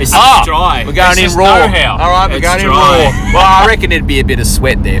lube. It's Ah, just dry. We're going It's in just raw. know-how. All right, we're It's going in dry. raw. Well, I reckon it'd be a bit of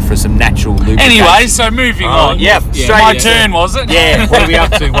sweat there for some natural lubrication. Anyway, so moving on. Yep, Yeah. straight My into- turn, was it? Yeah, what are we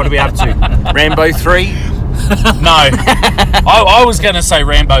up to? What are we up to? Rambo 3? No. I was going to say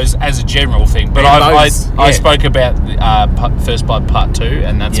Rambo's as a general thing, but Rambo's, I yeah. spoke about First Blood Part 2,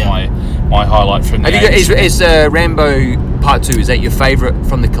 and that's my highlight from the Have you got, 80s. is Rambo Part 2, is that your favourite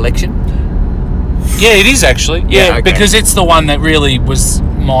from the collection? Yeah, it is actually. Yeah, okay. because it's the one that really was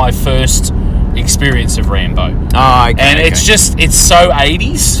my first experience of Rambo. Oh, okay. And it's so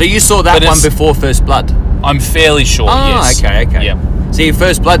 80s. So you saw that But one it's- before First Blood? I'm fairly sure, Oh, yes. okay. Yeah. See,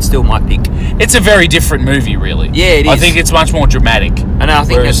 First Blood's still my pick. It's a very different movie, really. Yeah, it I is. think it's much more dramatic. And I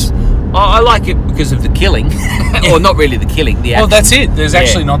think Whereas- I like it because of the killing. Or not really the killing, the Well, action. that's it. There's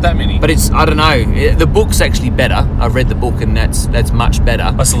actually not that many. But it's, I don't know, the book's actually better. I've read the book and that's much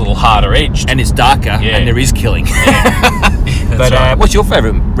better. That's a little harder edged. And it's darker Yeah. and there is killing. But right. what's your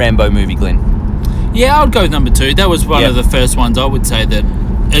favourite Rambo movie, Glenn? Yeah, I would go with number 2. That was one Yep. of the first ones I would say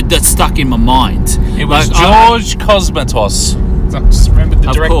that stuck in my mind. It was Like, I- George Cosmatos. I just remembered the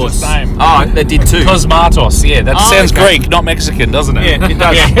Of director's course. name. Oh, they did too. Cosmatos, yeah. That Oh, sounds okay. Greek, not Mexican, doesn't it? Yeah, it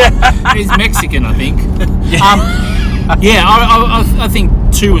does. He's Mexican, I think. I think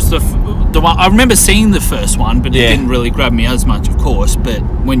 2 was the one. I remember seeing the first one, but Yeah. it didn't really grab me as much, of course. But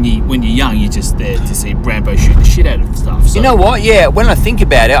when you're young, you're just there to see Rambo shoot the shit out of stuff. So. You know what? Yeah, when I think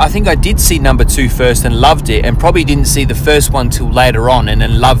about it, I think I did see number 2 first and loved it, and probably didn't see the first one till later on, and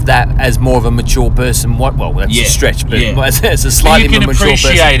then loved that as more of a mature person. Well, that's Yeah, a stretch, but yeah. as a But slightly you can more mature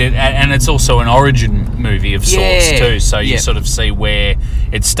person. appreciate it, and it's also an origin movie of sorts Yeah, too. So you yeah. sort of see where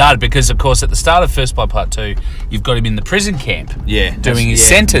it started, because of course at the start of First Blood Part 2, you've got him in the prison camp, Yeah, doing his yeah.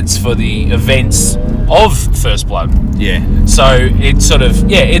 sentence for the events of First Blood. Yeah. So it's sort of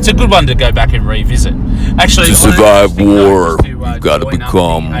it's a good one to go back and revisit. Actually, To one of the survive interesting war, notes to, you've gotta join up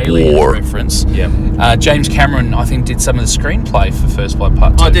become the Aliens war. reference. Yeah. James Cameron, I think, did some of the screenplay for First Blood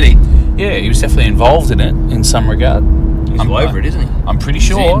Part 2. Oh, did he? Yeah, he was definitely involved in it in some regard. He's all over it, isn't he? I'm pretty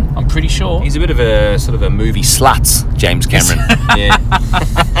sure. I'm pretty sure. He's a bit of a sort of a movie sluts, James Cameron. Yeah.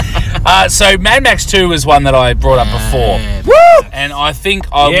 So Mad Max 2 was one that I brought up before. And I think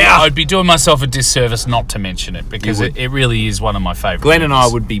I'd be doing myself a disservice not to mention it, because You would. it really is one of my favourite Glenn and I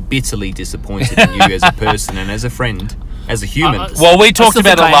movies. would be bitterly disappointed in you as a person and as a friend, as a human. Well, we talked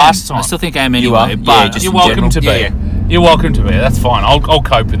about it last time. I still think I am You are? anyway. Yeah, But just You're in welcome general. to be. Yeah, yeah. You're welcome to be. That's fine. I'll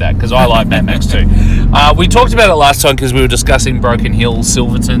cope with that, because I like Mad Max 2. We talked about it last time because we were discussing Broken Hill,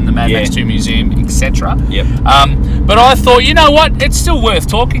 Silverton, the Mad Max 2 Museum, etc. Yep. But I thought, you know what? It's still worth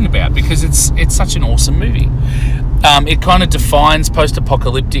talking about, because it's such an awesome movie. It kind of defines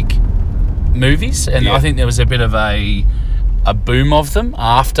post-apocalyptic movies, and Yeah. I think there was a bit of a boom of them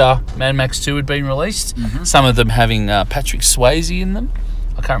after Mad Max 2 had been released. Mm-hmm. Some of them having Patrick Swayze in them.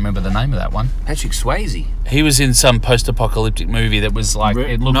 I can't remember the name of that one. Patrick Swayze. He was in some post-apocalyptic movie that was like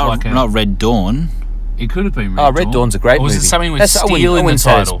it looked like a not Red Dawn. It could have been Red Oh, Red Dawn. Dawn's a great Or was movie. it something with That's- I steel wouldn't- I in the wouldn't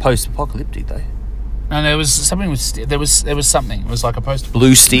say it's title? post-apocalyptic though. No, there was something with there was something. It was like a post.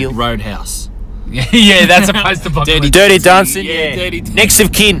 Blue Steel. Roadhouse. Yeah, that's a post-apocalyptic. Dirty Dancing. Yeah. Dirty Next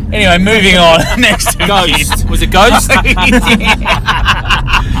of Kin. Anyway, moving on. Next to Ghost. Was it Ghost?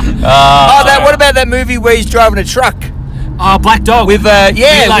 What about that movie where he's driving a truck Oh, Black Dog. with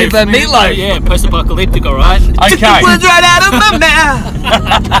Meatloaf? Yeah, post-apocalyptic, all right. Okay. Words right out of my mouth.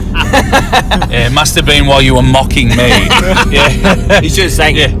 Yeah, it must have been while you were mocking me. Yeah. He should have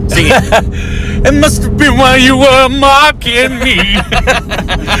sang it. Yeah. Sing it. It must have been while you were mocking me.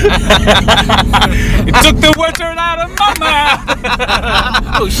 It took the words right out of my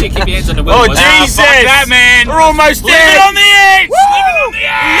mouth. Oh shit, keep your hands on the wheel. Oh, boys. Jesus. Fuck that, man. We're almost Living dead. on the edge. Living on the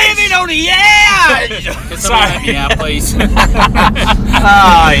edge. Living on the edge. Can someone help me out, please?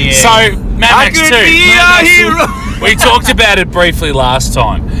 Oh, yeah. So, Mad Max 2. a hero. We talked about it briefly last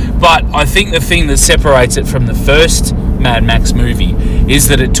time, but I think the thing that separates it from the first Mad Max movie is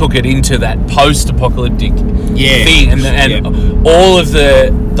that it took it into that post-apocalyptic thing, and all of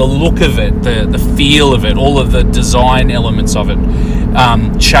the look of it, the feel of it, all of the design elements of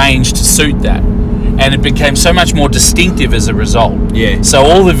it changed to suit that. And it became so much more distinctive as a result. Yeah. So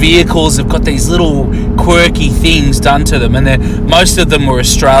all the vehicles have got these little quirky things done to them, and most of them were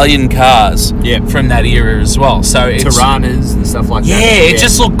Australian cars from that era as well. So it's, Tiranas and stuff like that. yeah, it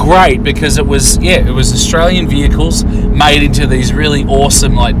just looked great because it was Australian vehicles made into these really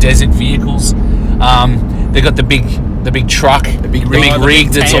awesome like desert vehicles. They got the big truck, the big rig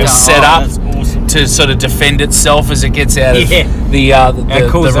that's all set up to sort of defend itself as it gets out of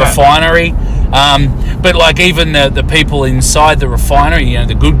the refinery. But like even the people inside the refinery, you know,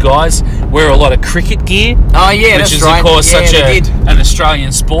 the good guys wear a lot of cricket gear. Oh yeah, which that's is right. of course Yeah, such they did. an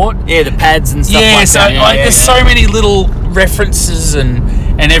Australian sport. Yeah, the pads and stuff Yeah, like so that. like there's so many little references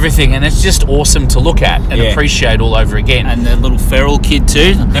and everything, and it's just awesome to look at and appreciate all over again. And the little feral kid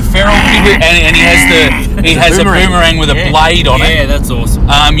too. The feral kid, and he has a boomerang with a blade on it. Yeah, that's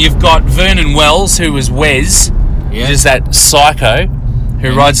awesome. You've got Vernon Wells, who was Wes, Yeah. which is that psycho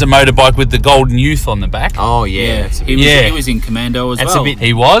who rides a motorbike with the golden youth on the back. Oh yeah, that's He was in Commando as That's well. a bit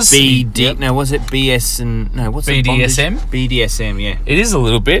He was. No, was it BS and no? What's the BDSM? bondage? BDSM, yeah. It is a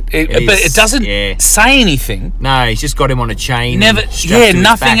little bit, but is, it doesn't say anything. No, he's just got him on a chain. Never, strapped to his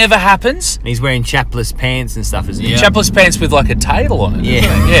nothing back. ever happens. And he's wearing chapless pants and stuff, isn't he? Chapless pants with like a tail on it.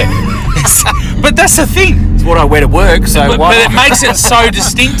 Yeah. But that's the thing. It's what I wear to work, so But why? it makes it so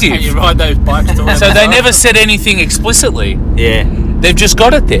distinctive. And you ride those bikes to So they never said anything explicitly. Yeah. They've just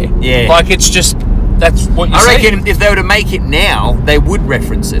got it there. Yeah. Like it's just that's what you I see. reckon if they were to make it now, they would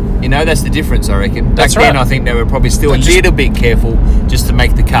reference it. You know, that's the difference, I reckon. That's Back then, right. I think they were probably still They a just- little bit careful just to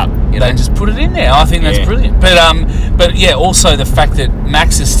make the cut. You know, They just put it in there. I think that's Yeah. brilliant. But yeah, also the fact that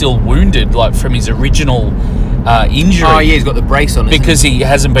Max is still wounded, like from his original injury. Oh yeah, he's got the brace on. Because he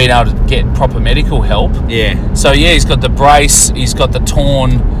hasn't been able to get proper medical help. Yeah. So yeah, he's got the brace. He's got the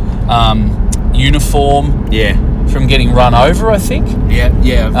torn uniform. Yeah. From getting run over, I think. Yeah.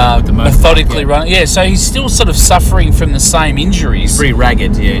 With the motorbike, methodically run. Yeah, so he's still sort of suffering from the same injuries. Pretty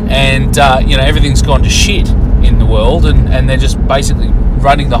ragged, yeah. And everything's gone to shit in the world, and they're just basically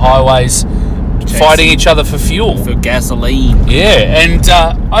running the highways, fighting each other for fuel. For gasoline. Yeah, and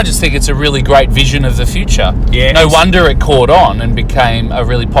I just think it's a really great vision of the future. Yeah, no wonder it caught on and became a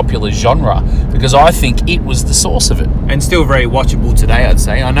really popular genre, because I think it was the source of it. And still very watchable today, I'd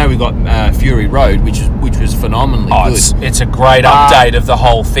say. I know we got Fury Road, which was phenomenally good. It's a great update of the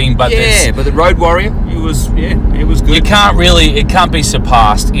whole thing, but but the Road Warrior, it was good. it can't be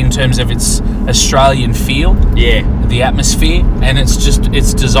surpassed in terms of its Australian feel. Yeah. The atmosphere, and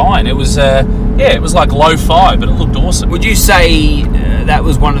it's design. It was it was like lo-fi, but it looked awesome. Would you say that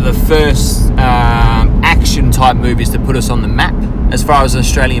was one of the first action type movies to put us on the map as far as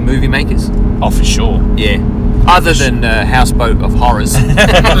Australian movie makers? Oh, for sure. Yeah. Other than Houseboat of Horrors.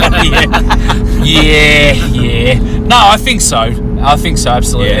 Yeah. No, I think so,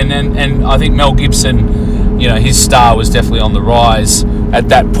 absolutely. Yeah. And I think Mel Gibson, his star was definitely on the rise at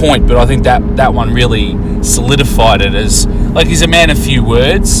that point, but I think that one really solidified it as, like, he's a man of few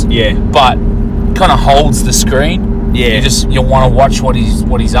words, but kind of holds the screen. Yeah. You want to watch what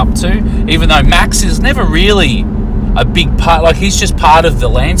he's up to, even though Max is never really a big part. Like, he's just part of the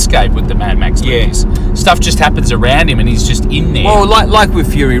landscape with the Mad Max movies. Stuff just happens around him, and he's just in there. Well, like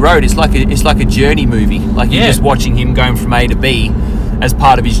with Fury Road, it's like a journey movie. Like, you're just watching him going from A to B as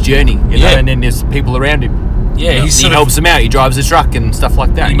part of his journey, you know, and then there's people around him. Yeah, he helps them out. He drives a truck and stuff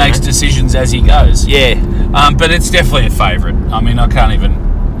like that. He makes decisions as he goes. Yeah. But it's definitely a favourite. I mean, I can't even,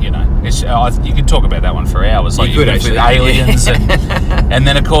 you could talk about that one for hours. Like, You could with actually, Aliens and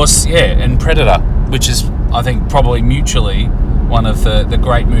then, of course, and Predator. which is, I think, probably mutually one of the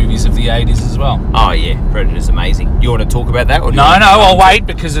great movies of the 80s as well. Oh yeah, Predator's amazing. You want to talk about that? Or No, I'll wait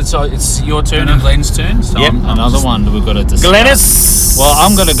because it's your turn and Glenn's turn. So Yep. Another one that we've got to discuss. Glennis. Well,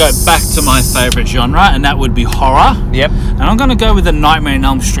 I'm going to go back to my favourite genre, and that would be horror. Yep. And I'm going to go with The Nightmare on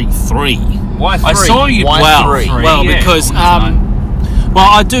Elm Street 3. Why 3? I saw you. Why Well, 3? well, Yeah, because I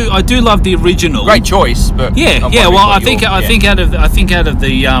want I do love the original. Great choice, but Yeah, I've yeah. probably Well, got I think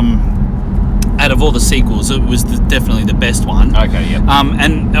your- out of all the sequels, it was definitely the best one. Okay, yep.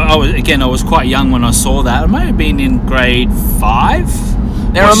 And I was quite young when I saw that. I may have been in grade 5.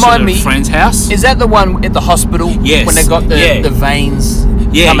 Now Watched it remind at me, a friend's house. is that the one at the hospital? Yes. When they got the veins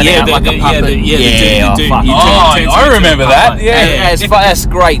coming out like a puppet? Fuck. I remember that. Yeah. That's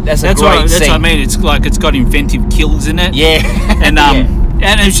great. That's a great That's scene. what I mean. It's like it's got inventive kills in it. Yeah. And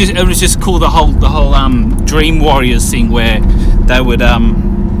and it was just cool the whole Dream Warriors thing where they would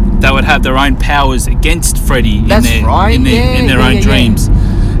have their own powers against Freddy in That's their right, in their own yeah. dreams,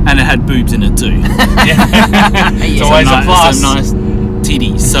 and it had boobs in it too. It's always a plus. Some nice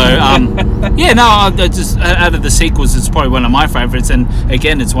titties. So I just out of the sequels, it's probably one of my favorites, and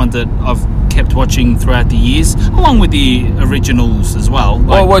again, it's one that I've kept watching throughout the years, along with the originals as well.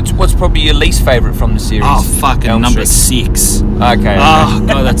 Well, what's probably your least favourite from the series? Oh, fucking Elm number Street. 6. Okay. Oh,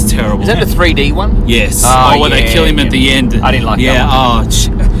 God, that's terrible. Is that the 3D one? Yes. Oh, Where they kill him at the end. I didn't like that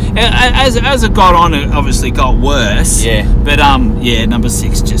Yeah, as it got on, it obviously got worse. Yeah. But, number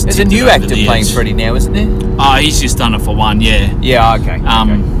 6 just There's a tipped new it over actor the playing edge. Freddy now, isn't there? Oh, he's just done it for one, yeah. Yeah, okay.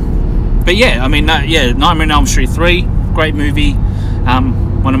 But yeah, I mean, Nightmare on Elm Street 3, great movie.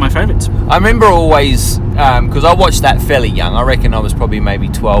 One of my favourites. I remember always, because I watched that fairly young. I reckon I was probably maybe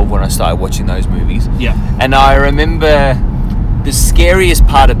 12 when I started watching those movies. Yeah. And I remember the scariest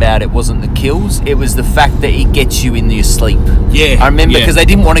part about it wasn't the kills, it was the fact that it gets you in your sleep. Yeah. I remember yeah. because they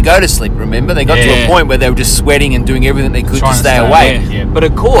didn't want to go to sleep, remember? They got to a point where they were just sweating and doing everything they could Trying to to stay stay awake. awake, yeah. But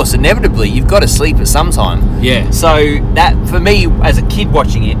of course, inevitably, you've got to sleep at some time. Yeah. So that, for me, as a kid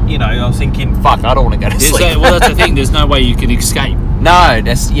watching it, I was thinking, fuck, I don't want to go to sleep. Well, that's the thing. There's no way you can escape. No,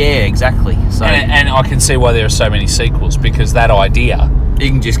 exactly. So And I can see why there are so many sequels, because that idea, you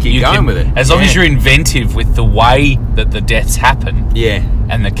can just keep going with it. As long as you're inventive with the way that the deaths happen, Yeah.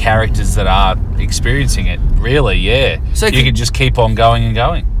 and the characters that are experiencing it, really, yeah. So you can just keep on going and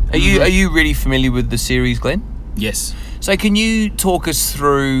going. Are you really familiar with the series, Glenn? Yes. So can you talk us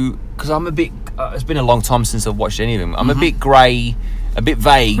through, because I'm a bit, it's been a long time since I've watched any of them. I'm a bit grey, a bit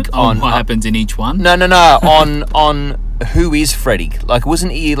vague On what happens in each one. No, on who is Freddy? Like,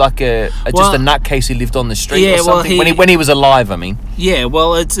 wasn't he like just a nutcase who lived on the street or something? When he was alive, I mean. Yeah,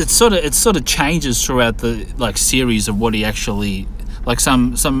 well, it sort of changes throughout the series of what he actually. Like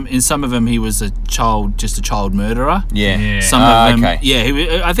in some of them, he was just a child murderer. Yeah. Some of them, okay.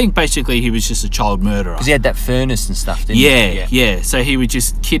 yeah. I think basically he was just a child murderer. Because he had that furnace and stuff, didn't he? Yeah. So he would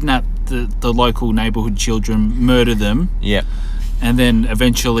just kidnap the local neighborhood children, murder them. Yeah. And then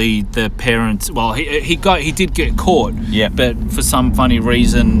eventually the parents. Well, he did get caught. Yeah. But for some funny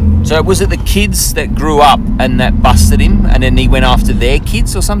reason. So was it the kids that grew up and that busted him, and then he went after their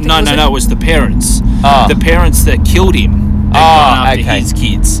kids or something? No, it was the parents. Oh. The parents that killed him. After okay. his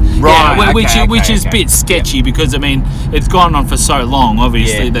kids. Right. Yeah, which is a bit sketchy because I mean it's gone on for so long.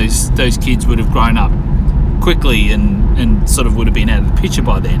 Obviously, those kids would have grown up quickly and sort of would have been out of the picture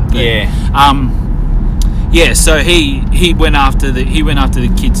by then. But, so he went after the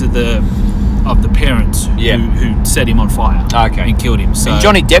kids of the parents who set him on fire and killed him. So and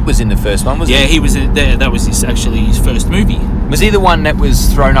Johnny Depp was in the first one, wasn't he? Yeah, he was in there. That was actually his first movie. Was he the one that was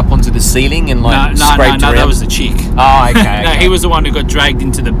thrown up onto the ceiling and scraped around? That was the chick. Oh, okay. No, he was the one who got dragged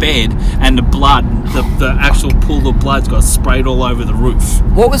into the bed and the blood, the actual pool of blood got sprayed all over the roof.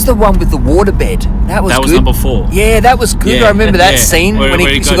 What was the one with the waterbed? That was good. number 4. Yeah, that was good. Yeah, I remember that scene where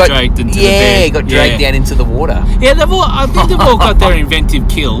he got dragged into the bed. Yeah, he got dragged down into the water. Yeah, I think they've all got their inventive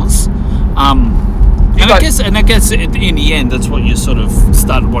kills. I guess in the end, that's what you sort of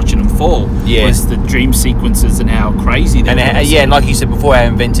started watching them for. Yeah. Was the dream sequences and how crazy they were. And like you said before, how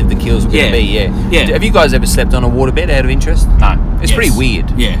inventive the kills were going to be. Yeah. Have you guys ever slept on a waterbed out of interest? No. It's pretty weird.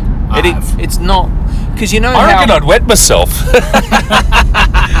 Yeah. It's not, because I reckon I'd wet myself.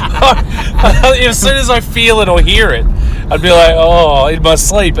 As soon as I feel it or hear it, I'd be like, oh, in my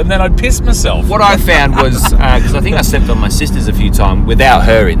sleep, and then I'd piss myself. What I found was, because I think I slept on my sisters a few times without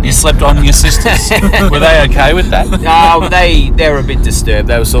her in there. You slept on your sisters? Were they okay with that? No, they were a bit disturbed.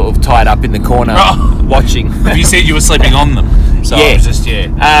 They were sort of tied up in the corner watching. You said you were sleeping on them. So Yeah. I was just,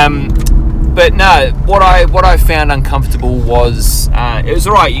 But no, what I found uncomfortable was it was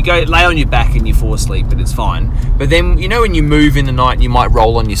alright. You go lay on your back and you fall asleep, but it's fine. But then when you move in the night, and you might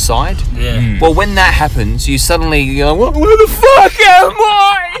roll on your side. Yeah. Well, when that happens, you suddenly go, where the fuck am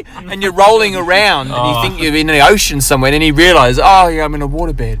I? And you're rolling around, and you think you're in the ocean somewhere, and then you realise, I'm in a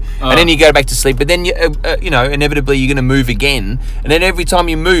waterbed, and then you go back to sleep. But then inevitably you're going to move again, and then every time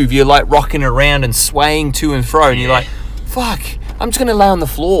you move, you're like rocking around and swaying to and fro, and you're like, fuck. I'm just going to lay on the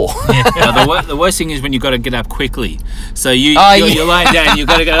floor. The worst thing is when you've got to get up quickly. So you're laying down, you've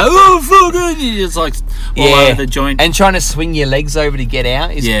got to go, fuck it. You're just like all over the joint. And trying to swing your legs over to get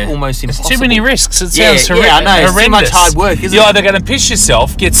out is almost impossible. It's too many risks. It sounds horrendous. Yeah, I know. It's too much hard work, isn't You're it? either going to piss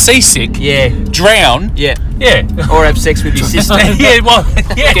yourself, get seasick, drown, or have sex with your sister.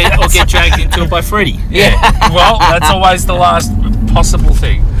 Or get dragged into it by Freddy. Yeah. Well, that's always the last possible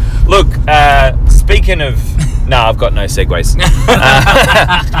thing. Look, speaking of... No, I've got no segues. Throw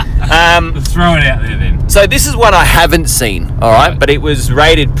it out there then. So this is one I haven't seen, all right? But it was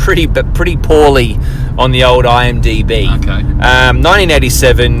rated pretty poorly on the old IMDb. Okay.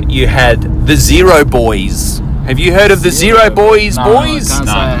 1987, you had The Zero Boys. Have you heard of The Zero Boys? No, I can't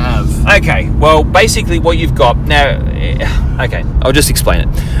say I have. Okay, well, basically what you've got... Now, okay, I'll just explain it.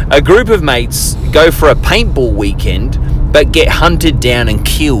 A group of mates go for a paintball weekend, but get hunted down and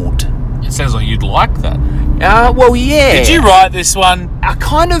killed. It sounds like you'd like that. Well, yeah. Did you write this one? I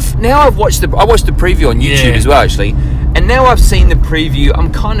kind of... Now I watched the preview on YouTube as well, actually. And now I've seen the preview,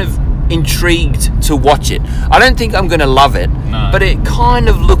 I'm kind of intrigued to watch it. I don't think I'm going to love it, but it kind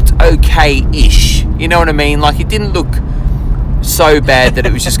of looked okay-ish. You know what I mean? Like, it didn't look so bad that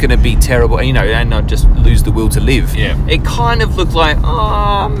it was just going to be terrible, and not just lose the will to live. Yeah. It kind of looked like,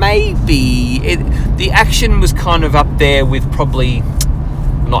 maybe. The action was kind of up there with probably...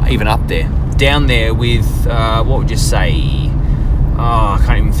 Not even up there. Down there with, what would you say? I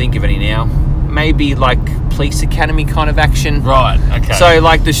can't even think of any now. Maybe like Police Academy kind of action. Right, okay. So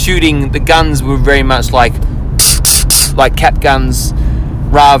like the shooting, the guns were very much like cap guns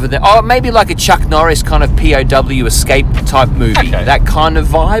rather than... maybe like a Chuck Norris kind of POW escape type movie. Okay. That kind of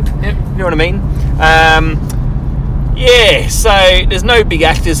vibe. Yep. You know what I mean? So there's no big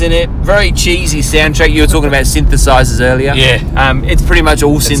actors in it. Very cheesy soundtrack. You were talking about synthesizers earlier. Yeah. It's pretty much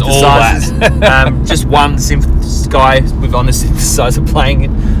all synthesizers. All just one guy on a synthesizer playing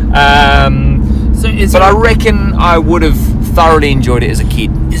it. But I reckon I would have thoroughly enjoyed it as a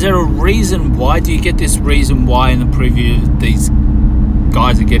kid. Is there a reason why? Do you get this reason why in the preview these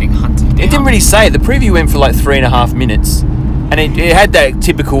guys are getting hunted down? It didn't really say. The preview went for like 3.5 minutes, and it had that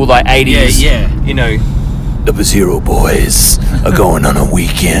typical like 80s. Yeah. The Zero Boys are going on a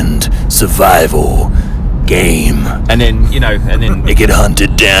weekend survival game, and then they get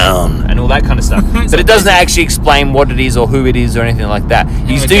hunted down and all that kind of stuff. But it doesn't actually explain what it is or who it is or anything like that.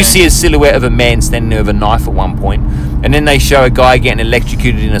 You do see a silhouette of a man standing there with a knife at one point, and then they show a guy getting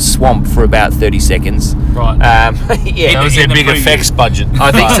electrocuted in a swamp for about 30 seconds. Right. That was their big effects budget.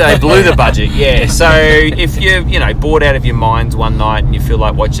 I think so. They blew the budget. Yeah. So if you're bored out of your minds one night and you feel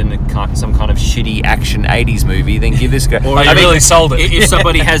like watching some kind of shitty action 80s movie, then give this go. Or you really sold it. If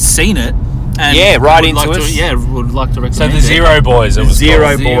somebody has seen it. And right would into like us. Would like to recommend. So the Zero Boys. It was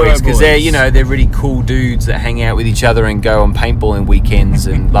Zero called. Boys, because they're really cool dudes that hang out with each other and go on paintballing weekends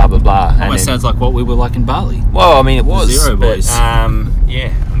and blah blah blah. Almost sounds like what we were like in Bali. Well, I mean, it was Zero Boys. And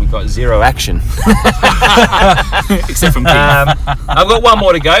we got zero action, except from King. I've got one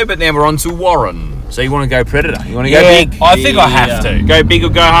more to go, but then we're on to Warren. So you want to go Predator? You want to go big? I think I have to. Go big or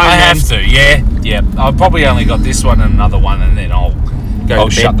go home? I have to. Yeah. I've probably only got this one and another one, and then I'll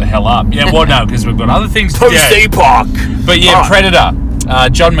shut the hell up. Yeah, well, no, because we've got other things to do. Post-epoch. But Predator.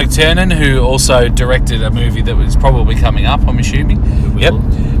 John McTiernan, who also directed a movie that was probably coming up, I'm assuming. Yep.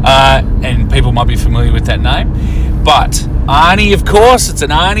 And people might be familiar with that name. But Arnie, of course, it's an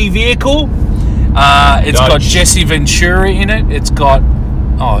Arnie vehicle. It's got Jesse Ventura in it. It's got...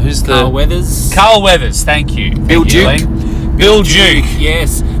 who's the... Carl Weathers. Carl Weathers, thank you. Bill Duke. Bill Duke.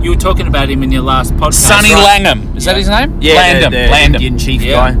 Yes. You were talking about him in your last podcast. Sonny Langham. Is that his name? Yeah, Landham. the Indian chief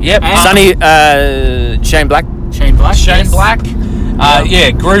guy. Yep. Sonny... Shane Black. Shane Black.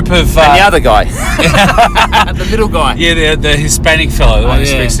 Group of... and the other guy. The middle guy. Yeah, the Hispanic fellow, the one who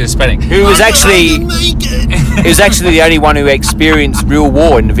speaks Hispanic. Who was actually... He was actually the only one who experienced real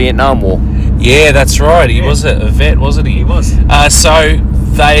war in the Vietnam War. Yeah, that's right. He was a vet, wasn't he? He was. So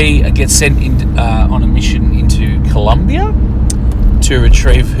they get sent on a mission into Colombia to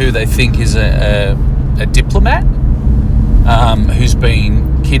retrieve who they think is a diplomat who's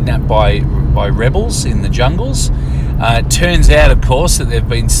been kidnapped by rebels in the jungles. It turns out, of course, that they've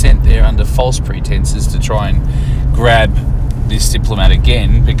been sent there under false pretenses to try and grab this diplomat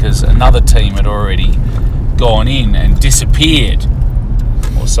again because another team had already gone in and disappeared,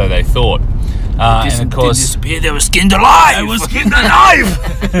 or so they thought. And of course, disappeared. They were skinned alive. They were skinned alive.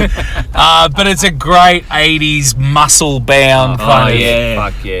 But it's a great '80s muscle-bound kind of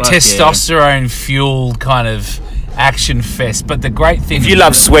testosterone-fueled kind of action fest. But the great thing, if you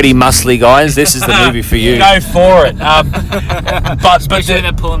love sweaty, muscly guys, this is the movie for you. Go for it. But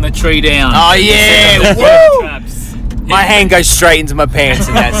they're pulling the tree down. Oh yeah, woo! My hand goes straight into my pants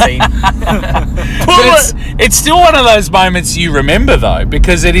in that scene. But it's still one of those moments you remember, though,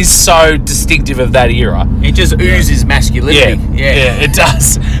 because it is so distinctive of that era. It just oozes masculinity. Yeah, it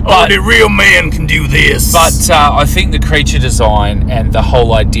does. But only a real man can do this. But I think the creature design and the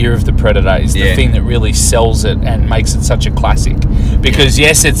whole idea of the Predator is the thing that really sells it and makes it such a classic. Because,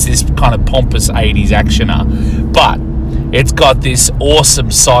 yes, it's this kind of pompous 80s actioner, but it's got this awesome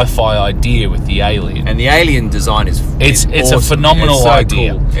sci-fi idea with the alien, and the alien design is it's awesome. A phenomenal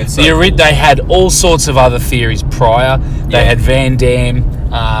idea. Cool. They had all sorts of other theories prior. They had Van Damme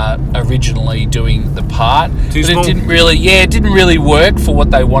originally doing the part, but it didn't really work for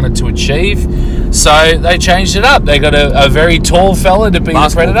what they wanted to achieve. So they changed it up. They got a very tall fella to be the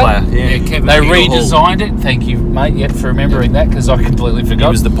Predator. Player. They redesigned it. Thank you, mate, for remembering that, because I completely forgot.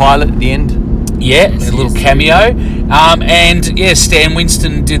 He was the pilot at the end. Yeah, a little cameo. Stan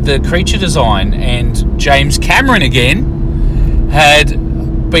Winston did the creature design, and James Cameron again had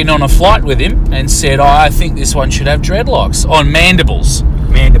been on a flight with him and said, I think this one should have dreadlocks on mandibles.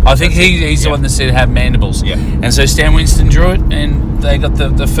 I think he's the one that said have mandibles. Yeah. And so Stan Winston drew it, and they got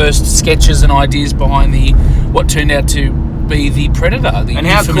the first sketches and ideas behind what turned out to be the Predator, the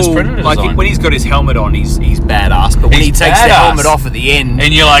infamous Predator design. When he's got his helmet on, he's badass. But when he takes the helmet off at the end,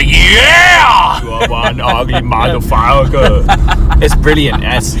 and you're like, yeah, you are one ugly motherfucker. It's brilliant.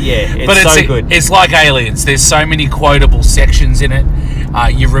 It's so good. It's like Aliens. There's so many quotable sections in it.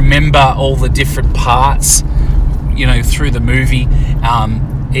 You remember all the different parts, through the movie.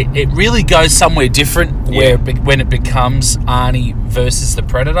 It really goes somewhere different when it becomes Arnie versus the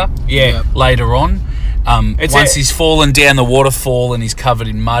Predator. Yeah. Later on. Once he's fallen down the waterfall and he's covered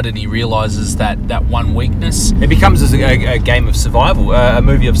in mud and he realises that one weakness. It becomes a game of survival, a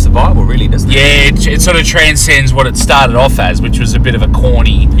movie of survival, really, doesn't it? Yeah, it sort of transcends what it started off as, which was a bit of a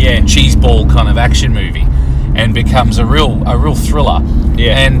corny cheeseball kind of action movie, and becomes a real thriller.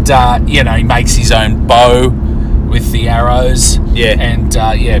 Yeah. And, he makes his own bow with the arrows, and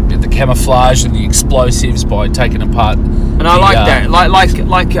the camouflage and the explosives by taking apart. And I like that,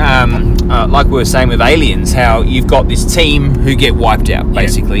 like we were saying with Aliens, how you've got this team who get wiped out.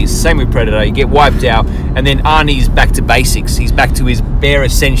 Basically, it's the same with Predator. You get wiped out, and then Arnie's back to basics. He's back to his bare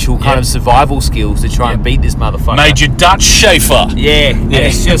essential kind of survival skills to try and beat this motherfucker. Major Dutch Schaefer. And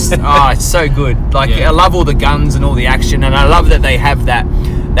it's just it's so good. I love all the guns and all the action, and I love that they have that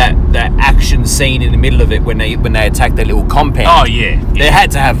action scene in the middle of it when they attack their little compound. Oh yeah. They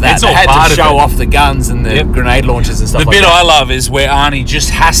had to have that. They had to show off the guns and the grenade launchers and stuff. The bit I love is where Arnie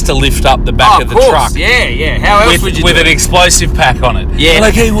just has to lift up the back of the truck. Yeah. How else would you with an explosive pack on it? Yeah.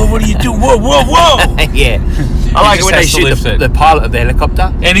 Like, hey, what are you doing? Whoa. Yeah. I like it when they shoot the pilot of the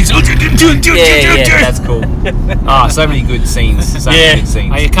helicopter, and he's that's cool. So many good scenes. So many good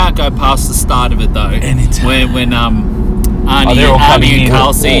scenes. You can't go past the start of it though. Anytime. When Arnie and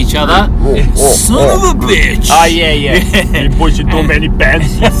Carl see each other. Son of a bitch! Oh yeah. You push it too many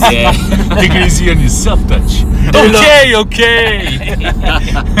pants. Take it easy on yourself, Dutch. Okay.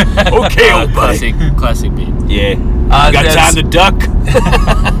 Classic bit. Yeah. Got time to duck.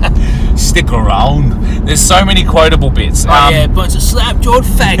 Stick around. There's so many quotable bits. Bunch of slap-jawed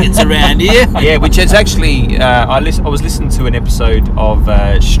faggots around here. Yeah, which is actually I was listening to an episode of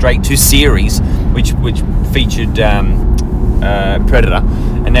Straight to Series, which featured Predator,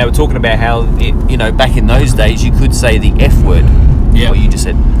 and they were talking about how back in those days you could say the F word. Yeah. What you just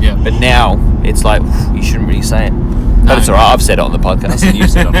said. Yeah. But now it's like you shouldn't really say it. But it's alright. I've said it on the podcast, and you've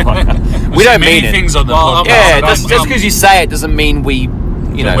said it on the podcast. We don't mean it. Things on the podcast. Yeah, just because you say it doesn't mean we're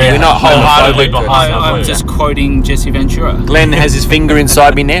not homophobic. I'm just quoting Jesse Ventura. Glenn has his finger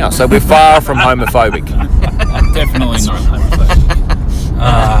inside me now, so we're far from homophobic. Definitely not homophobic.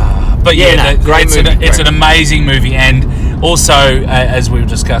 But great movie. It's an amazing movie, and also as we were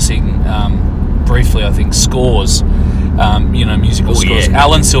discussing briefly, I think scores. Musical scores. Yeah.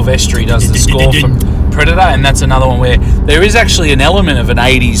 Alan Silvestri does the score for Predator, and that's another one where there is actually an element of an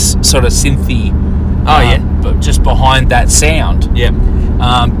 80s sort of synthy. But just behind that sound. Yeah.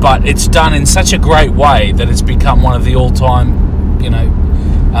 But it's done in such a great way that it's become one of the all-time,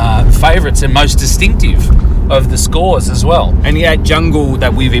 favourites and most distinctive of the scores as well. And yeah, jungle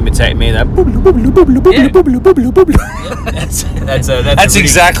that we've imitated me. That That's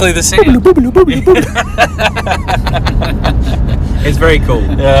exactly the sound. It's very cool.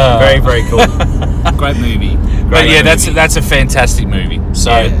 Yeah. Very, very cool. Great movie. But yeah, that's a fantastic movie.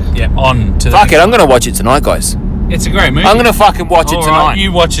 So yeah, on to the Fuck next it, I'm one. gonna watch it tonight, guys. It's a great movie. I'm gonna fucking watch it All tonight. right,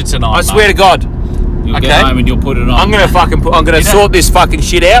 you watch it tonight. I swear to God. You'll Okay. get home and you'll put it on. I'm gonna sort this fucking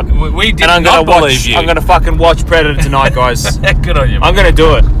shit out. We did and I'm not gonna believe watch. you. I'm gonna fucking watch Predator tonight, guys. Good on you. I'm gonna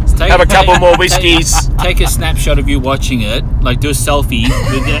do it. Have a couple more take- whiskeys. Take a snapshot of you watching it, like do a selfie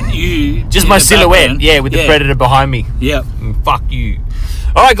with that, you. Just in my the silhouette, background. yeah, with the Predator behind me. Yep. Fuck you.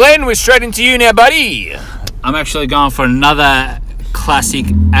 All right, Glenn, we're straight into you now, buddy. I'm actually going for another classic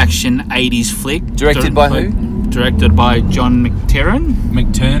action 80s flick. Directed by who? Directed by John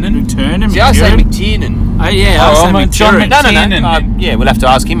McTiernan. See, I say McTiernan. Yeah, I say McTiernan. No. Yeah, we'll have to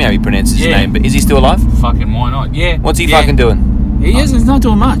ask him how he pronounces his name. But is he still alive? Fucking why not? Yeah. What's he fucking doing? He is. He's not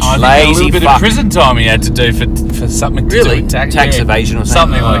doing much. I think Lazy a little bit fuck. of prison time he had to do for something to do Really? with Tax yeah. evasion or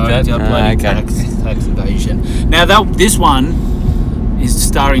something? Something like that. Yeah, bloody okay. tax evasion. Now this one is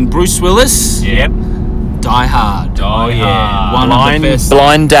starring Bruce Willis. Yep. Die Hard. Oh yeah. One of the best.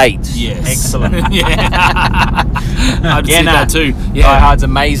 Blind date. Yes. Excellent. Yeah. I'd see nah. that too. Yeah. Die Hard's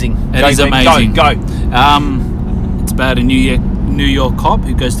amazing. It Go, is Glenn, amazing. Go. It's about a New York cop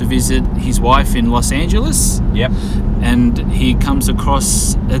who goes to visit his wife in Los Angeles. Yep. And he comes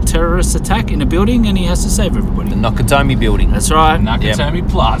across a terrorist attack in a building and he has to save everybody. The Nakatomi building. That's right. Nakatomi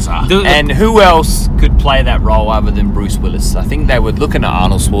Plaza. And who else could play that role other than Bruce Willis? I think they were looking at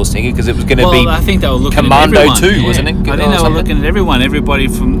Arnold Schwarzenegger because it was going to be I think they were looking Commando at everyone. 2, wasn't it? I think they were looking at everyone. Everybody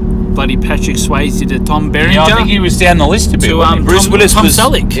from bloody Patrick Swayze to Tom Berenger. Yeah, I think he was down the list a bit. To, wasn't he? Bruce Willis Tom was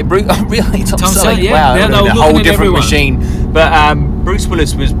Selleck. Yeah, really, Tom Selleck. Selleck, yeah. Wow, Yeah, that they would were have been a looking whole at different everyone. machine. But Bruce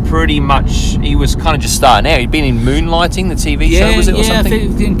Willis was pretty much. He was kind of just starting out. He'd been in Moonlighting, the TV show, was it, or something? I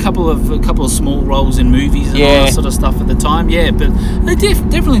think in a couple of small roles in movies and all that sort of stuff at the time. Yeah, but they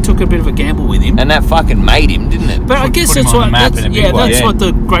definitely took a bit of a gamble with him. And that fucking made him, didn't it? But I guess put him that's on the what map in a big way. that's what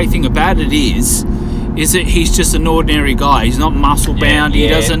the great thing about it is that he's just an ordinary guy. He's not muscle bound. He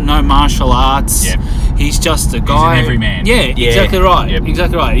doesn't know martial arts. Yep. He's just a guy. He's an everyman. Yeah, exactly right. Yep.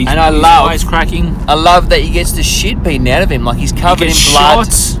 Exactly right. And I love- his eyes cracking. I love that he gets the shit beaten out of him. Like he's covered in gets blood.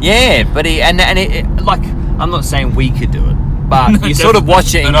 shot. Yeah, but like I'm not saying we could do it, but you sort of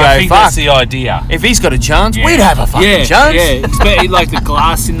watch it and But go, I think fuck. that's the idea. If he's got a chance, Yeah. we'd have a fucking chance. Yeah, especially like the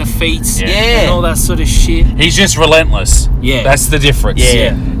glass in the feet, Yeah. and all that sort of shit. He's just relentless. Yeah. That's the difference.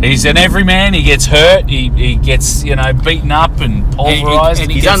 Yeah. He's an everyman. He gets hurt. He gets, beaten up and pulverized.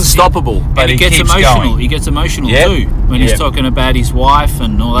 and He's gets- unstoppable. but And he gets keeps emotional. going. He gets emotional Yep. too when he's Yep. talking about his wife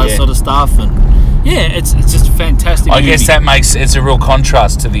and all that Yeah. sort of stuff. And it's just a fantastic. I movie. guess it's a real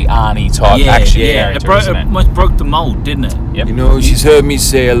contrast to the Arnie type action It character, isn't it? broke the mold, didn't it? Yep. You know, she's heard me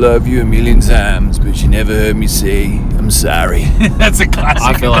say I love you a million times, but she never heard me say I'm sorry. That's a classic.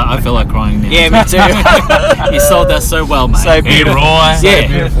 I feel like crying now. Yeah, me too. You sold that so well, mate. So Hey, beautiful.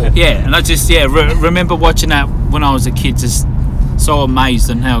 Roy. Yeah, and I just remember watching that when I was a kid, just so amazed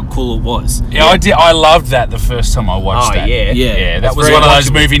at how cool it was. Yeah, I did. I loved that the first time I watched Oh, that. yeah. Yeah. That That's was very one of those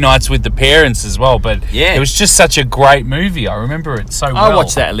watchable. movie nights with the parents as well. But Yeah. it was just such a great movie. I remember it so well. I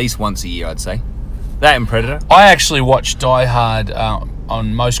watch that at least once a year, I'd say. That and Predator. I actually watched Die Hard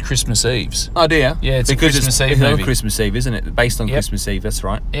on most Christmas Eves. Oh, do you? Yeah, it's a because Christmas Eve it's movie. Christmas Eve, isn't it? Based on Yep. Christmas Eve, that's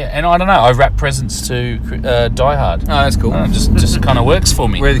right. Yeah, and I don't know. I wrap presents to Die Hard. Oh, that's cool. It just kind of works for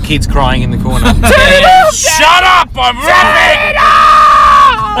me. Where the kid's crying in the corner. Shut up! I'm rapping!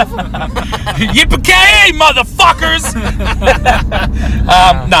 Yippee-ki-yay, motherfuckers!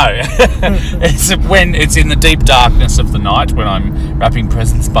 No, it's when it's in the deep darkness of the night when I'm wrapping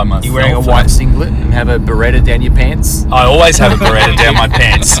presents by myself. You're wearing a white singlet and have a Beretta down your pants. I always have a Beretta down my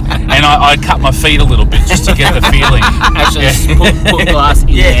pants, and I cut my feet a little bit just to get the feeling. Actually, put glass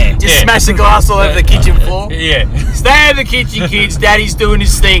in there. Just Yeah. smash the glass all over the kitchen floor. Yeah. Stay in the kitchen, kids. Daddy's doing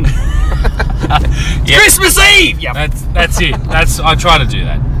his thing. Yeah. Christmas Eve! Yep. That's it. I try to do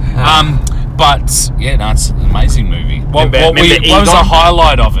that. But yeah, no, it's an amazing movie. What Remember was the Egon?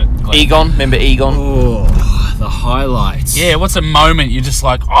 highlight of it? Glenn? Egon, remember Egon? Oh, the highlights. Yeah, what's a moment you're just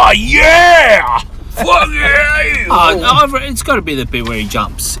like, oh yeah, fuck yeah! It's got to be the bit where he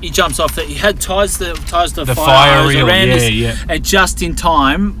jumps. He jumps off. He ties the The fire fire hose reel, around yeah, us, yeah. and just in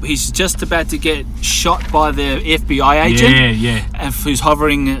time, he's just about to get shot by the FBI agent. Yeah. Who's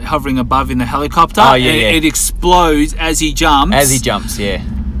hovering above in the helicopter. Oh, yeah, and yeah. It explodes as he jumps. As he jumps, yeah.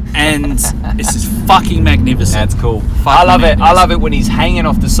 And it's just fucking magnificent. That's cool. I love it. I love it when he's hanging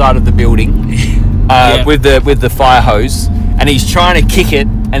off the side of the building Yeah. with the fire hose, and he's trying to kick it,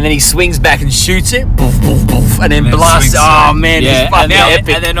 and then he swings back and shoots it, poof, poof, poof, and then blasts. Oh man, Yeah, it's fucking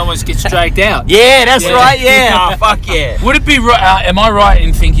epic. and then almost gets dragged out. Yeah, that's right. Yeah, oh, fuck yeah. Would it be right? Am I right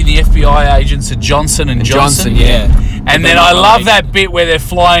in thinking the FBI agents are Johnson and Johnson? Yeah. And then I love that bit where they're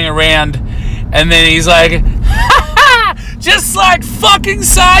flying around, and then he's like, just like fucking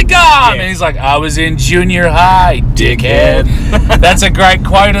Saigon. And he's like, I was in junior high, dickhead. That's a great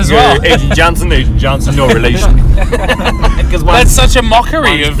quote as well. Agent Johnson, no relation. That's such a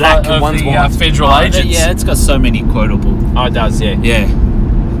mockery of black and the one's white. federal agents. Yeah, it's got so many quotable. Oh, it does, yeah. Yeah.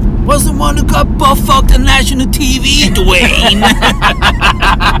 Was the one who got butt fucked on national TV, Dwayne?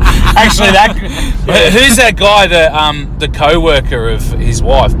 Actually, who's that guy? The co-worker of his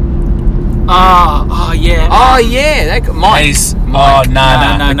wife. Oh yeah. Oh yeah, that got Mike. He's Mike. no.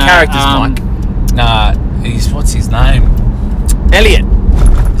 The character's Mike. Nah, what's his name? Elliot.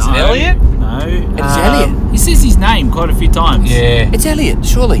 Is it Elliot? No, It's Elliot. He says his name quite a few times. Yeah. It's Elliot,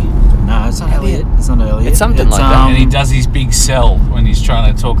 surely. No, it's not Elliot. It's not Elliot. It's something like that. And he does his big sell when he's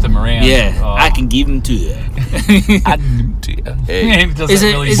trying to talk them around. Yeah, Oh. I can give him to you. I can do it. He does Is that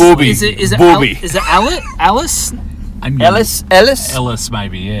it? really Is Booby. it? Is it? Booby. Is it Alice? Ellis?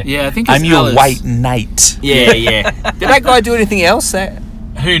 maybe, yeah. Yeah, I think it's I'm your Alice. white knight. Yeah, yeah. Did that guy do anything else?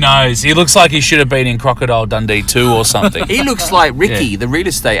 Who knows? He looks like he should have been in Crocodile Dundee 2 or something. He looks like Ricky, the real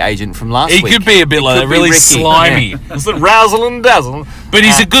estate agent from last He week. could be a bit like that, really Ricky. slimy. Yeah. It's like razzle and dazzle. But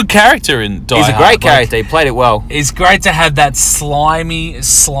he's a good character in Die He's a Hard. great character. He played it well. It's great to have that slimy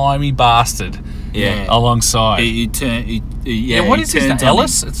bastard alongside. What is his name?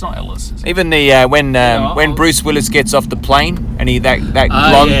 Ellis? It's not Ellis. Is it? Even the when Bruce Willis gets off the plane and that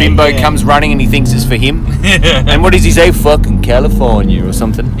blonde bimbo comes running and he thinks it's for him. And what does he say? Fucking California or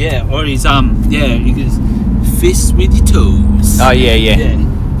something. Yeah, or he's he goes fists with your toes. Oh yeah.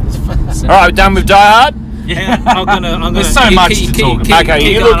 All right, we're done with Die Hard. Yeah, I'm gonna. There's so much to talk about.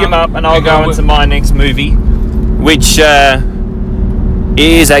 Okay, you look him up and I'll go into my next movie, which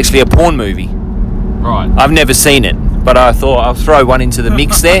is actually a porn movie. Right. I've never seen it, but I thought I'll throw one into the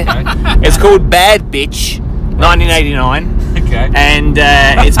mix there. It's called Bad Bitch, 1989. Okay. And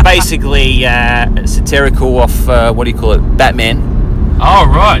it's basically satirical off, Batman. Oh,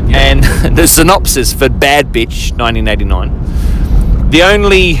 right. Yeah. And the synopsis for Bad Bitch, 1989.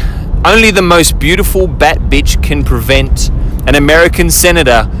 Only the most beautiful bat bitch can prevent an American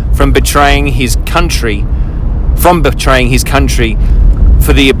senator from betraying his country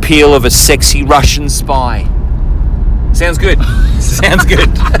for the appeal of a sexy Russian spy. Sounds good. Sounds good.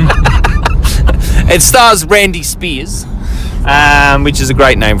 It stars Randy Spears, which is a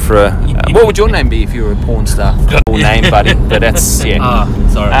great name for a... what would your name be if you were a porn star? Cool name, buddy. But that's, sorry.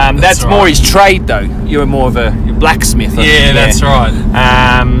 That's more his trade, though. You're more of a blacksmith. Yeah, that's right.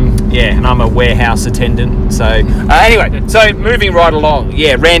 And I'm a warehouse attendant. So, anyway, so moving right along.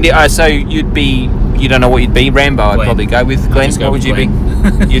 Yeah, Randy, so you'd be... You don't know what you'd be? Rambo, I'd probably go with. Glenn, what would you be?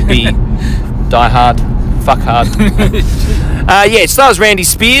 You'd be Die Hard. Fuck hard. It stars Randy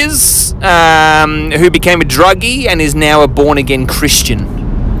Spears, who became a druggie and is now a born-again Christian.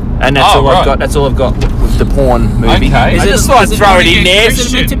 And that's all I've got. That's all I've got with the porn movie. Okay. I just thought I'd throw it in there.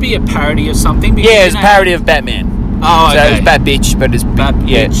 Is it meant to be a parody of something? Yeah, it's a parody of Batman. Oh, okay. So it's Bat Bitch, but it's Bat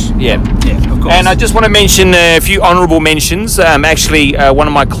Bitch. Yeah, of course. And I just want to mention a few honourable mentions. Actually, one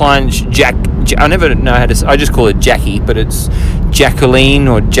of my clients, I never know how to. I just call it Jackie, but it's Jacqueline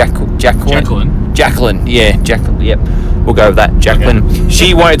or Jacqueline. Jacqueline, yeah, Jacqueline. Yep, we'll go with that. Jacqueline. Okay.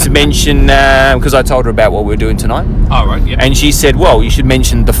 She wanted to mention because I told her about what we're doing tonight. Oh right, yeah. And she said, "Well, you should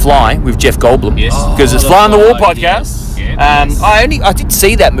mention The Fly with Jeff Goldblum." Yes, because it's Fly on the Wall podcast. Yeah, I did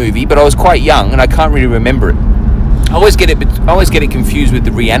see that movie, but I was quite young and I can't really remember it. I always get it confused with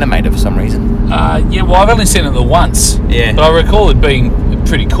The Reanimator for some reason. Well, I've only seen it the once. Yeah. But I recall it being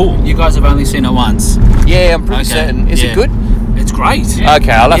pretty cool. You guys have only seen it once. Yeah, I'm pretty certain. Is it good? It's great. Yeah.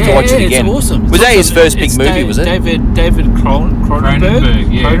 Okay, I'll have to watch it again. It's awesome. Was that his first big movie? Was it? David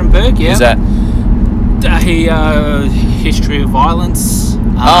Cronenberg. Yeah. Cronenberg. Yeah. Who's that? History of Violence.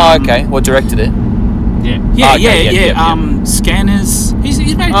 Okay. What directed it? Yeah. Scanners. He's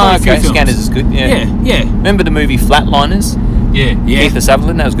made quite a few films. Scanners is good. Yeah. Remember the movie Flatliners? Yeah. Keith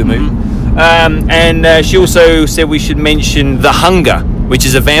Sutherland. That was a good movie. And she also said we should mention The Hunger, which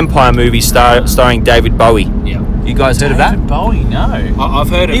is a vampire movie starring David Bowie. Yeah. You guys heard of that? David Bowie? No. I've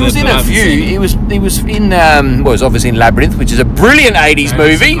heard of it. He was in a few. He was in. Was obviously in Labyrinth, which is a brilliant '80s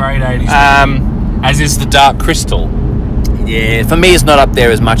movie. It's a great '80s movie. As is The Dark Crystal. Yeah, for me, it's not up there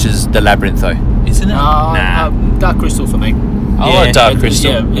as much as The Labyrinth, though. Isn't it? Dark Crystal for me. I like Dark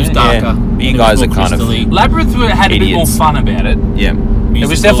Crystal. Yeah, it was darker. You guys are kind of Labyrinth had a bit more fun about it. Yeah. It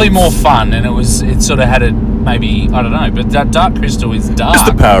was definitely more fun, and it sort of had a maybe, I don't know, but that Dark Crystal is dark. It's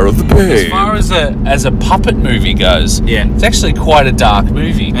the power of the As pig. far as a puppet movie goes, it's actually quite a dark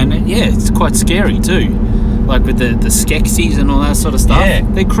movie. And it's quite scary too. Like with the Skeksis and all that sort of stuff. Yeah.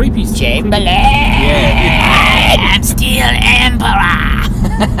 They're creepy. Chamberlain! Yeah. I'm still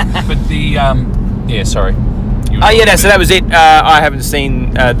Emperor! But the, sorry. So that was it. I haven't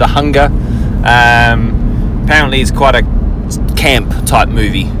seen The Hunger. Apparently it's quite a camp type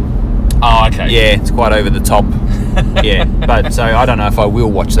movie. Oh, okay. Yeah, it's quite over the top. Yeah, but so I don't know if I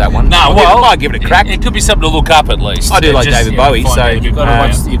will watch that one. No, I might give it a crack. It could be something to look up at least. I do like David Bowie, so You've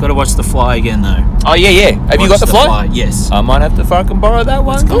got to watch The Fly again though. Oh yeah. Have you got The Fly? Yes. I might have to fucking borrow that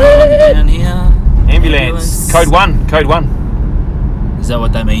one. Come on down here. Ambulance. Code 1. Code 1. Is that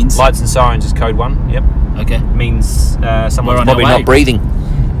what that means? Lights and sirens is code 1. Yep. Okay. Means We're someone's on probably our way. not breathing.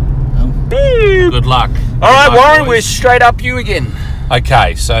 Good luck. All right, Good luck, Warren, boys. we're straight up you again.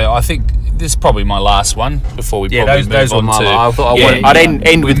 Okay, so I think this is probably my last one before we Yeah, probably those move were on my. to. I thought I'd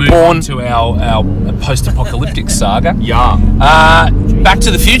end with move porn. on to our post-apocalyptic saga. Yeah. Back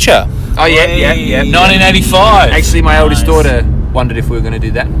to the Future. Oh yeah. 1985. Actually, my eldest Nice. daughter wondered if we were going to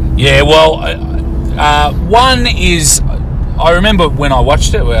do that. Yeah, well, one is, I remember when I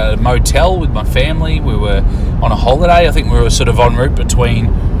watched it, we were at a motel with my family. We were on a holiday. I think we were sort of en route between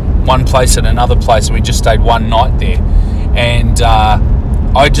one place and another place, and we just stayed one night there. And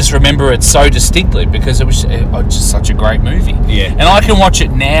I just remember it so distinctly because it was just such a great movie. Yeah. And I can watch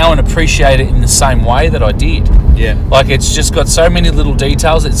it now and appreciate it in the same way that I did. Yeah. Like, it's just got so many little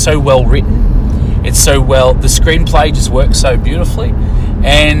details. It's so well written. It's so well... The screenplay just works so beautifully.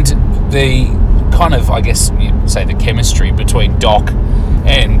 And the kind of, I guess, you'd say the chemistry between Doc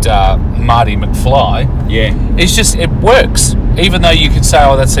and Marty McFly... Yeah. It's just... It works. Even though you could say,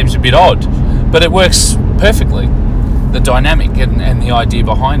 oh, that seems a bit odd. But it works perfectly. The dynamic and the idea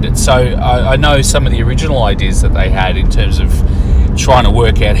behind it. So I know some of the original ideas that they had in terms of trying to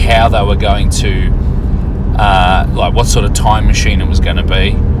work out how they were going to, like what sort of time machine it was going to be,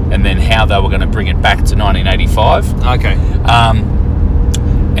 and then how they were going to bring it back to 1985. Okay.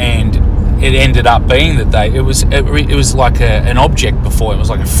 And it ended up being that it was like an object before. It was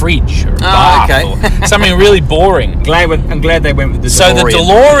like a fridge or a bath or something really boring. I'm glad they went with the DeLorean. So the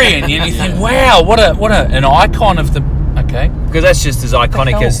DeLorean, and you think, wow, what an icon of the. Okay. Because that's just as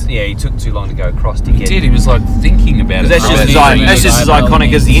iconic as he took too long to go across to He get. did. He was like thinking about it. That's just as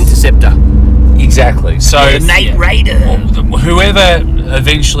iconic as the Interceptor. Exactly. So Night Raider. whoever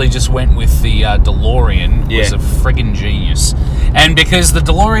eventually just went with the DeLorean was a friggin' genius. And because the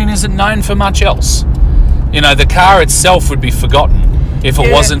DeLorean isn't known for much else, the car itself would be forgotten if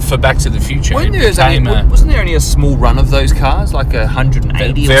it wasn't for Back to the Future. Wasn't there only a small run of those cars, like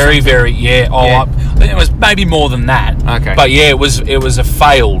 180? Very, very, I think it was maybe more than that. Okay. But yeah, it was a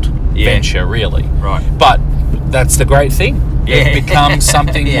failed venture, really. Right. But that's the great thing. It becomes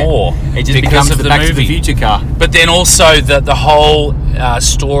something more. It just because becomes of the the Back to movie. the Future car. But then also the whole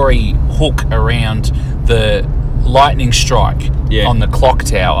story hook around the lightning strike on the clock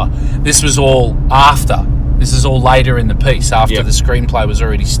tower. This was all after. This is all later in the piece, after the screenplay was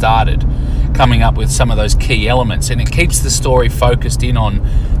already started, coming up with some of those key elements. And it keeps the story focused in on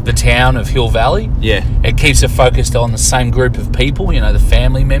the town of Hill Valley. Yeah. It keeps it focused on the same group of people, the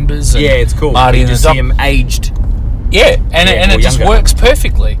family members. And It's cool. Marty you and just the see him aged. Yeah, and it just younger. works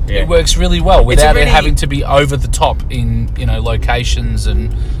perfectly. Yeah. It works really well without really- it having to be over the top in locations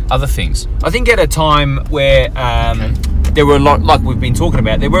and other things. I think at a time where there were a lot, like we've been talking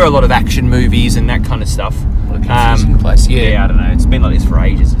about, there were a lot of action movies and that kind of stuff. What a confusing place. Yeah, I don't know. It's been like this for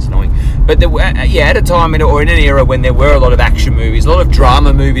ages. It's annoying. But there were, at a time or in an era when there were a lot of action movies, a lot of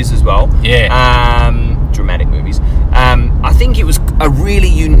drama movies as well. Yeah. Dramatic movies. I think it was a really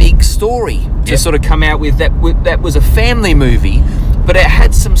unique story to sort of come out with that was a family movie, but it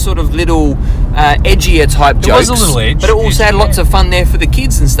had some sort of little edgier type jokes. was a little edge. But it also had lots of fun there for the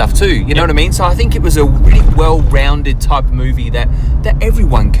kids and stuff too. You know what I mean? So I think it was a really well-rounded type movie that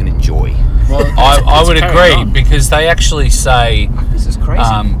everyone can enjoy. Well, I would agree because they actually say, This is crazy.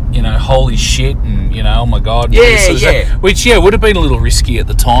 holy shit, and oh my god, Yeah, this sort of yeah. stuff, which would have been a little risky at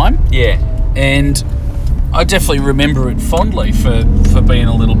the time, Yeah. and I definitely remember it fondly for being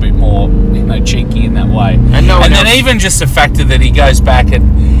a little bit more cheeky in that way. And no one then else- even just the factor that he goes back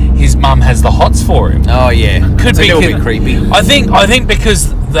and his mum has the hots for him. Oh yeah. Could It's be a little bit creepy. I think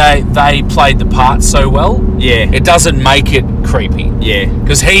because they played the part so well, Yeah. it doesn't make it creepy. Yeah.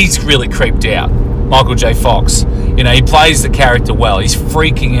 Because he's really creeped out. Michael J. Fox, he plays the character well. He's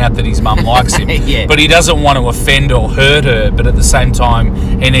freaking out that his mum likes him, Yeah. but he doesn't want to offend or hurt her. But at the same time,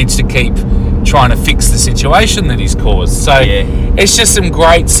 he needs to keep trying to fix the situation that he's caused. So it's just some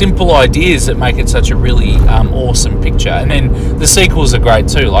great, simple ideas that make it such a really awesome picture. And then the sequels are great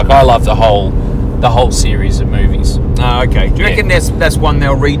too. Like, I love the whole series of movies. Oh, okay. Do you reckon that's one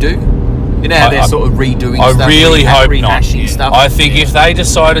they'll redo? You know how they're sort of redoing stuff? I really hope not. Stuff? I think if they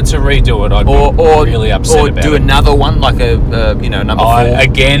decided to redo it, I'd be really upset about it. Or do another one, like a number 4?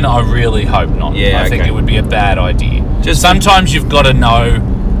 Again, I really hope not. Yeah, I think it would be a bad idea. Just sometimes you've got to know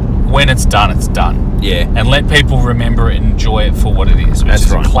when it's done, it's done. Yeah. And let people remember it and enjoy it for what it is, which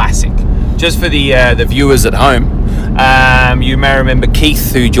is a classic. Just for the viewers at home, you may remember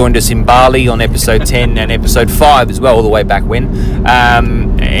Keith, who joined us in Bali on episode 10 and episode 5 as well, all the way back when.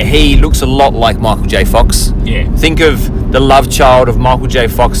 He looks a lot like Michael J. Fox. Yeah. Think of the love child of Michael J.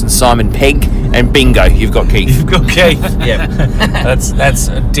 Fox and Simon Pegg, and bingo, you've got Keith. You've got Keith. Yeah. That's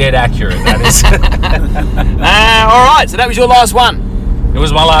dead accurate, that is. All right, so that was your last one. It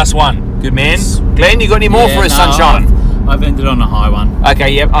was my last one. Good man. Glenn, you got any more for us, sunshine? I've ended on a high one.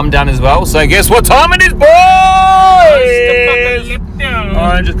 Okay, yep, I'm done as well. So guess what time it is, boys?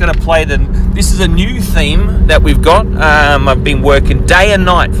 I'm just going to play this is a new theme that we've got. I've been working day and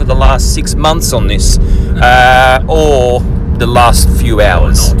night for the last 6 months on this, or the last few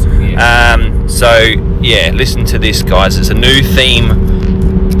hours. So yeah, listen to this, guys. It's a new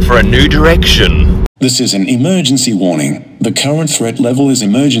theme for a new direction. This is an emergency warning. The current threat level is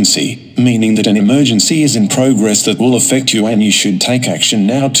emergency, meaning that an emergency is in progress that will affect you and you should take action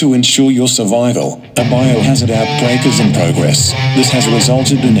now to ensure your survival. A biohazard outbreak is in progress. This has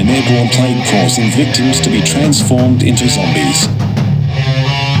resulted in an airborne plague causing victims to be transformed into zombies.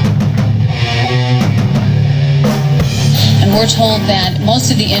 And we're told that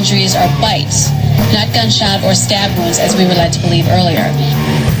most of the injuries are bites, not gunshot or stab wounds as we were led to believe earlier.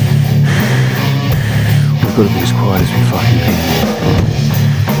 We've got to be as quiet as we fucking can.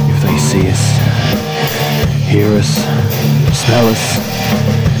 If they see us, hear us, smell us,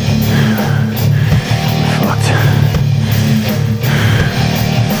 we're fucked.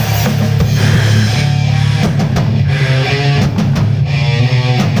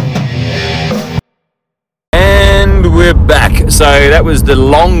 And we're back. So that was the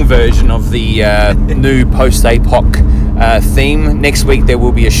long version of the new post-apoc theme. Next week there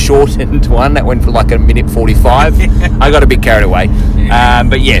will be a shortened one that went for like 1:45. I got a bit carried away,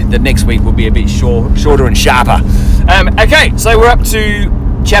 but yeah, the next week will be a bit shorter and sharper. Okay, so we're up to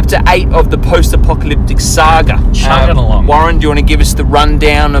chapter 8 of the post-apocalyptic saga. Chugging along. Warren, do you want to give us the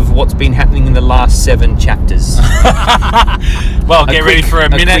rundown of what's been happening in the last 7 chapters? Well, get ready for a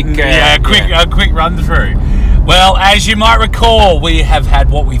minute. A quick run through. Well, as you might recall, we have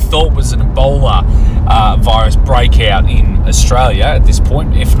had what we thought was an Ebola virus breakout in Australia at this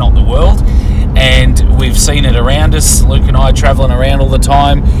point, if not the world. And we've seen it around us. Luke and I travelling around all the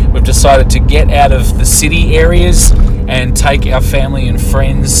time. We've decided to get out of the city areas and take our family and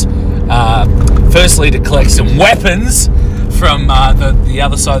friends, firstly to collect some weapons from the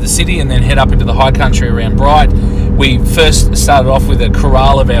other side of the city, and then head up into the high country around Bright. We first started off with a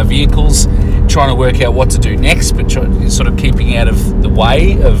corral of our vehicles, trying to work out what to do next, but sort of keeping out of the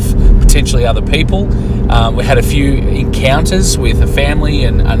way of potentially other people. We had a few encounters with a family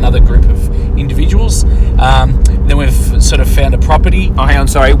and another group of individuals. Then we've sort of found a property. Oh, hang on,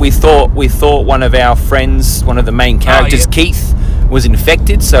 sorry. We thought one of our friends, one of the main characters, Keith, was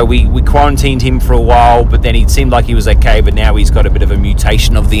infected, so we quarantined him for a while, but then he seemed like he was okay, but now he's got a bit of a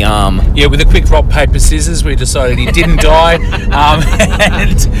mutation of the arm. Yeah, with a quick rock, paper, scissors, we decided he didn't die,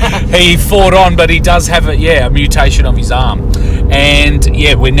 and he fought on, but he does have a mutation of his arm. And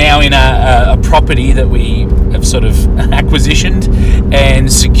yeah, we're now in a property that we have sort of acquisitioned and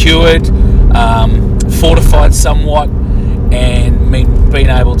secured, fortified somewhat, and been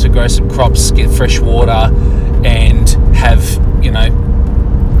able to grow some crops, get fresh water, and have,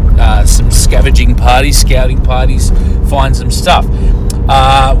 some scouting parties, find some stuff.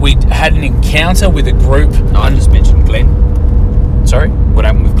 We had an encounter with a group. I just mentioned Glenn. Sorry? What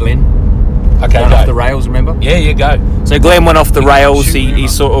happened with Glenn? Okay, went off the rails, remember? Yeah, go. So Glenn went off the rails. He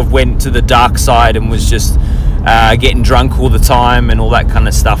sort of went to the dark side and was just getting drunk all the time and all that kind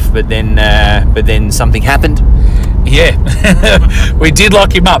of stuff. But then something happened. Yeah, we did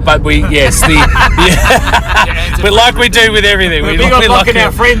lock him up, but but like we do with everything, we lock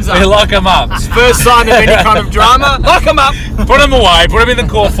our friends up. We lock them up. First sign of any kind of drama, lock them up. Put them away. Put them in the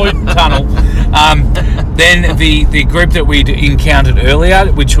Corfu tunnel. Then the group that we'd encountered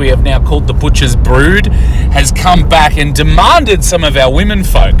earlier, which we have now called the Butcher's Brood, has come back and demanded some of our women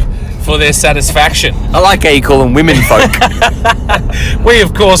folk for their satisfaction. I like how you call them women folk. We,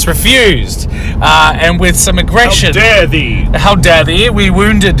 of course, refused, and with some aggression. How dare thee? We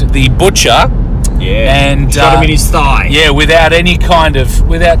wounded the butcher. Yeah, and shot him in his thigh. Yeah, without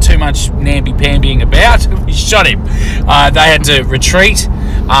too much namby-pambying about, we shot him. They had to retreat,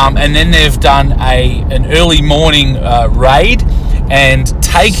 and then they've done an early morning raid and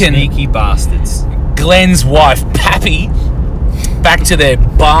taken sneaky bastards Glenn's wife, Pappy, back to their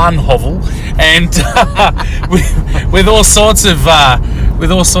barn hovel, and with all sorts of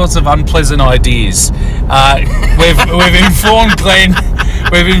unpleasant ideas. We've informed Glenn.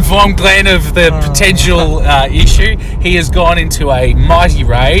 We've informed Glenn of the potential issue. He has gone into a mighty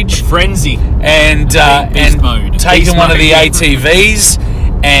rage, frenzy, and taken one of the ATVs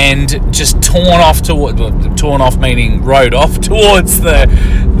and just torn off meaning rode off towards the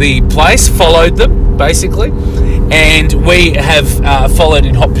place, followed them basically, and we have followed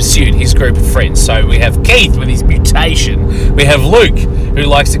in hot pursuit his group of friends. So we have Keith with his mutation, we have Luke who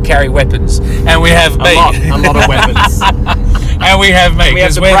likes to carry weapons, and we have me. A lot of weapons. And we have me. We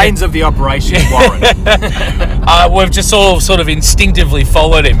have the brains of the operation, Warren. We've just all sort of instinctively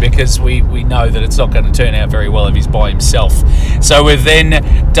followed him because we know that it's not going to turn out very well if he's by himself. So we've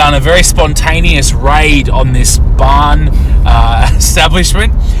then done a very spontaneous raid on this barn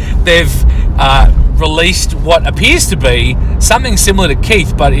establishment. They've released what appears to be something similar to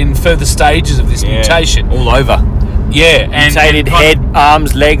Keith, but in further stages of this mutation. All over. Yeah, and mutated head,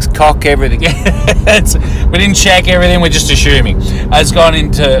 arms, legs, cock, everything. We didn't check everything, we're just assuming. It's gone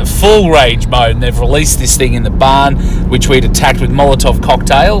into full rage mode, and they've released this thing in the barn, which we'd attacked with Molotov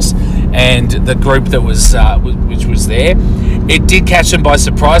cocktails, and the group that was which was there. It did catch them by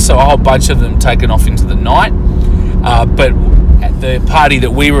surprise, so a whole bunch of them taken off into the night. But the party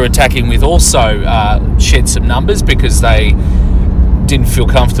that we were attacking with also shed some numbers because they didn't feel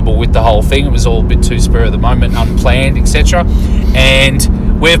comfortable with the whole thing. It was all a bit too spur of the moment, unplanned, etc.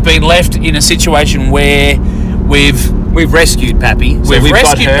 And we've been left in a situation where we've rescued Pappy. So we've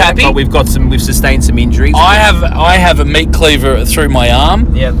rescued got her, Pappy, but we've sustained some injuries. I have a meat cleaver through my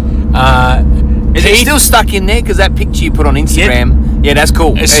arm. Yep. Is it still stuck in there? Because that picture you put on Instagram. Yeah, that's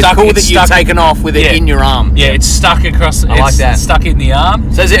cool. It's cool that you've taken off with it in your arm. Yeah, it's stuck across. I like that. Stuck in the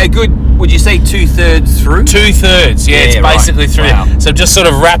arm. So is it a good? Would you say 2/3 through? 2/3. Yeah, it's basically through. Wow. So I've just sort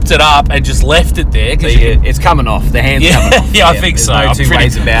of wrapped it up and just left it there. It's coming off. The hand's coming off. Yeah, I think so. No I'm two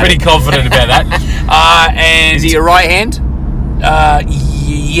ways about pretty confident about that. And is it your right hand?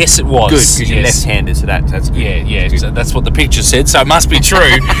 Yes, it was. Good, because you're left-handed, so that's good. Yeah. So that's what the picture said, so it must be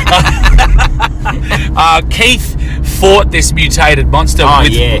true. Keith fought this mutated monster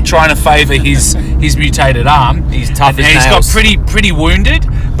with trying to favour his mutated arm. He's tough as nails. He's got pretty wounded,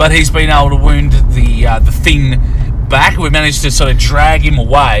 but he's been able to wound the thing back. We managed to sort of drag him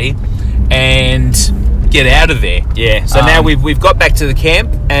away and get out of there. Yeah. So now we've got back to the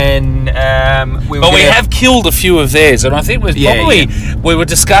camp, and we have killed a few of theirs, and I think we were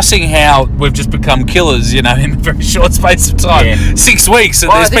discussing how we've just become killers, in a very short space of time. Yeah. 6 weeks,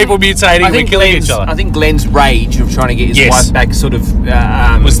 and there's people mutating, we're killing each other. I think Glenn's rage of trying to get his wife back sort of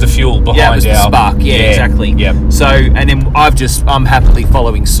was the fuel behind it. Yeah, was the spark. Yeah, exactly. Yep. So, and then I'm happily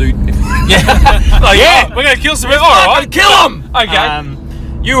following suit. We're gonna kill some people. All right, kill them. Okay.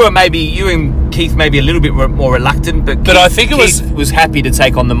 You and Keith maybe a little bit more reluctant, but I think Keith was happy to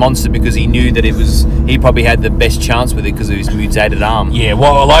take on the monster because he knew that he probably had the best chance with it because of his mutated arm. Yeah,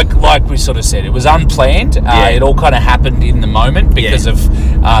 well, like we sort of said, it was unplanned. It all kind of happened in the moment because of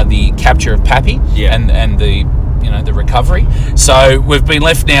the capture of Pappy and the the recovery. So we've been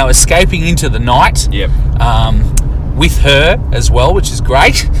left now escaping into the night. Yep. With her as well, which is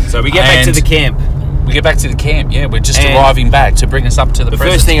great. So we get back to the camp. We get back to the camp, we're just arriving back to bring us up to the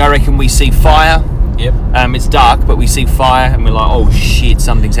present. First thing I reckon we see fire. Yep. It's dark, but we see fire and we're like, oh shit,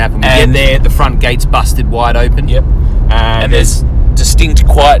 something's happened. We get there, the front gate's busted wide open. Yep. And there's distinct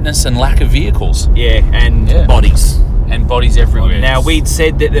quietness and lack of vehicles. Yeah, and bodies. And bodies everywhere. Now, we'd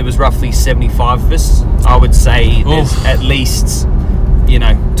said that there was roughly 75 of us. I would say there's at least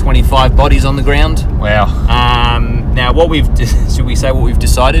 25 bodies on the ground. Wow. Now, should we say what we've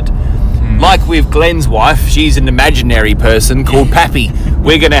decided? Like with Glenn's wife, she's an imaginary person called Pappy.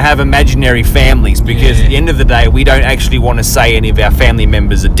 We're going to have imaginary families because at the end of the day, we don't actually want to say any of our family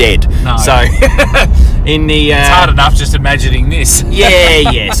members are dead. No. So, it's hard enough just imagining this.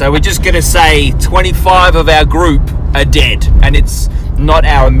 Yeah. So we're just going to say 25 of our group are dead, and it's not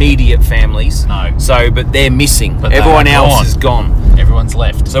our immediate families. No. So, but they're missing. But everyone else is gone. Everyone's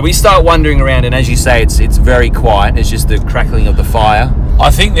left. So we start wandering around, and as you say, it's very quiet. It's just the crackling of the fire. I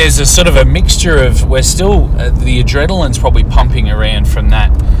think there's a sort of a mixture of, we're still, the adrenaline's probably pumping around from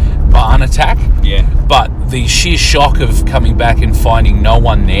that barn attack. Yeah. But the sheer shock of coming back and finding no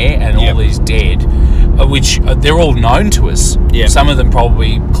one there and all these dead, which they're all known to us. Yeah. Some of them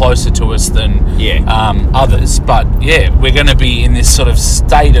probably closer to us than others. But yeah, we're going to be in this sort of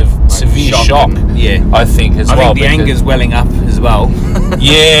state of severe shock. Yeah. I think as I well. think the anger's welling up as well.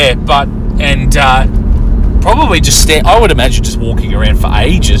 Yeah, but probably just I would imagine just walking around for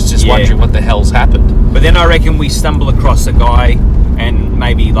ages, just wondering what the hell's happened. But then I reckon we stumble across a guy, and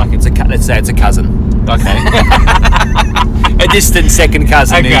maybe like let's say it's a cousin. Okay. A distant second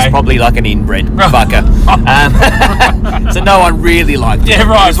cousin who's probably like an inbred fucker. So no one really liked him. Yeah,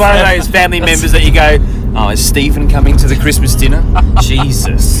 right. It's one of those family members that you go, oh, is Stephen coming to the Christmas dinner?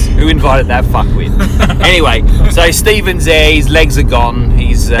 Jesus. Who invited that fuckwit? Anyway, so Stephen's there, his legs are gone.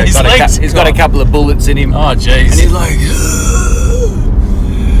 He's got a couple of bullets in him. Oh, jeez. And he's like,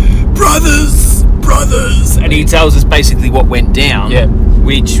 brothers. And he tells us basically what went down. Yeah.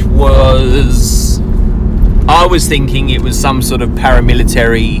 Which was... I was thinking it was some sort of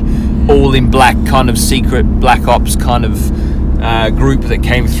paramilitary, all in black kind of secret black ops kind of group that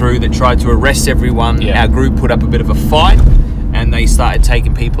came through that tried to arrest everyone. Our group put up a bit of a fight and they started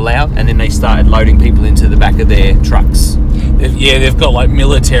taking people out, and then they started loading people into the back of their trucks. They've got like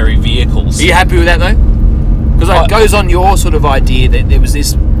military vehicles. Are you happy with that though? Because it goes on your sort of idea that there was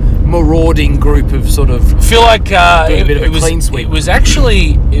this marauding group of sort of... I feel like it was clean sweep.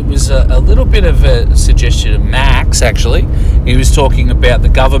 It was a little bit of a suggestion of Max, actually. He was talking about the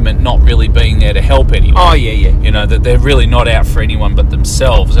government not really being there to help anyone. Oh, yeah. You know, that they're really not out for anyone but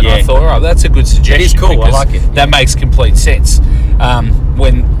themselves. And I thought, that's a good suggestion. It is cool, I like it. That makes complete sense.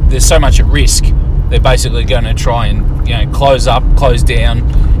 When there's so much at risk, they're basically going to try and close down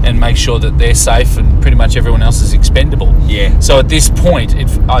and make sure that they're safe and pretty much everyone else is expendable. Yeah. So at this point,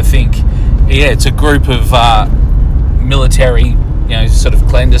 I think, it's a group of military, sort of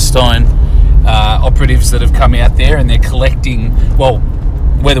clandestine operatives that have come out there, and they're collecting,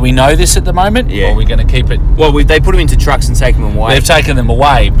 whether we know this at the moment, or we're going to keep it... Well, they put them into trucks and taken them away. They've taken them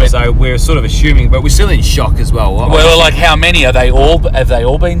away, but... So we're sort of assuming, but we're still in shock as well. Well, like how many? Have they all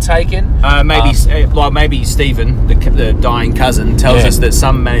been taken? Maybe Stephen, the dying cousin, tells us that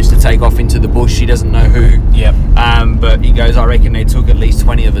some managed to take off into the bush. He doesn't know who. Yep. But he goes, I reckon they took at least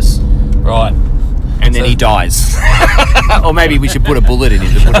 20 of us. Right. And then he dies. Or maybe we should put a bullet in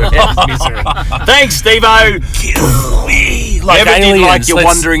him to put him out of misery. Thanks, Steve-O! Kill me! Like Never aliens. did like your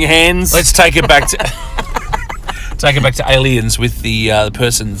wandering hands. Let's take it back to Aliens with the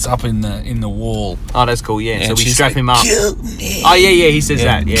person that's up in the wall. Oh, that's cool, yeah. So we she's strap like, him up. Kill me. Oh, yeah, he says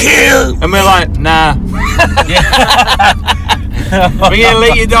that. Yeah. Kill And we're like, nah. We're going to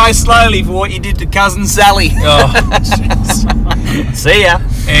let you die slowly for what you did to cousin Sally. Oh, see ya.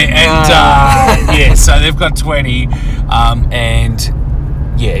 So they've got 20, and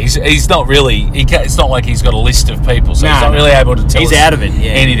he's not really. It's not like he's got a list of people, so he's not really able to tell. He's us out of it.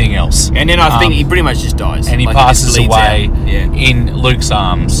 Yeah. Anything else, and then I think he pretty much just dies, and he passes away in Luke's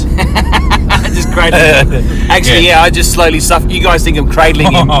arms. Just cradling him. Actually, I just slowly suffocate. You guys think I'm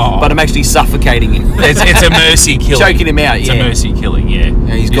cradling him, but I'm actually suffocating him. It's a mercy killing. Choking him out. It's a mercy killing. Yeah.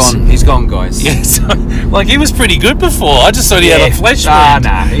 He's gone. He's gone, guys. Yes. Like he was pretty good before. I just thought he had a flesh wound.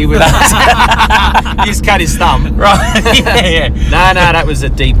 Nah. He was. He just cut his thumb. Right. Yeah. No, that was a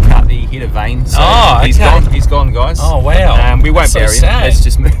deep cut. He hit a vein. So he's gone. He's gone, guys. Oh wow. We won't bury him. Let's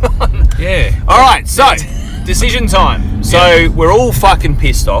just move on. Yeah. All right. So. Decision time. So we're all fucking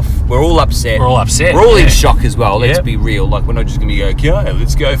pissed off. We're all upset. We're all in shock as well. Let's be real. Like we're not just gonna go, okay,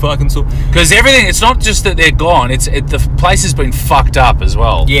 let's go fucking sort. Because everything. It's not just that they're gone. The place has been fucked up as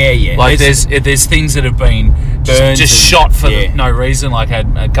well. Yeah. Like there's things that have been just shot for no reason. Like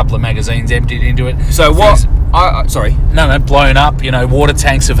had a couple of magazines emptied into it. So what? Sorry. No, blown up. Water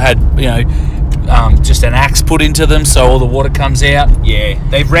tanks have had just an axe put into them, so all the water comes out. Yeah,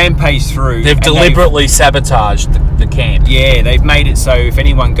 they've rampaged through. They've deliberately sabotaged the camp. Yeah, they've made it so if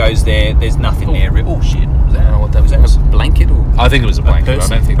anyone goes there, there's nothing there. Oh shit! I don't know what that was. Was that a blanket? Or I think it was a blanket. I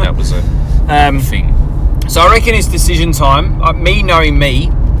don't think that was a thing. So I reckon it's decision time. Me knowing me,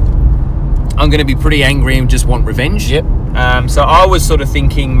 I'm going to be pretty angry and just want revenge. Yep. So I was sort of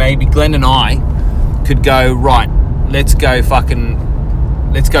thinking maybe Glenn and I could go, right, let's go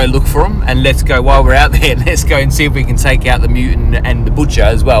look for them, and let's go, while we're out there, let's go and see if we can take out the mutant and the butcher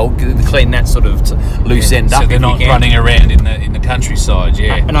as well, clean that sort of loose end up. So they're not running around in the countryside,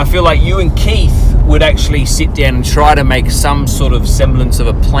 And I feel like you and Keith would actually sit down and try to make some sort of semblance of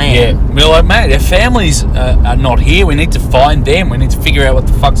a plan. Yeah, we're like, mate, their families are not here. We need to find them. We need to figure out what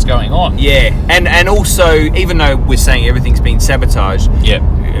the fuck's going on. Yeah, and also, even though we're saying everything's been sabotaged,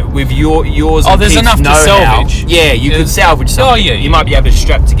 with yours. Oh, and there's Keith's enough to know-how, salvage. Yeah, you could salvage something. Oh, yeah, you might be able to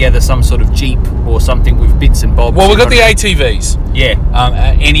strap together some sort of Jeep or something with bits and bobs. Well, we've got the ATVs. Yeah.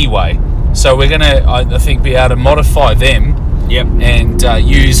 Anyway, so we're gonna, I think, be able to modify them. Yep. And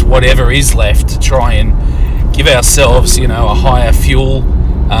use whatever is left to try and give ourselves, a higher fuel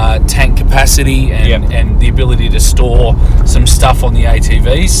tank capacity and the ability to store some stuff on the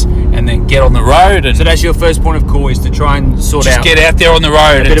ATVs, and then get on the road. And so that's your first point of call, is to try and sort just out. Get out there on the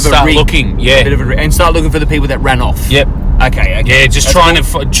road and start looking. Yeah. And start looking for the people that ran off. Yep. Okay. Yeah, just trying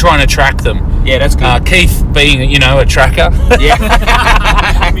to track them. Yeah, that's good. Keith being, a tracker. Yeah.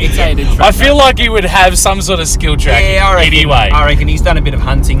 I feel like he would have some sort of skill track. Yeah, I reckon. Anyway, I reckon he's done a bit of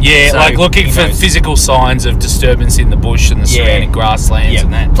hunting. Yeah, so like looking for physical signs of disturbance in the bush and the surrounding grasslands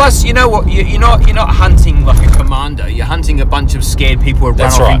and that. Plus, you know what? You're not hunting like a commando. You're hunting a bunch of scared people who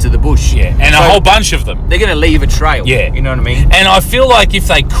run off into the bush. Yeah, and a whole bunch of them. They're going to leave a trail. Yeah, you know what I mean. And I feel like if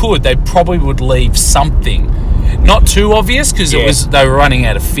they could, they probably would leave something. Not too obvious, because they were running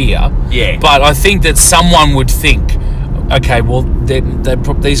out of fear. Yeah. But I think that someone would think, okay, well,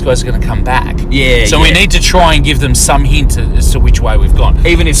 these guys are going to come back. Yeah. So we need to try and give them some hint as to which way we've gone.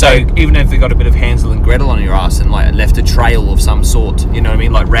 Even if they got a bit of Hansel and Gretel on your ass and left a trail of some sort, you know what I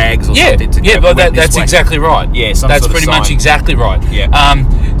mean, like rags or something. But that's exactly right. Yeah, that's pretty much exactly right. Yeah.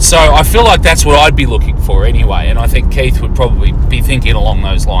 So I feel like that's what I'd be looking for anyway, and I think Keith would probably be thinking along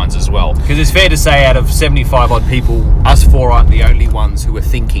those lines as well. Because it's fair to say, out of 75 odd people, us four aren't the only ones who are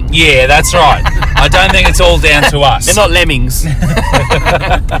thinking. Yeah, that's right. I don't think it's all down to us. They're not lemmings.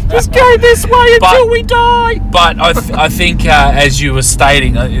 Just go this way until we die. But I think, as you were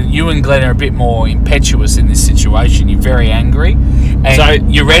stating, you and Glenn are a bit more impetuous in this situation. You're very angry, and so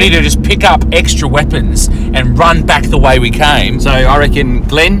you're ready to just pick up extra weapons and run back the way we came. So I reckon,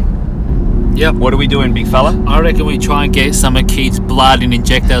 Glenn. Yep. What are we doing, big fella? I reckon we try and get some of Keith's blood and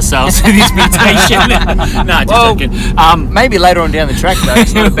inject ourselves with his mutation. No, just joking. Maybe later on down the track, though.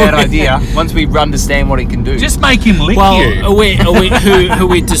 It's not a bad idea. Once we understand what it can do. Just make him lick you. Are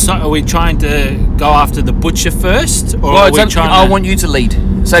we trying to go after the butcher first, or are we trying? I want you to lead.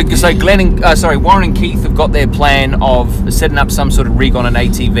 So Glenn and Warren and Keith have got their plan of setting up some sort of rig on an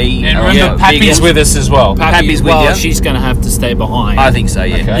ATV. And remember, Pappy's with us as well. Pappy's with you. She's going to have to stay behind. I think so.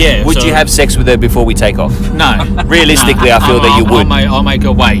 Yeah. Okay. Yeah. Would you have sex with her before we take off? No. Realistically, I feel that you would. I'll make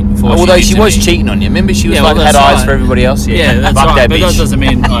her wait. Although she was cheating on you. Remember, she was had eyes for everybody else. Yeah, that's Fuck right. that But bitch. that doesn't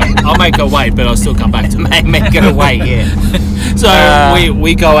mean I'll make her wait, but I'll still come back to her. Make her wait. Yeah. So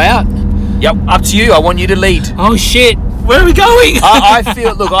we go out. Yep. Up to you. I want you to lead. Oh shit. Where are we going? I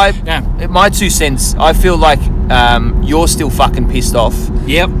feel. Look, my 2 cents. I feel like you're still fucking pissed off.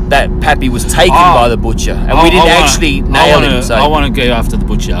 Yep. That Pappy was taken by the butcher, and we didn't actually nail him. So I want to go after the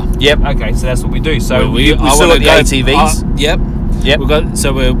butcher. Yep. Okay. So that's what we do. So we still got got the ATVs. Yep.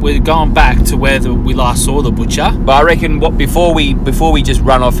 We're going back to where we last saw the butcher. But I reckon before we just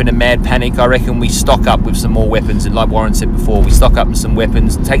run off in a mad panic, I reckon we stock up with some more weapons. And like Warren said before, we stock up with some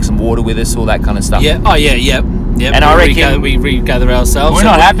weapons, take some water with us, all that kind of stuff. Yeah. Oh yeah. Yep. Yep. And I reckon we regather ourselves. We're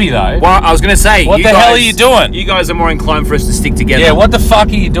not happy though. Well, I was going to say, what the hell are you doing? You guys are more inclined for us to stick together. Yeah. What the fuck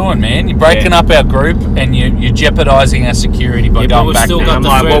are you doing, man? You're breaking up our group and you're jeopardising our security by going back. We've still got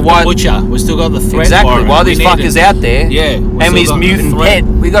the threat. Butcher. We've still got the threat. Exactly. While these fuckers out there, and his mutant pet,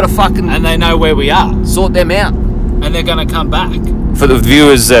 we got to fucking and they know where we are. Sort them out, and they're going to come back. For the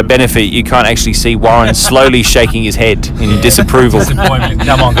viewers' benefit, you can't actually see Warren slowly shaking his head in disapproval. Disappointment.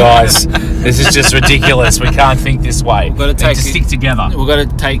 Come on, guys. This is just ridiculous. We can't think this way. We've got to stick together. We've got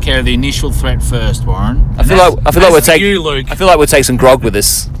to take care of the initial threat first, Warren. I feel like we'll take some grog with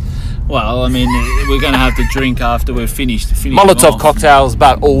us. Well, I mean, we're going to have to drink after we're finished. Molotov cocktails,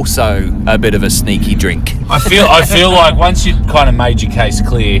 but also a bit of a sneaky drink. I feel like once you'd kind of made your case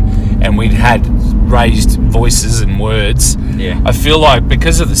clear and we'd had raised voices and words, I feel like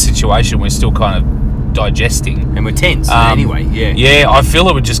because of the situation we're still kind of digesting. And we're tense anyway, Yeah, I feel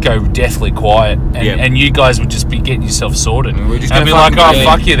it would just go deathly quiet and you guys would just be getting yourself sorted. And we're just be like,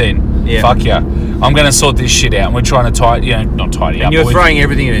 fuck you then. Yeah. Fuck you. I'm going to sort this shit out. And we're trying to not tidy up. And you're throwing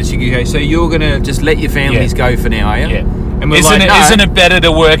everything in it. Okay, so you're going to just let your families go for now, are you? Yeah. And isn't it better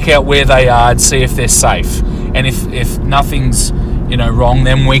to work out where they are and see if they're safe? And if nothing's wrong,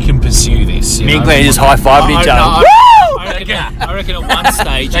 then we can pursue this. Me and Glenn just high-fiving each other. I reckon at one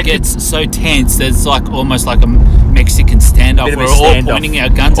stage it gets so tense that it's almost like a Mexican standoff. We're all pointing our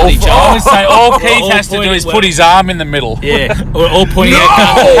guns at each other. I would say all Keith has to do is put his arm in the middle. Yeah, we're all pointing our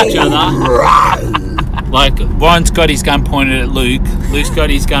guns at each other. Like, Warren's got his gun pointed at Luke, Luke's got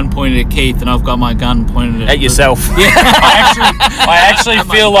his gun pointed at Keith, and I've got my gun pointed at yourself. Yeah. I actually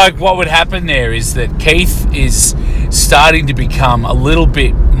feel like what would happen there is that Keith is starting to become a little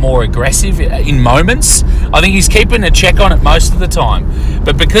bit more aggressive in moments. I think he's keeping a check on it most of the time,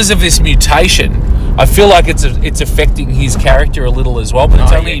 but because of this mutation, I feel like it's affecting his character a little as well, but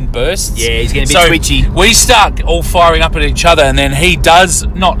it's only in bursts. Yeah, he's getting a bit twitchy. We start all firing up at each other, and then he does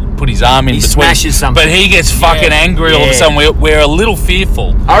not put his arm in between. Smashes something. But he gets fucking angry all of a sudden. We're a little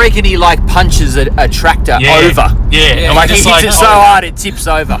fearful. I reckon he like punches a tractor over. Yeah. Like he hits it so hard it tips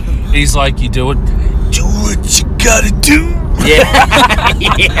over. He's like, you do what you gotta do. Yeah.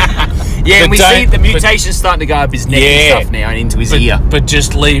 Yeah, and we see the mutation's starting to go up his neck and stuff now and into his ear. But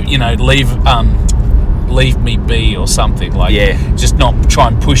just leave me be or something like. Just not try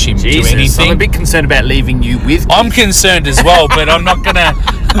and push him to anything. I'm a bit concerned about leaving you with. I'm concerned as well, but I'm not gonna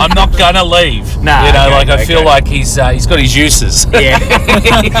leave. Nah, I feel like he's got his uses. Yeah.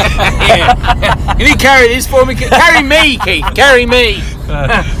 Can you carry this for me? Carry me, Keith. Carry me.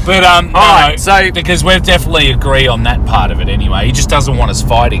 But so because we definitely agree on that part of it anyway. He just doesn't want us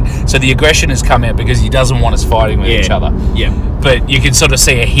fighting. So the aggression has come out because he doesn't want us fighting with each other. Yeah. But you can sort of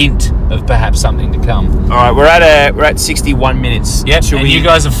see a hint of perhaps something to come. All right, we're at 61 minutes. Yep. And you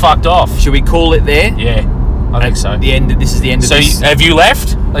guys have fucked off. Should we call it there? Yeah. I think so. This is the end of this. So have you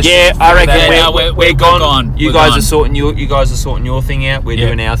left? I reckon we're gone. You guys are sorting your thing out. We're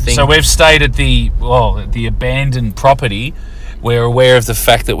doing our thing. So we've stayed at the abandoned property. We're aware of the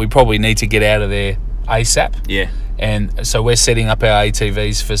fact that we probably need to get out of there ASAP. Yeah. And so we're setting up our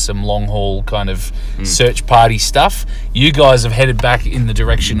ATVs for some long haul kind of search party stuff. You guys have headed back in the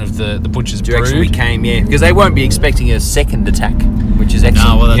direction of the Butcher's Brood. We came, because they won't be expecting a second attack, which is excellent.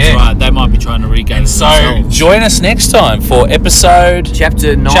 No, well, that's right. They might be trying to regain themselves. Join us next time for episode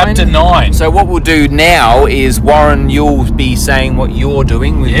Chapter 9. Chapter 9. So what we'll do now is, Warren, you'll be saying what you're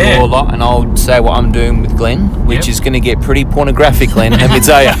doing with your lot, and I'll say what I'm doing with Glenn, which is going to get pretty pornographic, Glenn, let me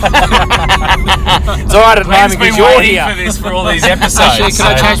tell you. It's all right at the moment because you're here. For this for all these episodes. Actually, can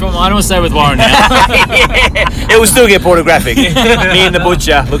I change my mind? I'll stay with Warren now. It will still get pornographic. Me and the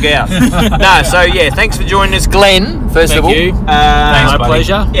Butcher, look out. No, so thanks for joining us, Glenn. First of all, thanks, my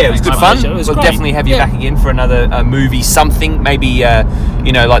pleasure. Yeah, it was good fun. We'll definitely have you back again for another movie, something. Maybe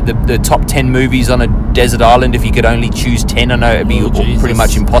like the top 10 movies on a desert island. If you could only choose 10, I know it'd be pretty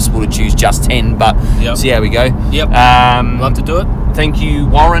much impossible to choose just 10, but see how we go. Yep. Love to do it. Thank you,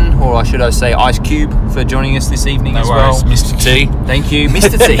 Warren, or should I say Ice Cube, for joining us this evening as well. Mr. T. Thank you,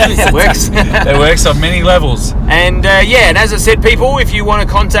 Mr. T. It works. It works on many levels. And and as I said, people, if you want to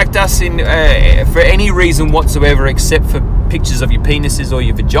contact us for any reason whatsoever except for pictures of your penises or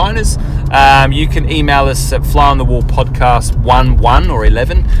your vaginas, you can email us at flyonthewallpodcast11 or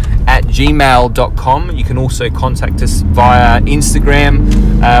 11 at gmail.com. You can also contact us via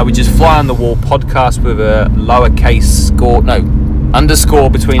Instagram, which is flyonthewallpodcast with a lowercase underscore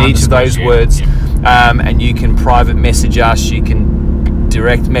between each of those words. And you can private message us, you can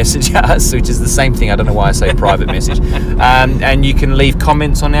direct message us, which is the same thing. I don't know why I say private message. And you can leave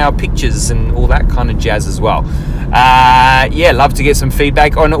comments on our pictures and all that kind of jazz as well. Love to get some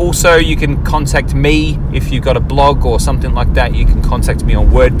feedback. And also you can contact me if you've got a blog or something like that. You can contact me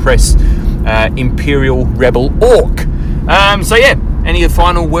on WordPress, Imperial Rebel Orc. Any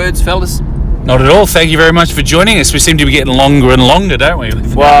final words, fellas? Not at all. Thank you very much for joining us. We seem to be getting longer and longer, don't we?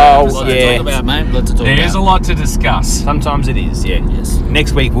 Well, Lots to talk about, mate. Lots to talk about. There is a lot to discuss. Sometimes it is, Yes.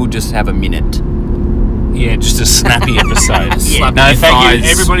 Next week we'll just have a minute. Yeah, just a snappy episode. No, thank you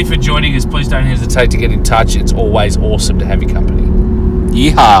everybody for joining us. Please don't hesitate to get in touch. It's always awesome to have your company.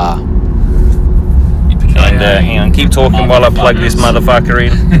 Yeehaw. And hang on, keep talking while I plug this motherfucker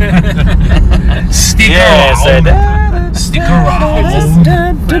in. Stick around.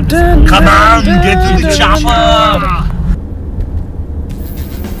 Come on, get to the chopper.